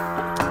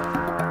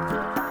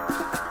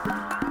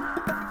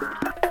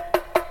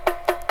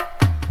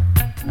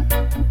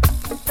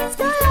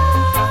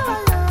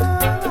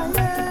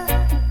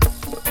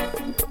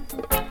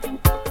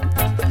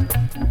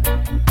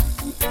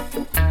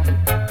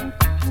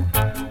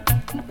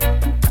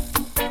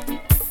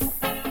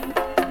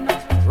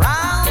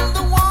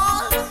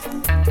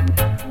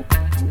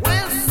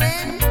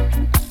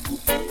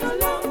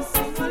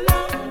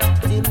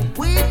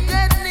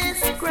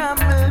 Wickedness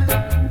scrambled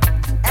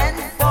and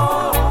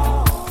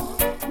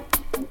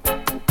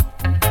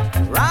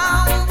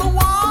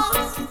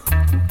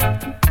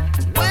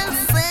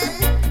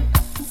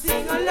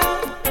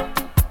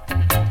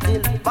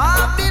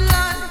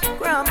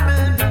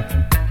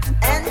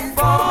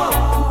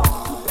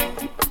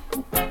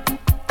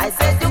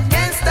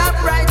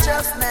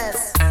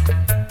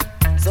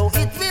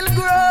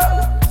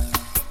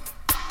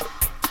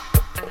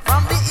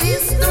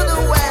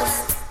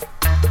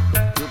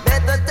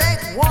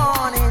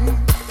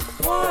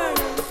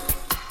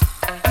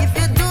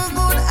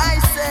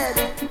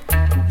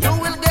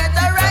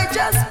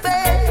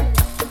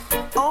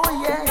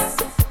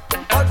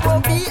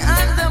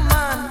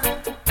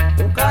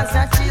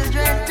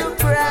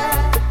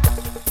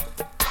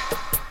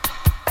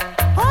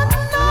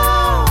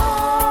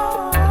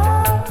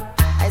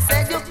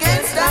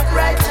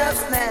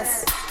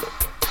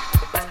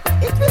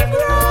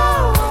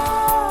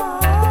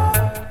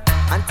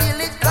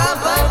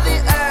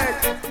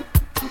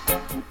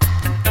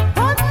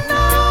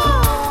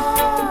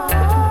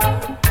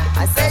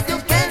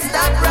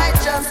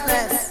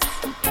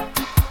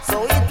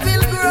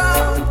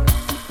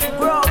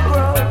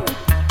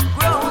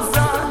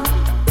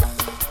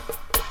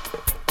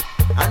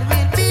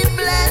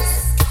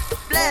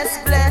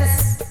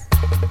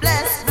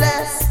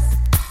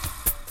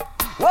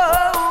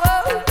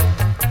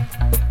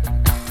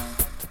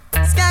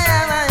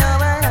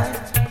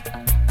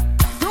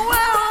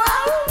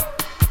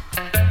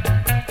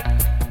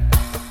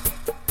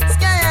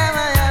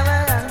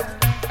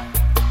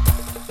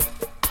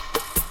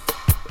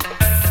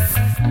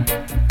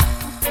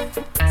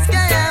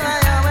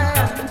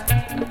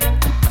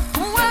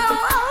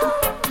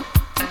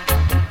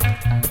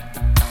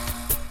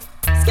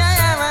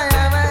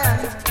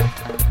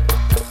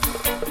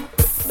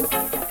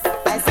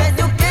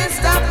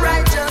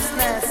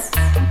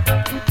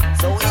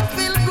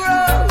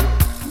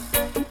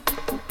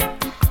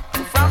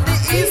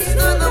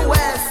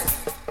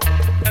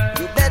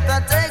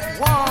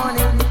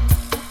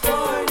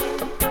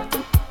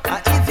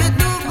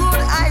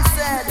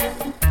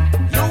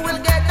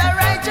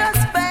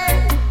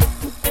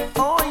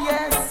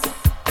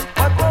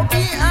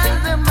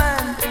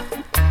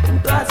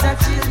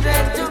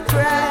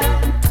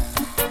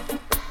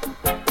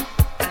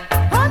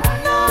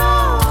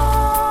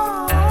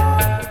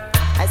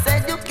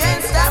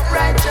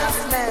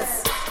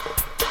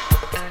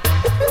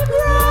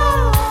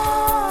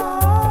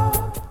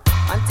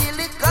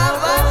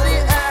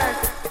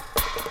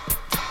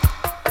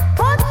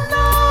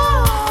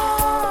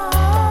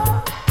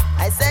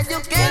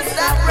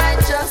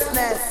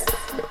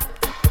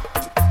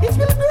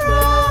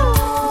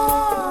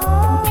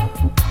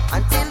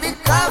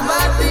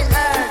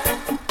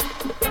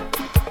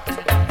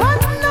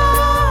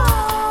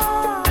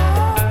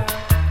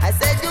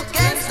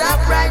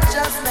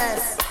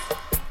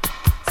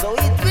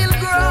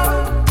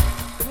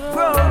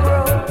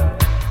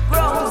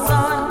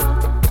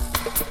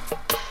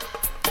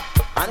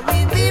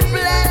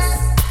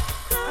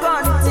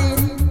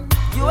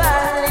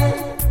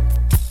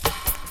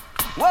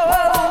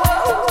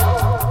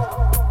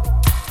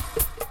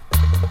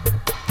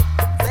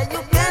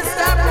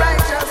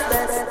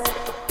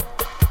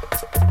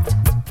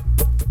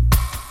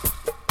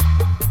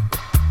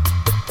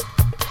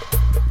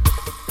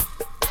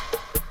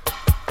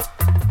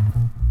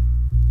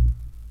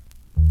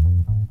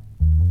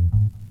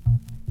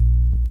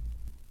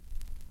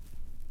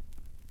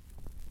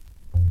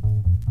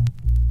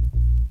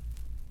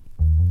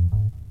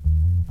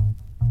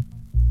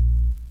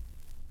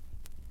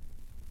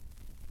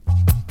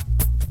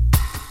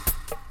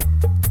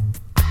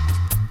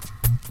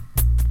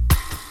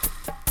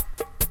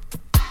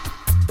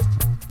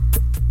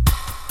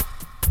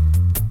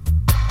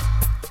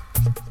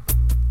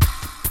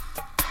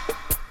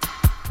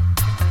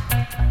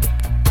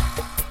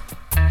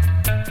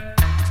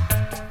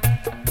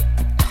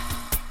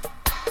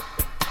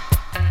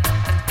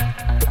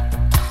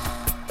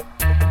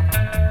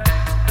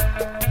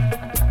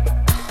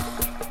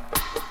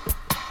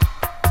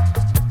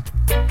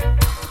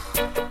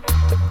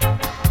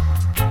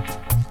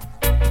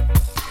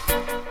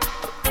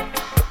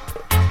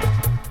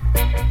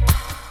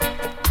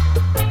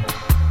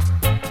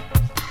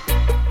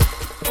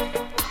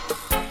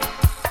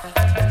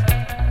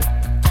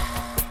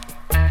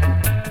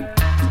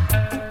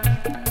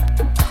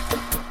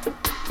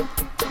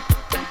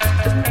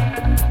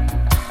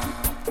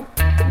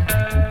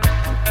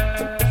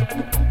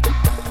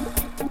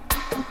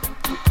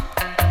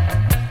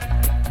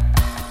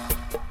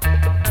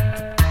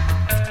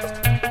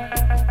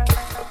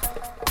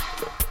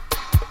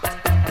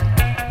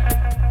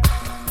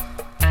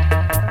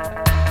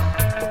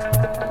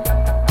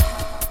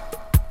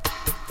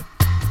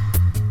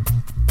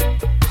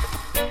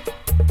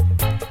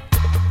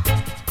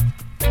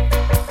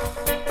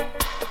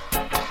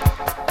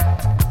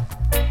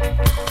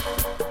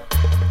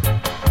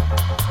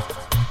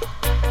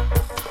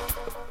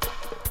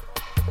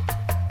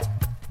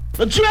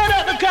Dread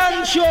up the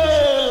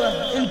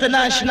control,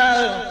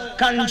 international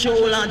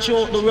control and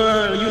throughout the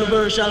world.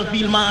 Universal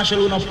Field Marshal,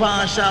 who no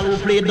partial, who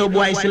play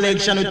dubwise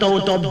selection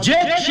without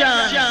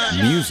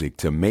objection. Music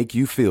to make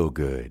you feel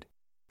good.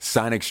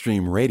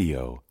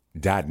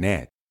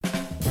 SonicStreamRadio.net.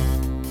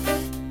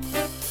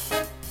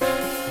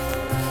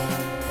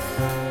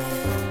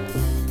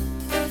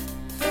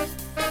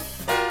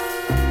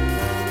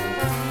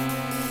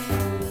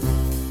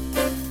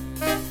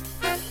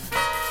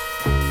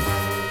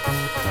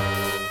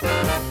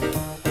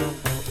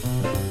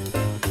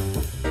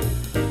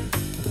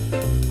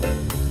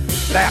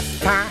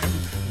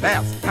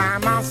 Last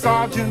time I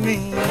saw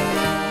Janine,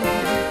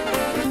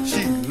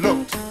 she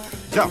looked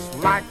just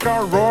like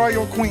a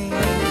royal queen.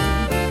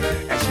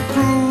 And she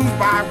cruised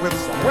by with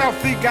some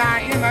wealthy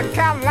guy in a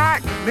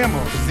Cadillac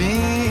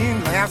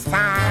limousine. Last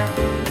time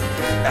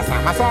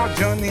I saw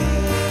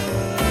Janine.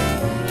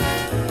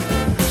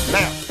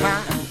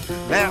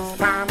 Last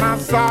time I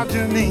saw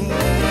Janine.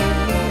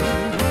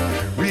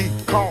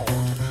 Recalled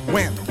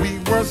when we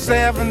were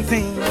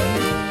 17.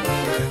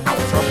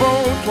 Her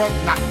boat was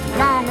not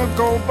long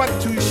ago, but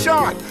too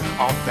short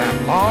off that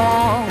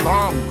long,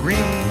 long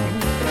green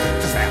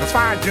to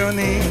satisfy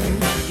Janine.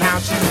 Now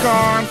she's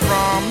gone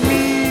from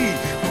me,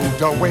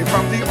 moved away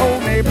from the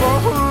old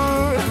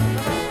neighborhood,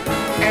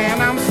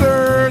 and I'm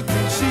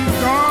certain she's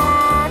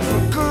gone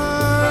for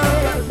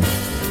good.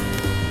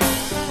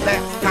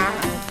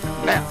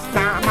 Last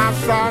time I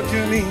saw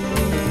Janine,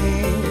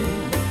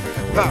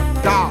 the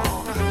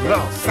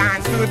love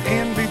sign stood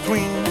in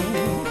between.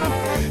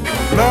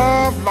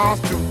 Love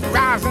lost to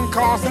rising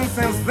costs, and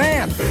since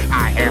then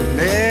I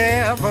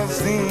haven't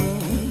seen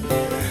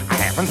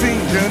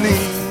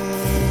Janine.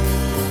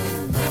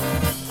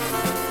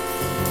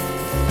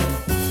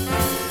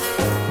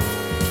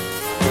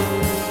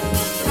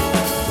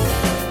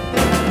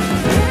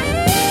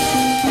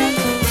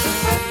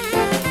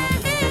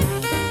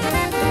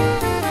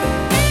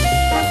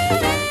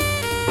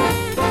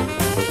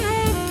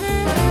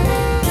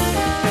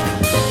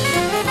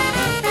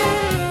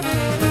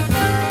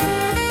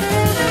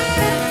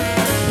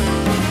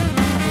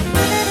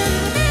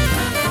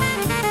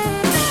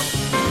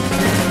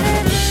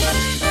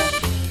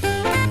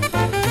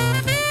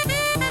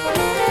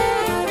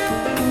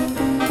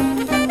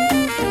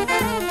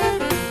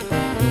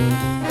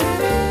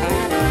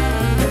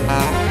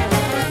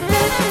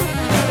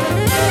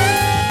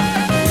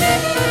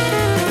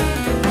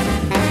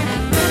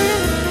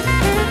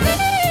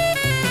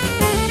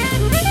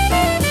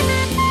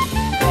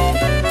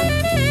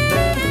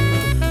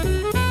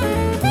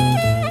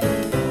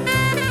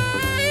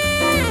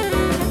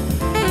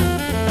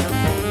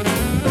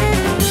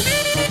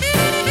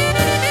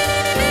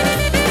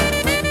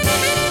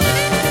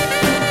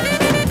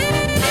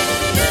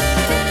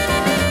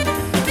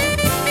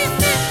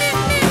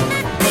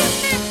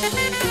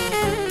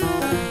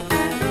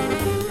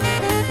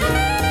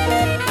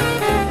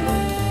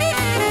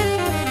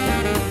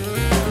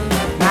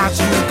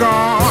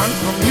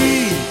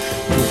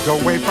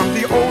 Away from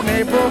the old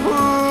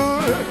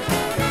neighborhood,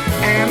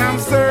 and I'm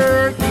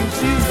certain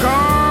she's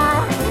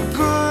gone for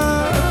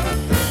good.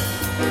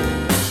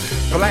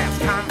 The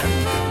last time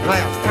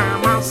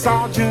I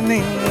saw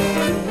Janine,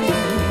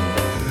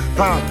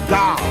 the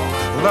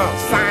love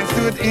sign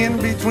stood in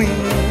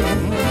between.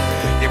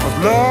 It was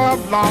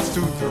love lost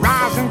to the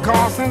rising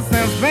costs, and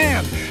since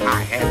then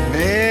I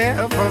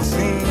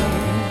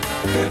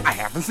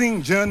haven't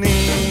seen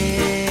Janine.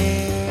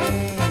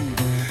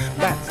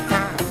 Last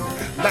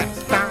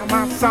time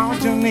I saw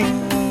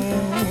Janine,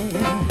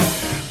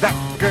 that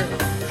girl,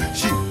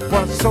 she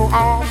was so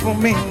all for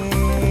me.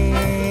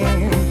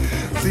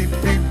 See,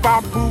 beep,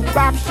 bop, boop,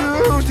 bop,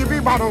 shoo, she be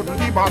bottle,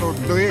 dee, bottle,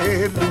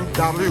 dee, doo,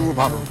 doo,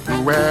 bottle,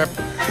 doo, web.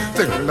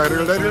 Say, lady,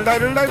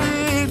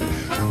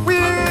 we,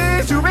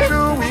 shoo, we,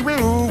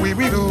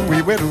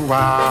 do,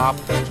 wop.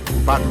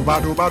 Ba, do, ba,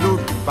 do, ba, do,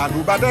 ba,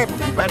 do, ba, de,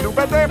 ba, do,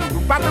 ba, de,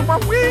 ba, do, ba,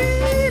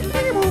 wee,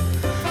 whoop.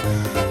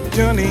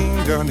 Janine,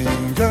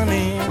 Janine,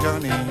 Janine,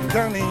 Janine,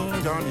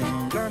 Janine,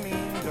 Janine,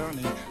 Janine,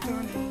 Janine,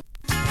 Janine.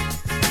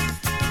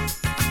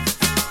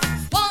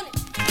 Wanted,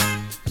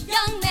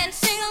 young man,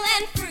 single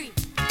and free.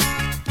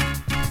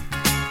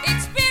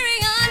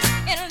 Experience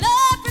in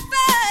love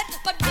preferred,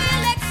 but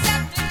will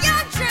accept a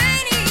young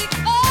trainee.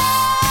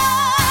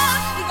 Oh,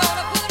 I'm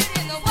gonna put it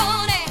in the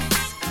wanted.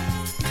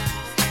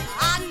 I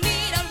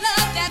need a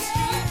love that's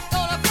true.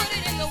 Gonna put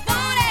it in the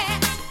wanted.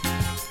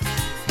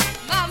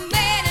 My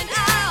man and I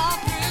are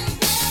through.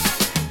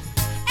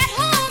 At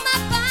home I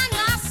find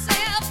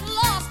myself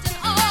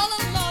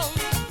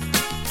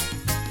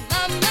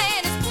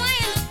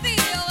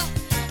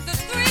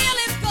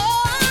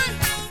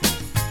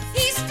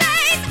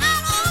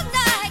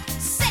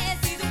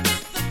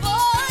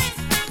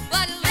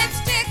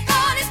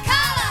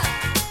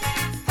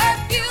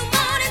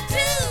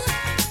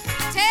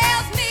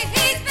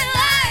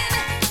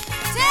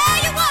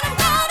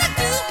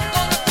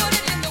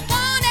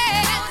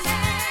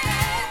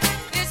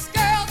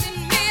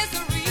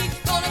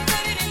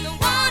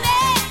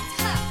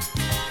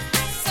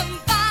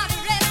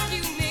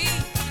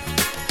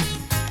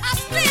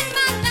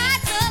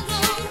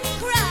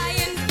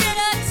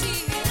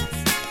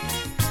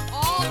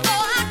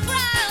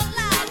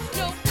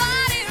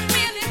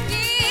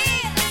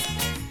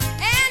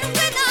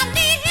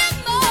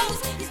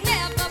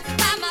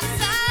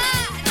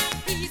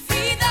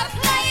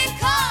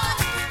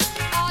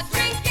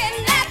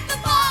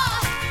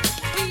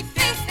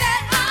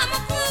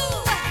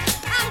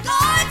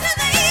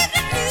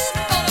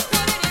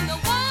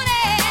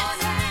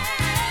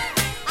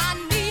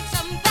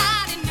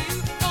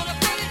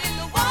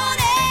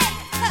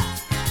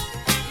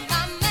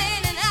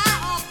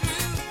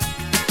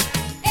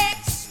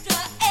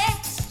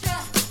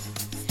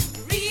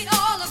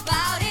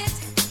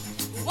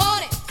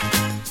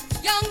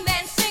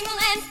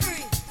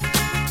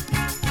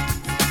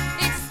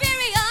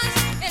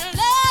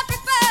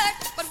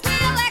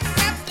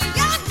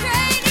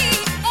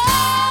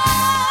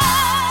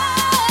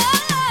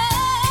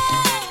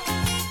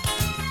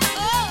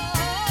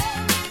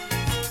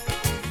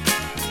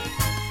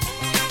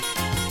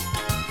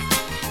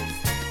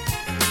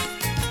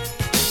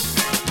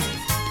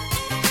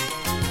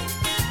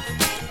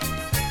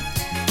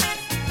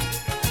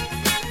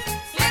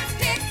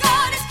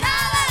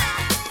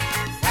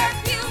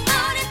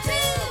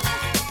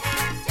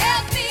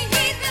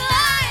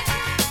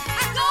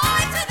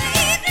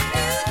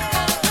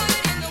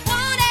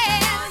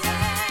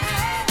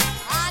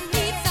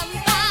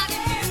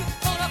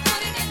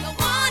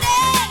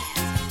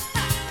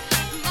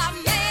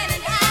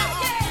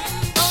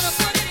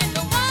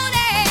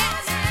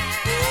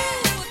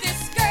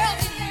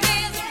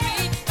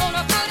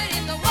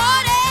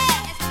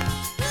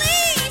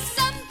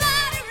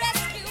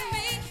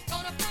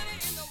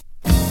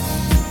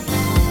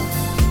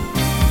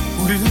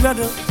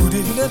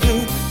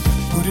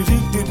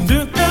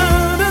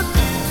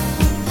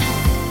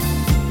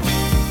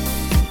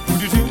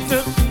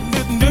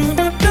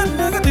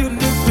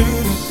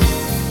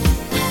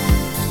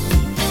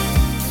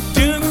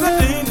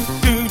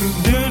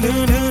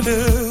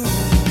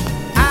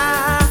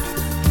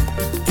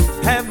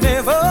have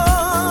never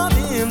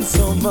been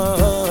so much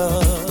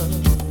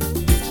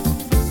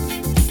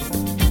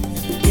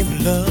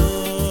in love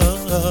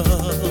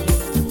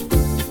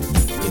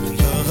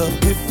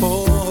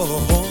before.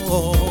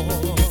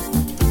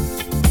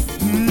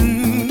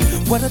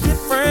 What a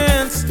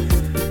difference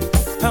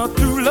how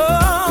true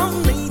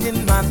love made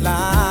in my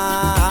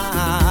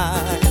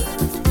life.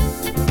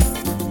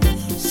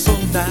 So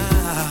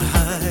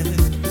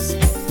nice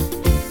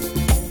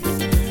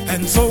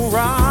and so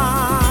right.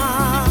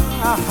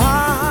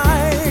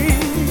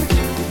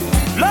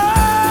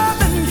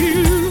 Loving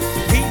you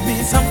gave me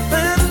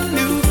something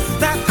new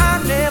that I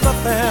never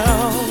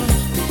felt,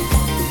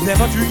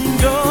 never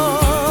dreamed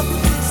of.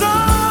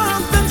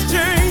 Something's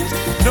changed.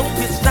 No,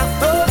 it's not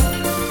the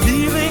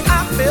feeling I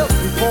felt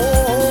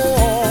before.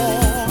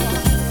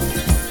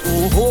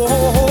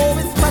 Oh,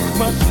 it's much,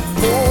 much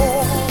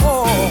more.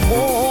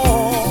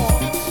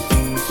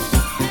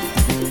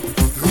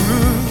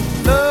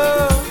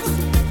 Love,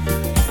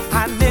 I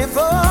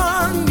never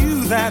knew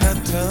that a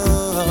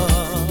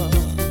touch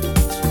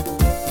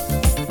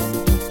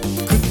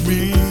could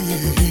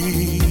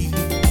mean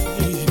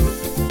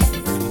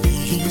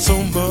so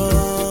much.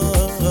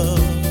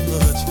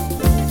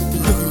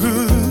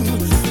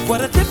 What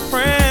a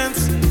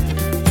difference.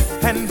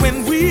 And when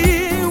we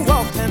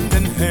walk hand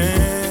in hand,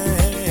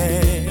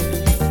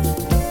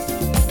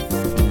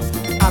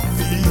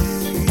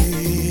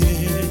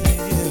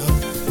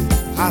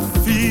 I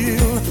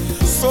feel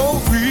so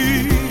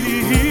real.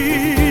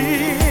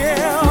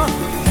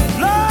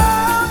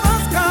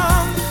 Lovers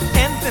come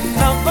and then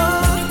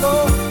lovers go.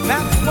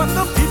 That's what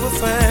the people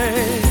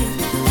say.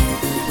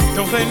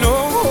 Don't they know?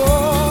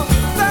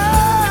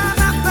 They're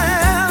not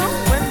there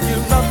when you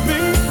love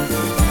me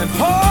and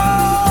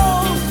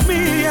hold me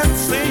and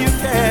say you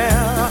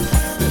care.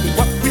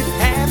 What we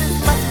have is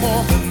much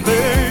more than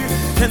they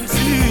can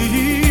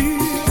see.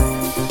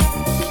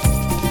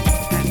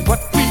 And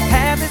what we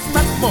have is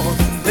much more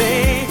than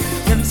they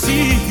can see.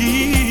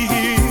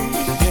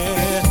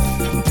 Yeah.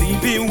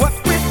 Baby, what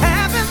we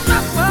have is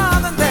much more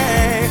than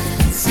they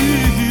can see.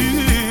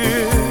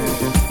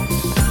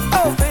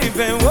 Oh,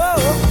 baby, whoa,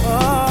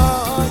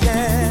 oh,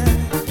 yeah.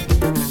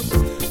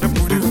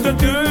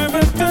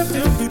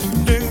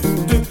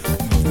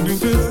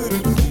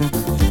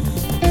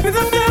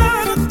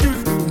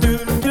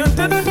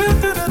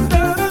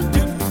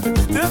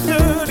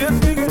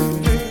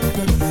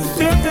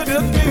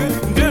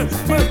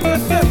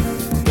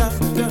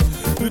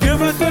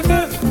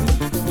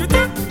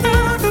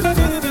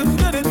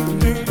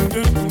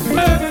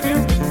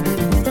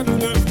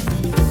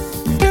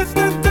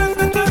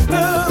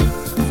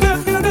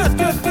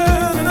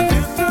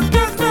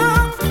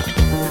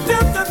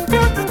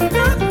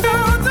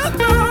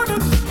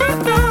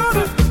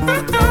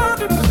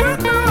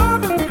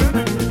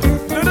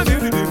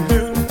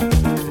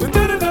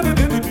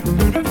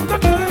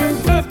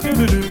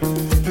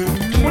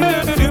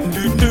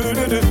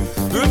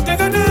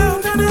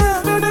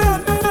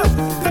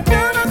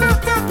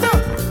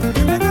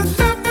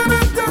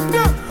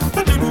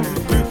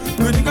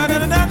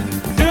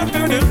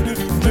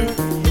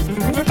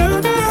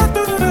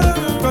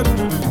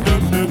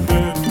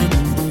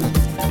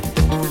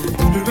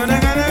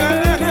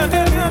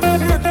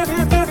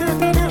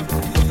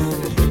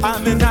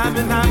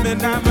 I'm in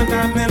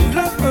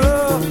love.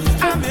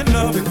 I'm in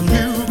love with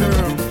you,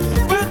 girl.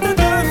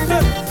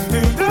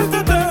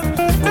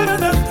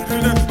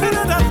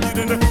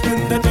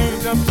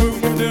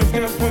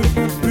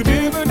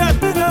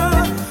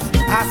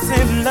 I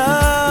said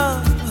love,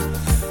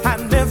 I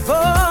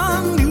never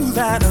knew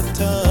that a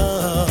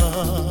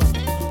touch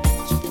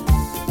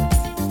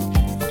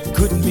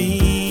could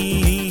mean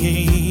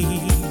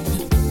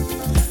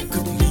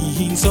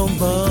so much.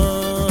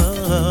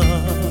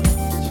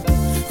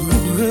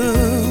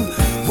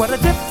 What a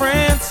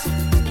difference.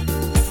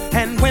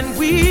 And when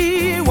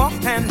we walk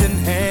hand in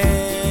hand,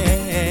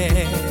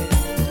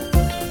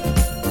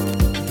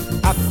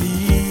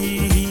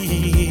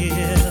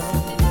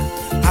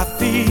 I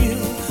feel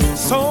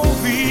so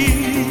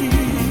real.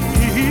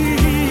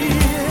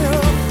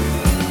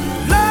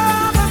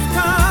 Lovers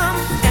come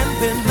and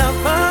then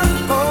lovers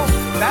go.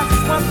 That's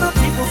what the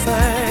people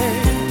say.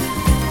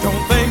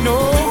 Don't they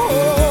know?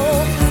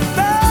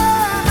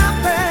 They're not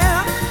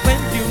there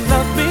when you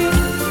love me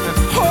and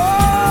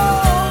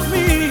hold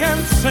me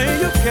and say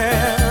you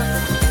care.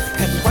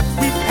 And what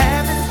we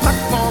have is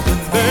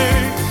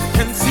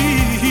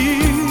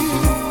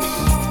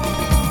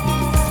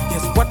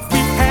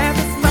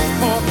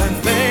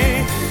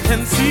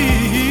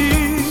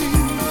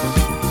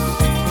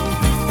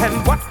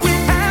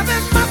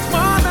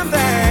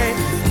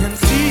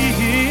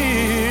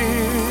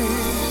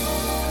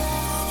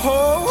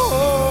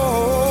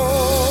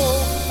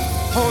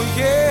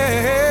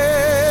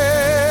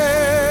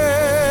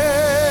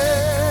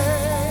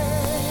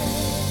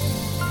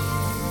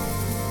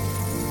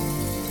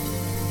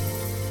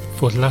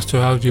For the last 2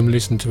 hours you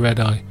listen to Red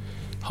Eye.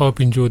 Hope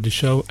you enjoyed the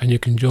show, and you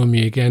can join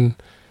me again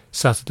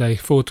Saturday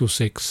 4 till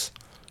 6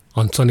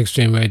 on Sonic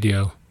Stream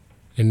Radio.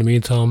 In the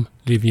meantime,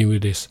 leaving you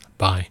with this.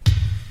 Bye.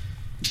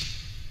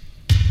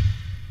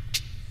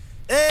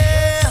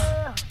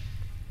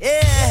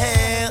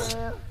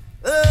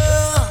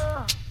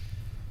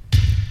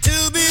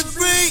 To be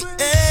free,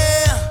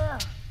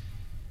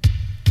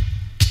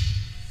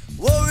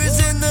 worries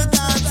in the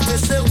dance, they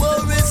say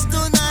worries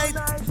tonight.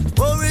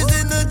 Worries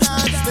in the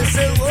dance, they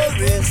say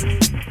worries.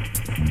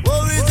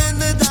 Worries in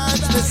the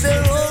dance, they say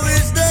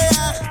worries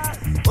there.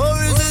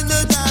 Worries in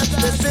the dance,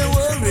 they say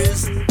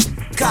worries.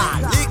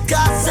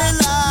 Kalika say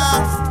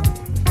laugh,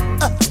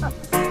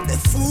 the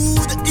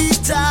food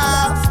eat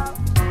off.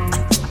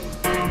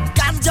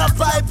 Ganja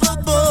pipe a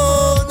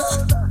bone,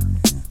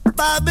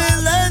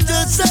 Babylon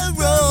just a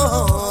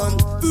run.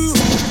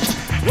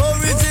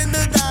 Worries in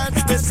the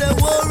dance, they say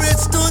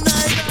worries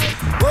tonight.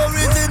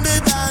 Worries in the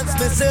dance,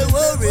 they say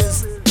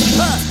worries.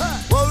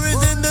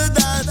 Worries in the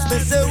dance, they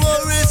say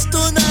worries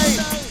tonight.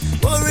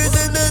 Worries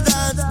in the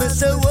dance, they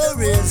say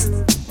worries.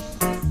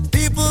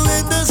 People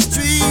in the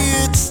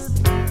streets,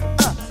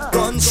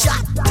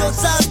 gunshot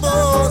just a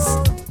buzz.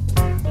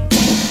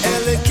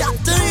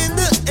 Helicopter in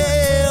the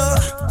air,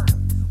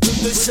 with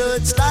the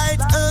searchlight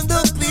and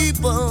the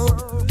people.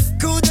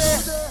 Could they?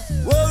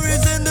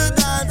 Worries in the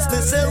dance,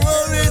 they say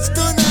worries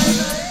tonight.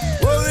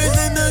 Worries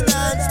in the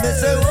dance, they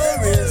say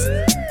worries.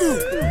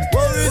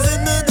 Worries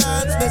in the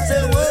dance, they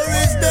say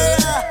worries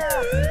there.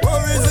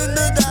 Worries in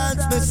the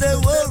dance, they say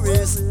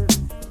worries.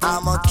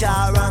 I'm a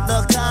car on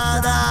the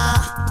corner,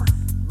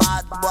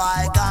 bad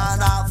boy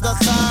gone off the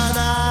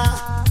corner.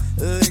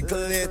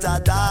 Little later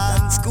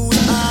dance school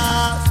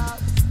off,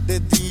 the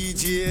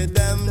DJ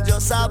them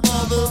just a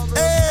bubble.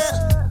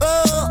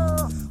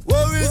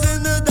 Worries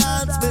in the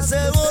dance, they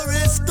say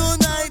worries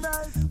tonight.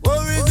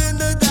 Worries in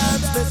the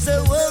dance, they say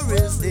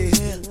worries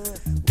there.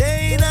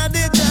 They ain't at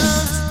the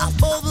dance, I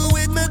bubble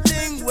with me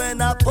thing.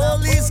 When a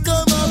police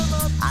come up,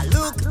 I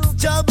look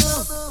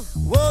trouble.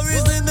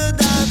 Worries in the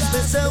dance,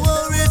 they say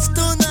worries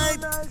tonight.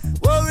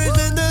 Worries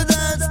in the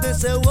dance, they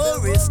say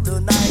worries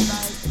tonight.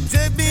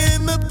 Drip me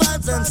in my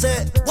pants and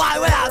say, why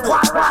where I go?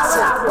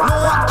 No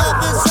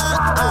officer,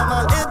 I'm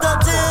an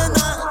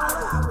entertainer.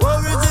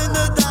 Worries in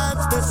the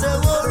dance, they say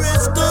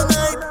worries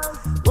tonight.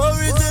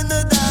 Worries in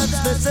the dance,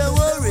 they say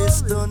worries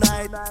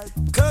tonight.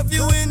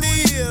 Curfew in the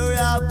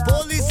area,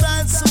 police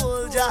and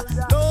soldier.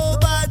 No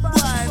bad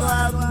boy, no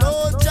have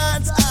no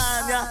chance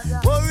on ya.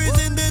 Worries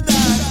in the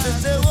dance, they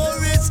say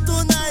worries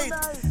tonight.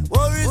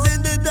 Worries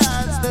in the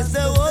dance, they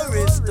say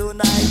worries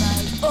tonight.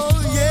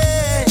 Oh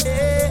yeah,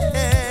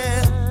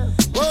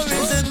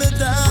 worries in the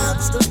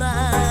dance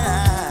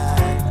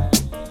tonight.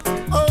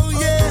 Oh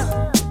yeah,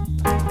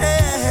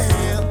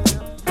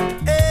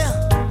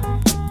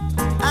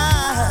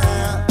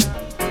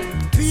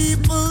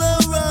 people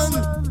are run,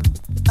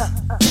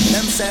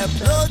 them say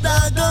blood I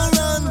go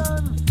run.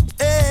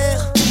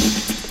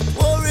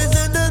 Worries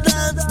in the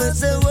dance, they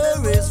say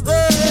worries.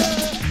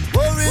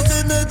 Worries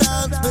in the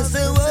dance, they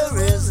say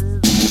worries.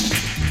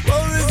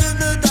 Worries in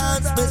the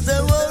dance, they say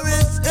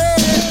worries.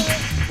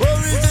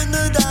 Worries in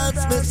the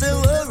dance, they say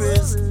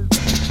worries.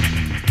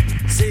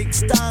 Six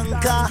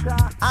tanker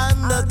and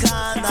the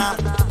corner,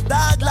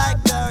 dog like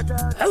dirt.